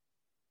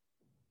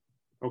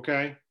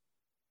 Okay?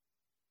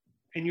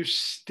 And you're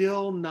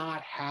still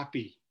not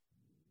happy.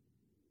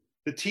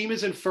 The team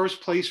is in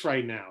first place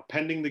right now,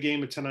 pending the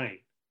game of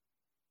tonight.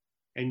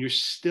 And you're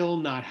still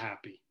not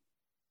happy.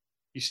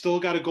 You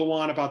still got to go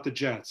on about the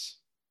Jets.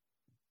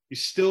 You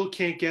still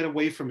can't get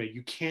away from it.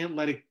 You can't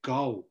let it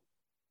go.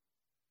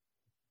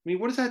 I mean,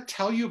 what does that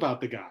tell you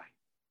about the guy?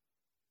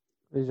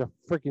 He's a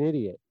freaking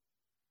idiot.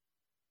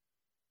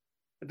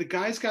 The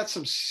guy's got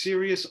some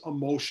serious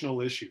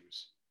emotional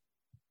issues.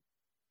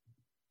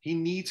 He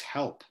needs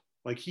help.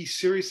 Like, he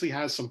seriously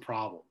has some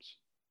problems.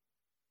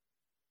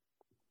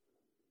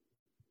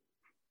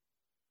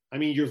 I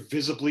mean, you're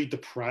visibly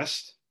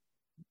depressed,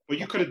 but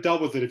you could have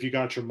dealt with it if you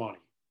got your money.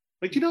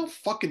 Like, do you know how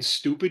fucking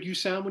stupid you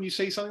sound when you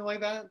say something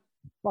like that?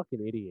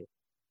 Fucking idiot.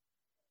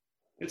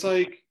 It's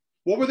like,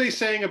 what were they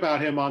saying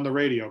about him on the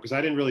radio? Because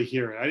I didn't really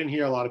hear it. I didn't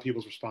hear a lot of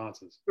people's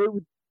responses.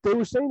 They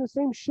were saying the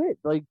same shit.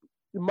 Like,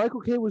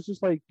 Michael K was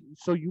just like,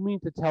 so you mean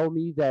to tell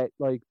me that,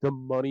 like, the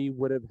money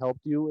would have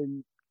helped you?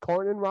 And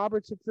Carton and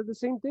Roberts said the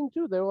same thing,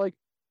 too. They were like,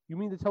 you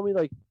mean to tell me,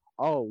 like,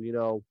 oh,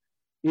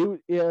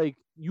 like,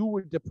 you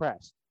were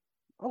depressed.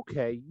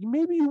 Okay,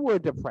 maybe you were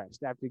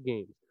depressed after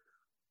games,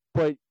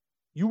 but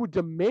you were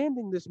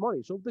demanding this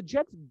money. So if the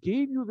Jets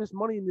gave you this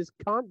money in these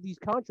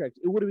contracts,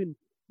 it would have been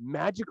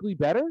magically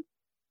better.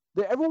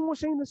 Everyone was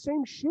saying the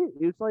same shit.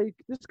 It's like,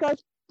 this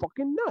guy's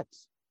fucking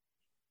nuts.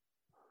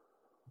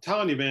 I'm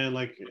telling you, man,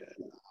 like,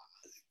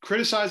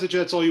 criticize the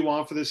Jets all you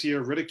want for this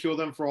year, ridicule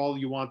them for all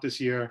you want this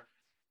year.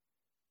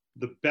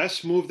 The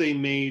best move they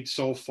made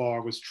so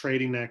far was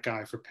trading that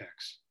guy for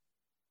picks.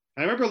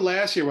 I remember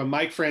last year when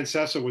Mike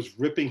Francesa was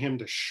ripping him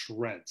to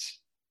shreds.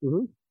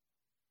 Mm-hmm.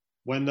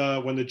 When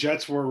the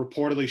Jets were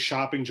reportedly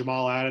shopping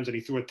Jamal Adams, and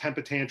he threw a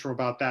temper tantrum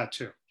about that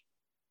too.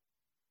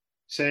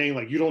 Saying,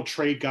 like, you don't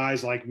trade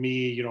guys like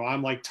me,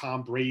 I'm like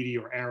Tom Brady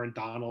or Aaron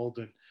Donald.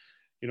 And,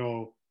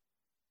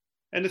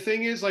 and the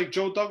thing is, like,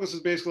 Joe Douglas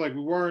is basically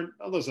like,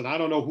 listen, I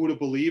don't know who to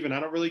believe, and I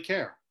don't really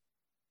care.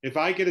 If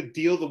I get a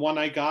deal, the one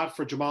I got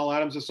for Jamal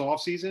Adams this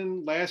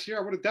offseason last year,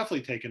 I would have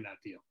definitely taken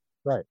that deal.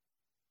 Right.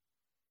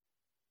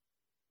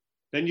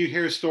 Then you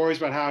hear stories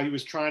about how he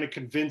was trying to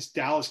convince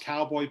Dallas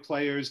Cowboy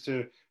players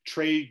to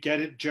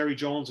get Jerry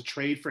Jones to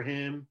trade for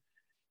him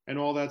and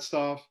all that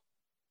stuff.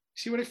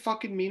 See what I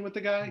fucking mean with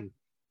the guy? Mm-hmm.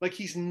 Like,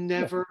 he's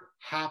never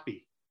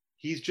happy.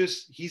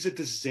 He's a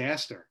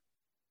disaster.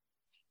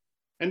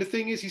 And the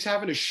thing is, he's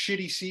having a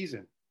shitty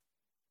season.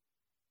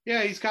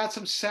 Yeah, he's got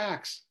some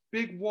sacks.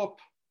 Big whoop.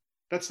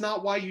 That's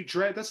not why you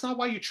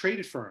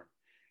traded for him.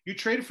 You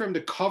traded for him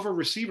to cover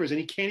receivers, and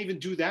he can't even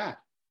do that.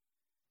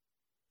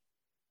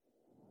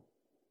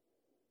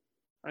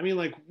 I mean,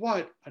 like,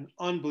 what an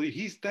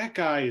unbelievable. That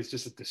guy is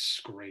just a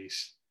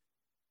disgrace.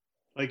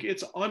 Like,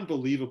 it's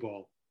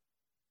unbelievable.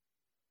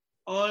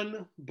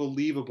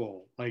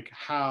 Unbelievable, like,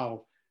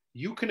 how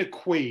you can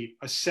equate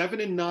a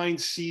 7-9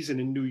 season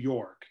in New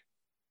York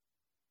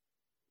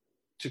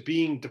to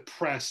being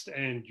depressed,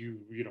 and you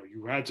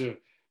had to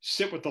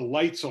sit with the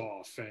lights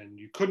off, and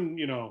you couldn't,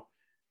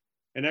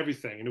 and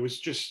everything. And it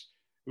was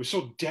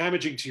so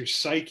damaging to your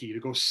psyche to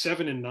go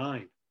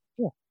 7-9.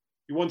 Yeah.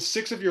 You won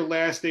 6 of your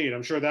last 8.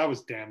 I'm sure that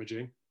was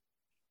damaging.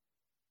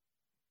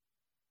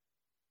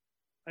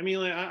 I mean,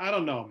 like, I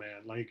don't know,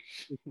 man. Like,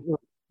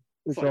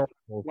 it's like,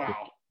 all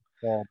wow.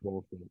 All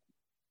bullshit.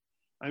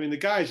 I mean, the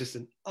guy is just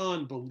an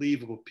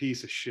unbelievable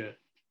piece of shit.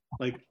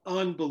 Like,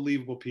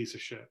 unbelievable piece of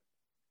shit.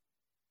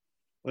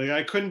 Like,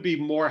 I couldn't be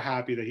more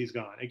happy that he's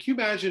gone. And can you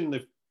imagine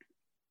if,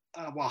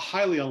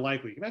 highly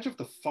unlikely. Can you imagine if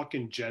the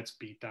fucking Jets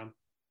beat them?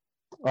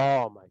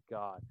 Oh my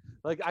God.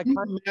 Like, Can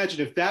you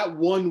imagine if that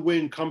one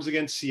win comes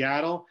against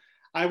Seattle?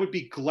 I would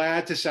be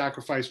glad to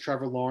sacrifice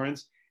Trevor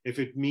Lawrence if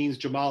it means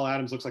Jamal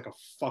Adams looks like a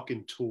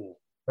fucking tool.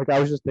 Like, I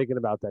was just thinking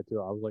about that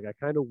too. I was like, I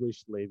kind of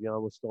wish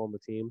Le'Veon was still on the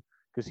team,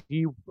 because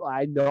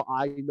I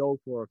know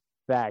for a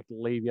fact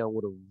Le'Veon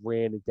would have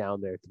ran it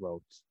down their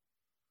throats.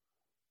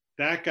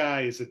 That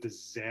guy is a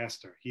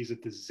disaster. He's a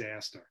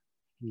disaster.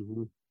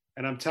 Mm-hmm.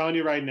 And I'm telling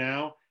you right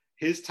now,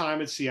 his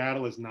time in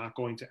Seattle is not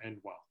going to end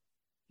well.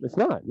 It's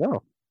not,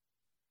 no.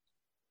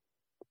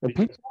 And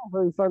people are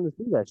really starting to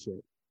see that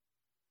shit.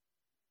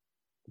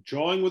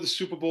 Drawing with a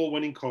Super Bowl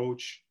winning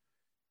coach.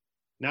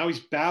 Now he's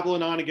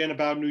babbling on again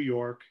about New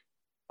York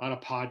on a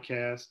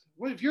podcast.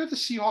 What if you're the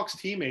Seahawks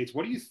teammates?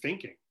 What are you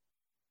thinking?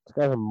 This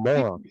guy's a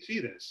moron. You see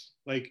this?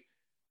 Like,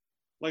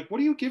 what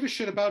do you give a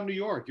shit about New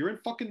York? You're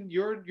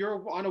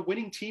on a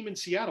winning team in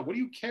Seattle. What do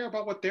you care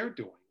about what they're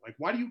doing? Like,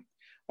 why do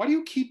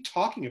you keep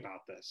talking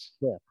about this?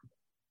 Yeah.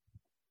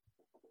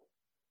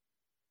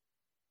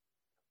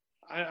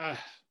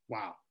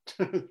 Wow.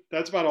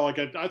 That's about all I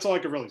get. That's all I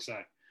can really say.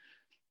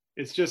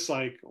 It's just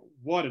like,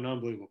 what an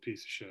unbelievable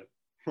piece of shit.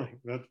 Like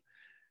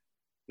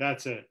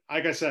that's it.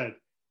 Like I said,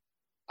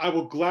 I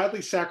will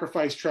gladly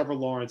sacrifice Trevor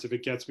Lawrence if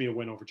it gets me a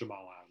win over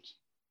Jamal Adams.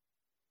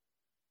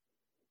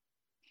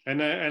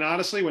 And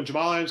honestly, when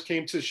Jamal Adams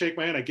came to shake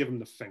my hand, I give him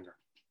the finger.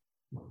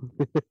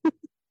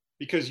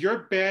 Because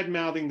you're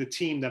bad-mouthing the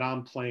team that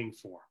I'm playing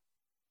for.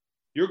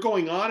 You're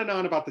going on and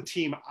on about the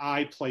team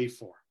I play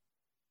for,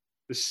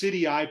 the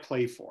city I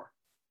play for,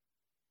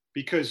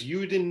 because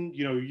you didn't,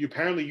 you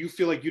apparently you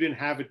feel like you didn't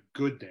have it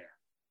good there.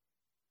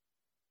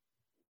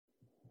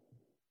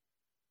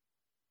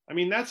 I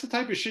mean, that's the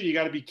type of shit you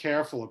got to be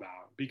careful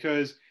about,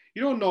 because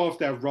you don't know if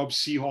that rubs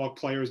Seahawk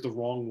players the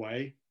wrong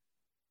way.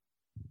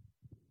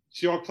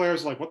 Seahawk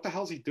players are like, what the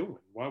hell's he doing?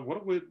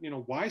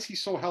 Why is he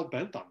so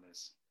hell-bent on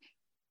this?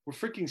 We're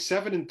freaking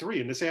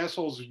 7-3, and this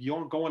asshole's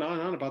going on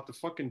and on about the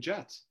fucking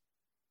Jets.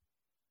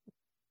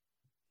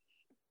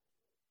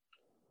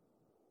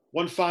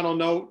 One final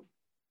note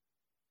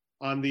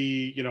on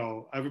the,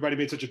 everybody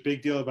made such a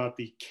big deal about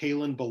the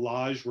Kalen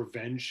Ballage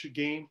revenge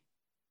game.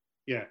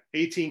 Yeah,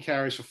 18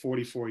 carries for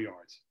 44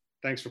 yards.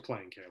 Thanks for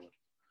playing, Kalen.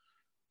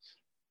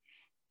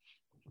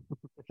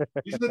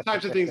 These are the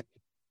types of things.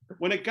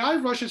 When a guy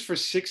rushes for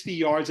 60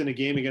 yards in a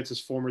game against his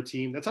former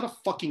team, that's not a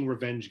fucking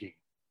revenge game.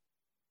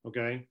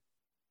 Okay?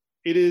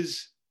 It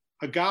is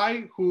a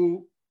guy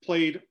who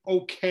played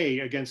okay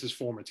against his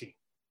former team.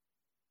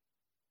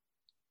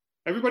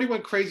 Everybody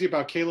went crazy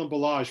about Kalen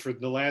Ballage for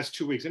the last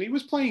 2 weeks, and he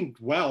was playing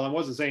well. I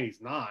wasn't saying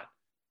he's not.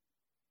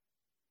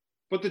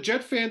 But the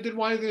Jet fan didn't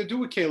want anything to do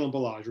with Kalen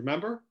Ballage,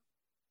 remember?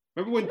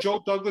 Remember when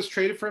Joe Douglas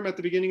traded for him at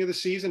the beginning of the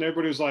season?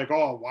 Everybody was like,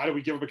 oh, why do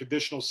we give him a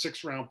conditional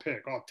 6th-round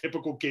pick? Oh,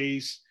 typical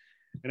Gase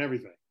and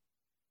everything.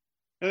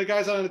 And the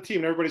guy's on the team,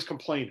 and everybody's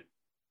complaining.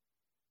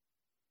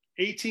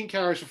 18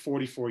 carries for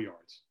 44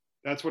 yards.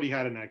 That's what he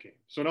had in that game.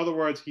 So in other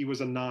words, he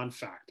was a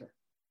non-factor.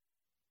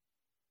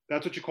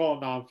 That's what you call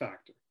a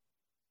non-factor.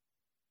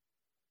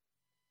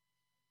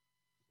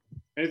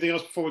 Anything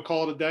else before we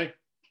call it a day?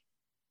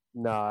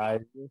 No,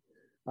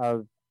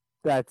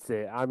 that's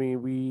it. I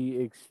mean,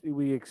 we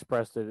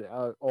expressed it,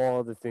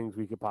 all the things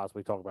we could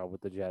possibly talk about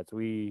with the Jets.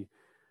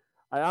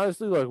 I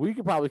honestly, look, we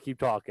could probably keep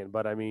talking,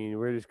 but I mean,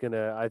 we're just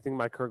gonna. I think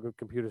my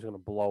computer's gonna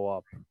blow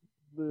up.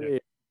 Yeah.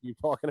 Keep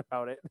talking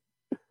about it.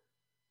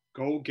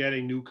 Go get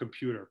a new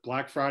computer.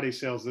 Black Friday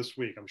sales this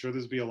week. I'm sure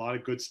there's be a lot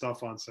of good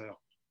stuff on sale.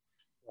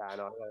 Yeah, I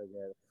know. I gotta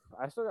get it.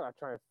 I still gotta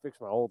try and fix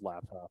my old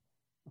laptop.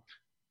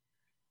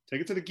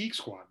 Take it to the Geek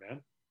Squad,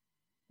 man.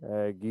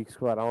 Geek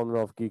Squad. I don't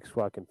know if Geek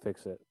Squad can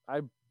fix it.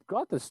 I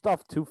got the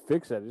stuff to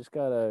fix it. I just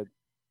gotta,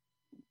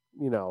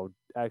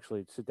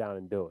 actually sit down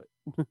and do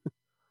it.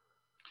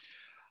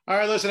 All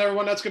right, listen,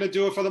 everyone. That's going to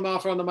do it for the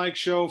Mafia on the Mic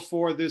show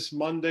for this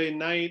Monday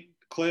night.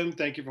 Clem,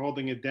 thank you for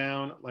holding it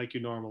down like you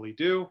normally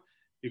do.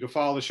 You can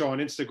follow the show on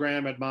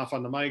Instagram at Mafia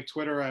on the Mic,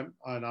 Twitter, and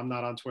I'm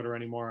not on Twitter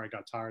anymore. I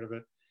got tired of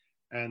it.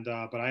 And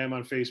but I am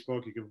on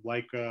Facebook. You can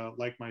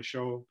like my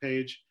show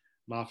page,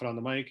 Mafia on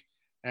the Mic,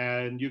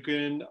 and you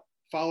can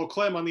follow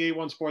Clem on the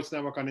A1 Sports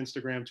Network on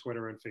Instagram,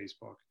 Twitter, and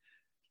Facebook.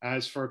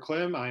 As for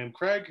Clem, I am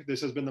Craig.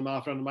 This has been the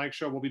Mafia on the Mic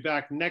show. We'll be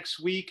back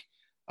next week.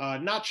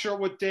 Not sure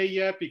what day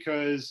yet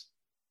because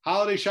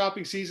holiday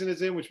shopping season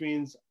is in, which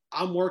means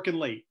I'm working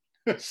late.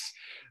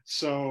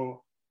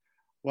 So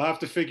we'll have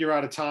to figure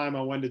out a time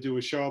on when to do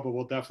a show, but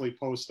we'll definitely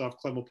post stuff.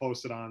 Clem will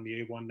post it on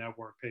the A1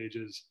 Network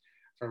pages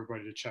for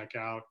everybody to check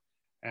out.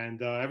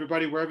 And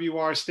everybody, wherever you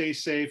are, stay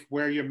safe.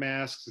 Wear your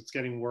masks. It's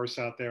getting worse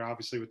out there,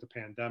 obviously, with the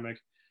pandemic.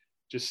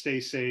 Just stay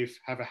safe.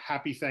 Have a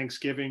happy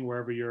Thanksgiving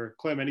wherever you're.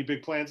 Clem, any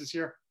big plans this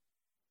year?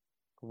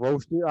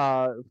 Roasting,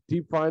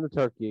 deep frying the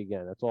turkey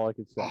again. That's all I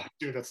can say. Oh,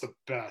 dude, that's the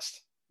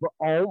best. But,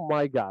 oh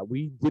my God,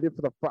 we did it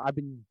for I've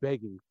been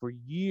begging for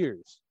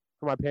years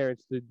for my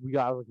parents to. We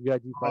got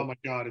deep fry. Oh my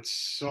God, it's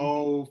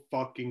so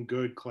fucking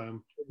good,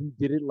 Clem. We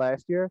did it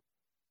last year.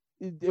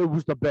 It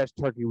was the best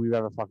turkey we've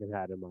ever fucking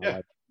had in my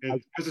life.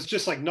 Because it's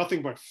just like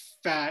nothing but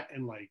fat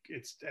and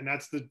and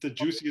that's the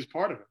juiciest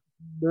part of it.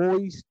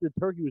 Moist. The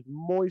turkey was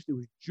moist. It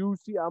was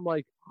juicy. I'm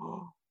like,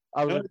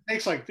 it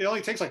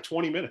only takes like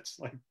 20 minutes,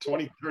 like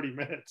 20, 30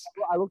 minutes.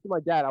 I looked at my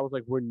dad. I was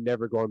like, we're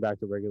never going back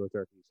to regular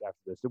turkeys after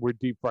this. We're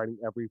deep frying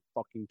every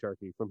fucking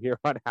turkey from here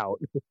on out.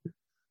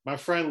 My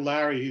friend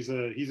Larry, he's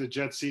a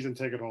Jets season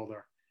ticket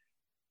holder.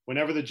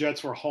 whenever the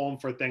Jets were home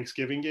for a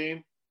Thanksgiving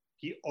game,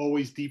 he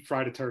always deep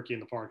fried a turkey in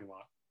the parking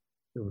lot.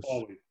 It was,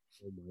 Always.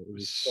 it It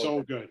was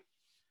so good.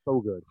 so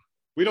good.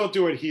 We don't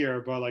do it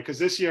here, but like, because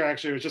this year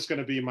actually it was just going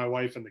to be my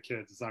wife and the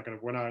kids. It's not gonna.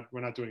 We're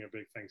not doing a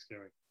big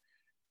Thanksgiving.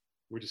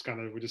 We're just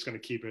gonna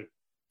keep it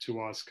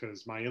to us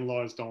because my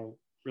in-laws don't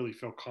really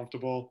feel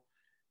comfortable,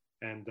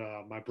 and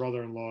my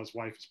brother-in-law's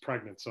wife is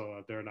pregnant,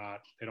 so they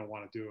don't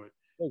want to do it.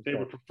 They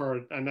would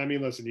prefer, and I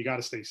mean, listen, you got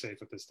to stay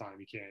safe at this time.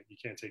 You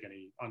can't take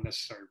any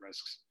unnecessary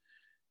risks.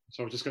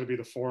 So it's just going to be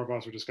the four of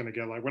us. We're just going to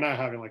get like, we're not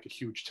having like a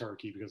huge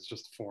turkey because it's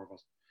just the four of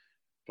us.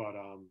 But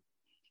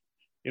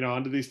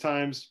under these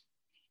times,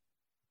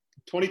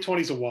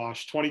 2020 is a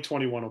wash.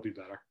 2021 will be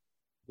better.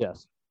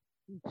 Yes,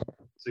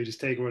 So you just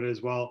take what it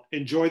is. Well,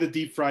 enjoy the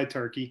deep fried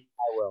turkey.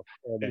 I will.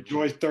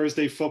 Enjoy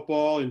Thursday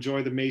football.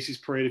 Enjoy the Macy's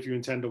parade if you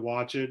intend to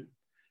watch it.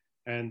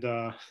 And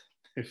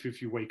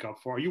if you wake up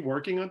are you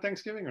working on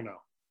Thanksgiving or no?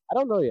 I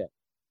don't know yet.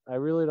 I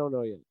really don't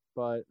know yet,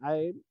 but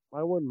I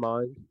wouldn't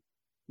mind.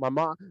 My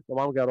mom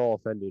got all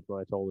offended when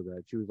I told her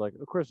that. She was like,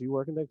 "Oh, Chris, are you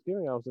working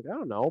Thanksgiving?" I was like, "I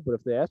don't know, but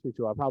if they ask me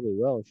to, I probably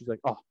will." And she's like,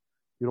 "Oh,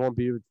 you don't want to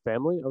be with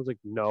family?" I was like,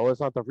 "No,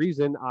 that's not the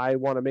reason. I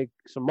want to make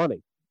some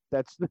money."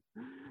 That's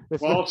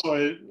Well,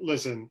 also,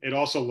 listen, it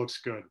also looks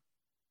good.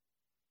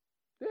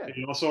 yeah.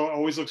 It also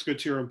always looks good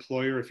to your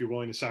employer if you're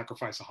willing to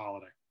sacrifice a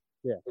holiday.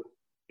 Yeah.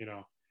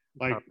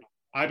 Like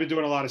I've been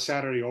doing a lot of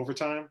Saturday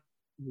overtime,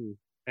 Mhm.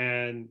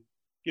 and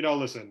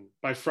listen,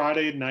 by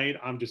Friday night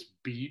I'm just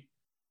beat.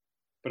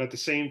 But at the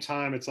same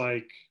time, it's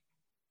like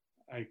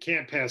I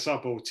can't pass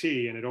up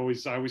OT, and I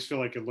always feel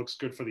like it looks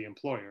good for the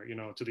employer.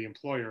 To the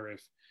employer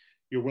if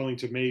you're willing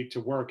to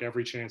work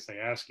every chance they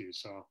ask you.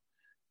 So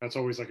that's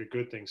always like a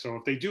good thing. So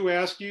if they do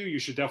ask you, you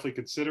should definitely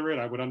consider it.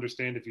 I would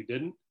understand if you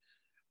didn't,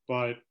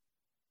 but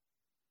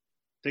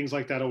things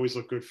like that always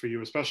look good for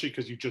you, especially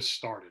because you just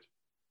started.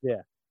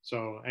 Yeah.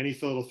 So any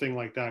little thing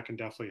like that can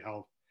definitely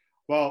help.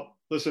 Well,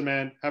 listen,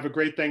 man, have a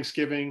great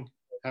Thanksgiving.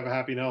 Have a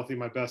happy and healthy.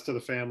 My best to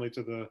the family,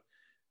 to the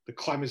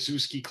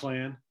Klimaszewski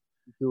clan.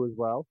 You do as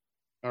well.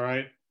 All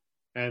right.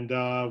 And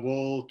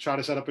we'll try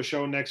to set up a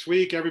show next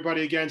week.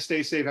 Everybody, again,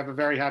 stay safe. Have a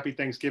very happy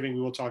Thanksgiving.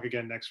 We will talk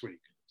again next week.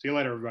 See you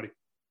later, everybody.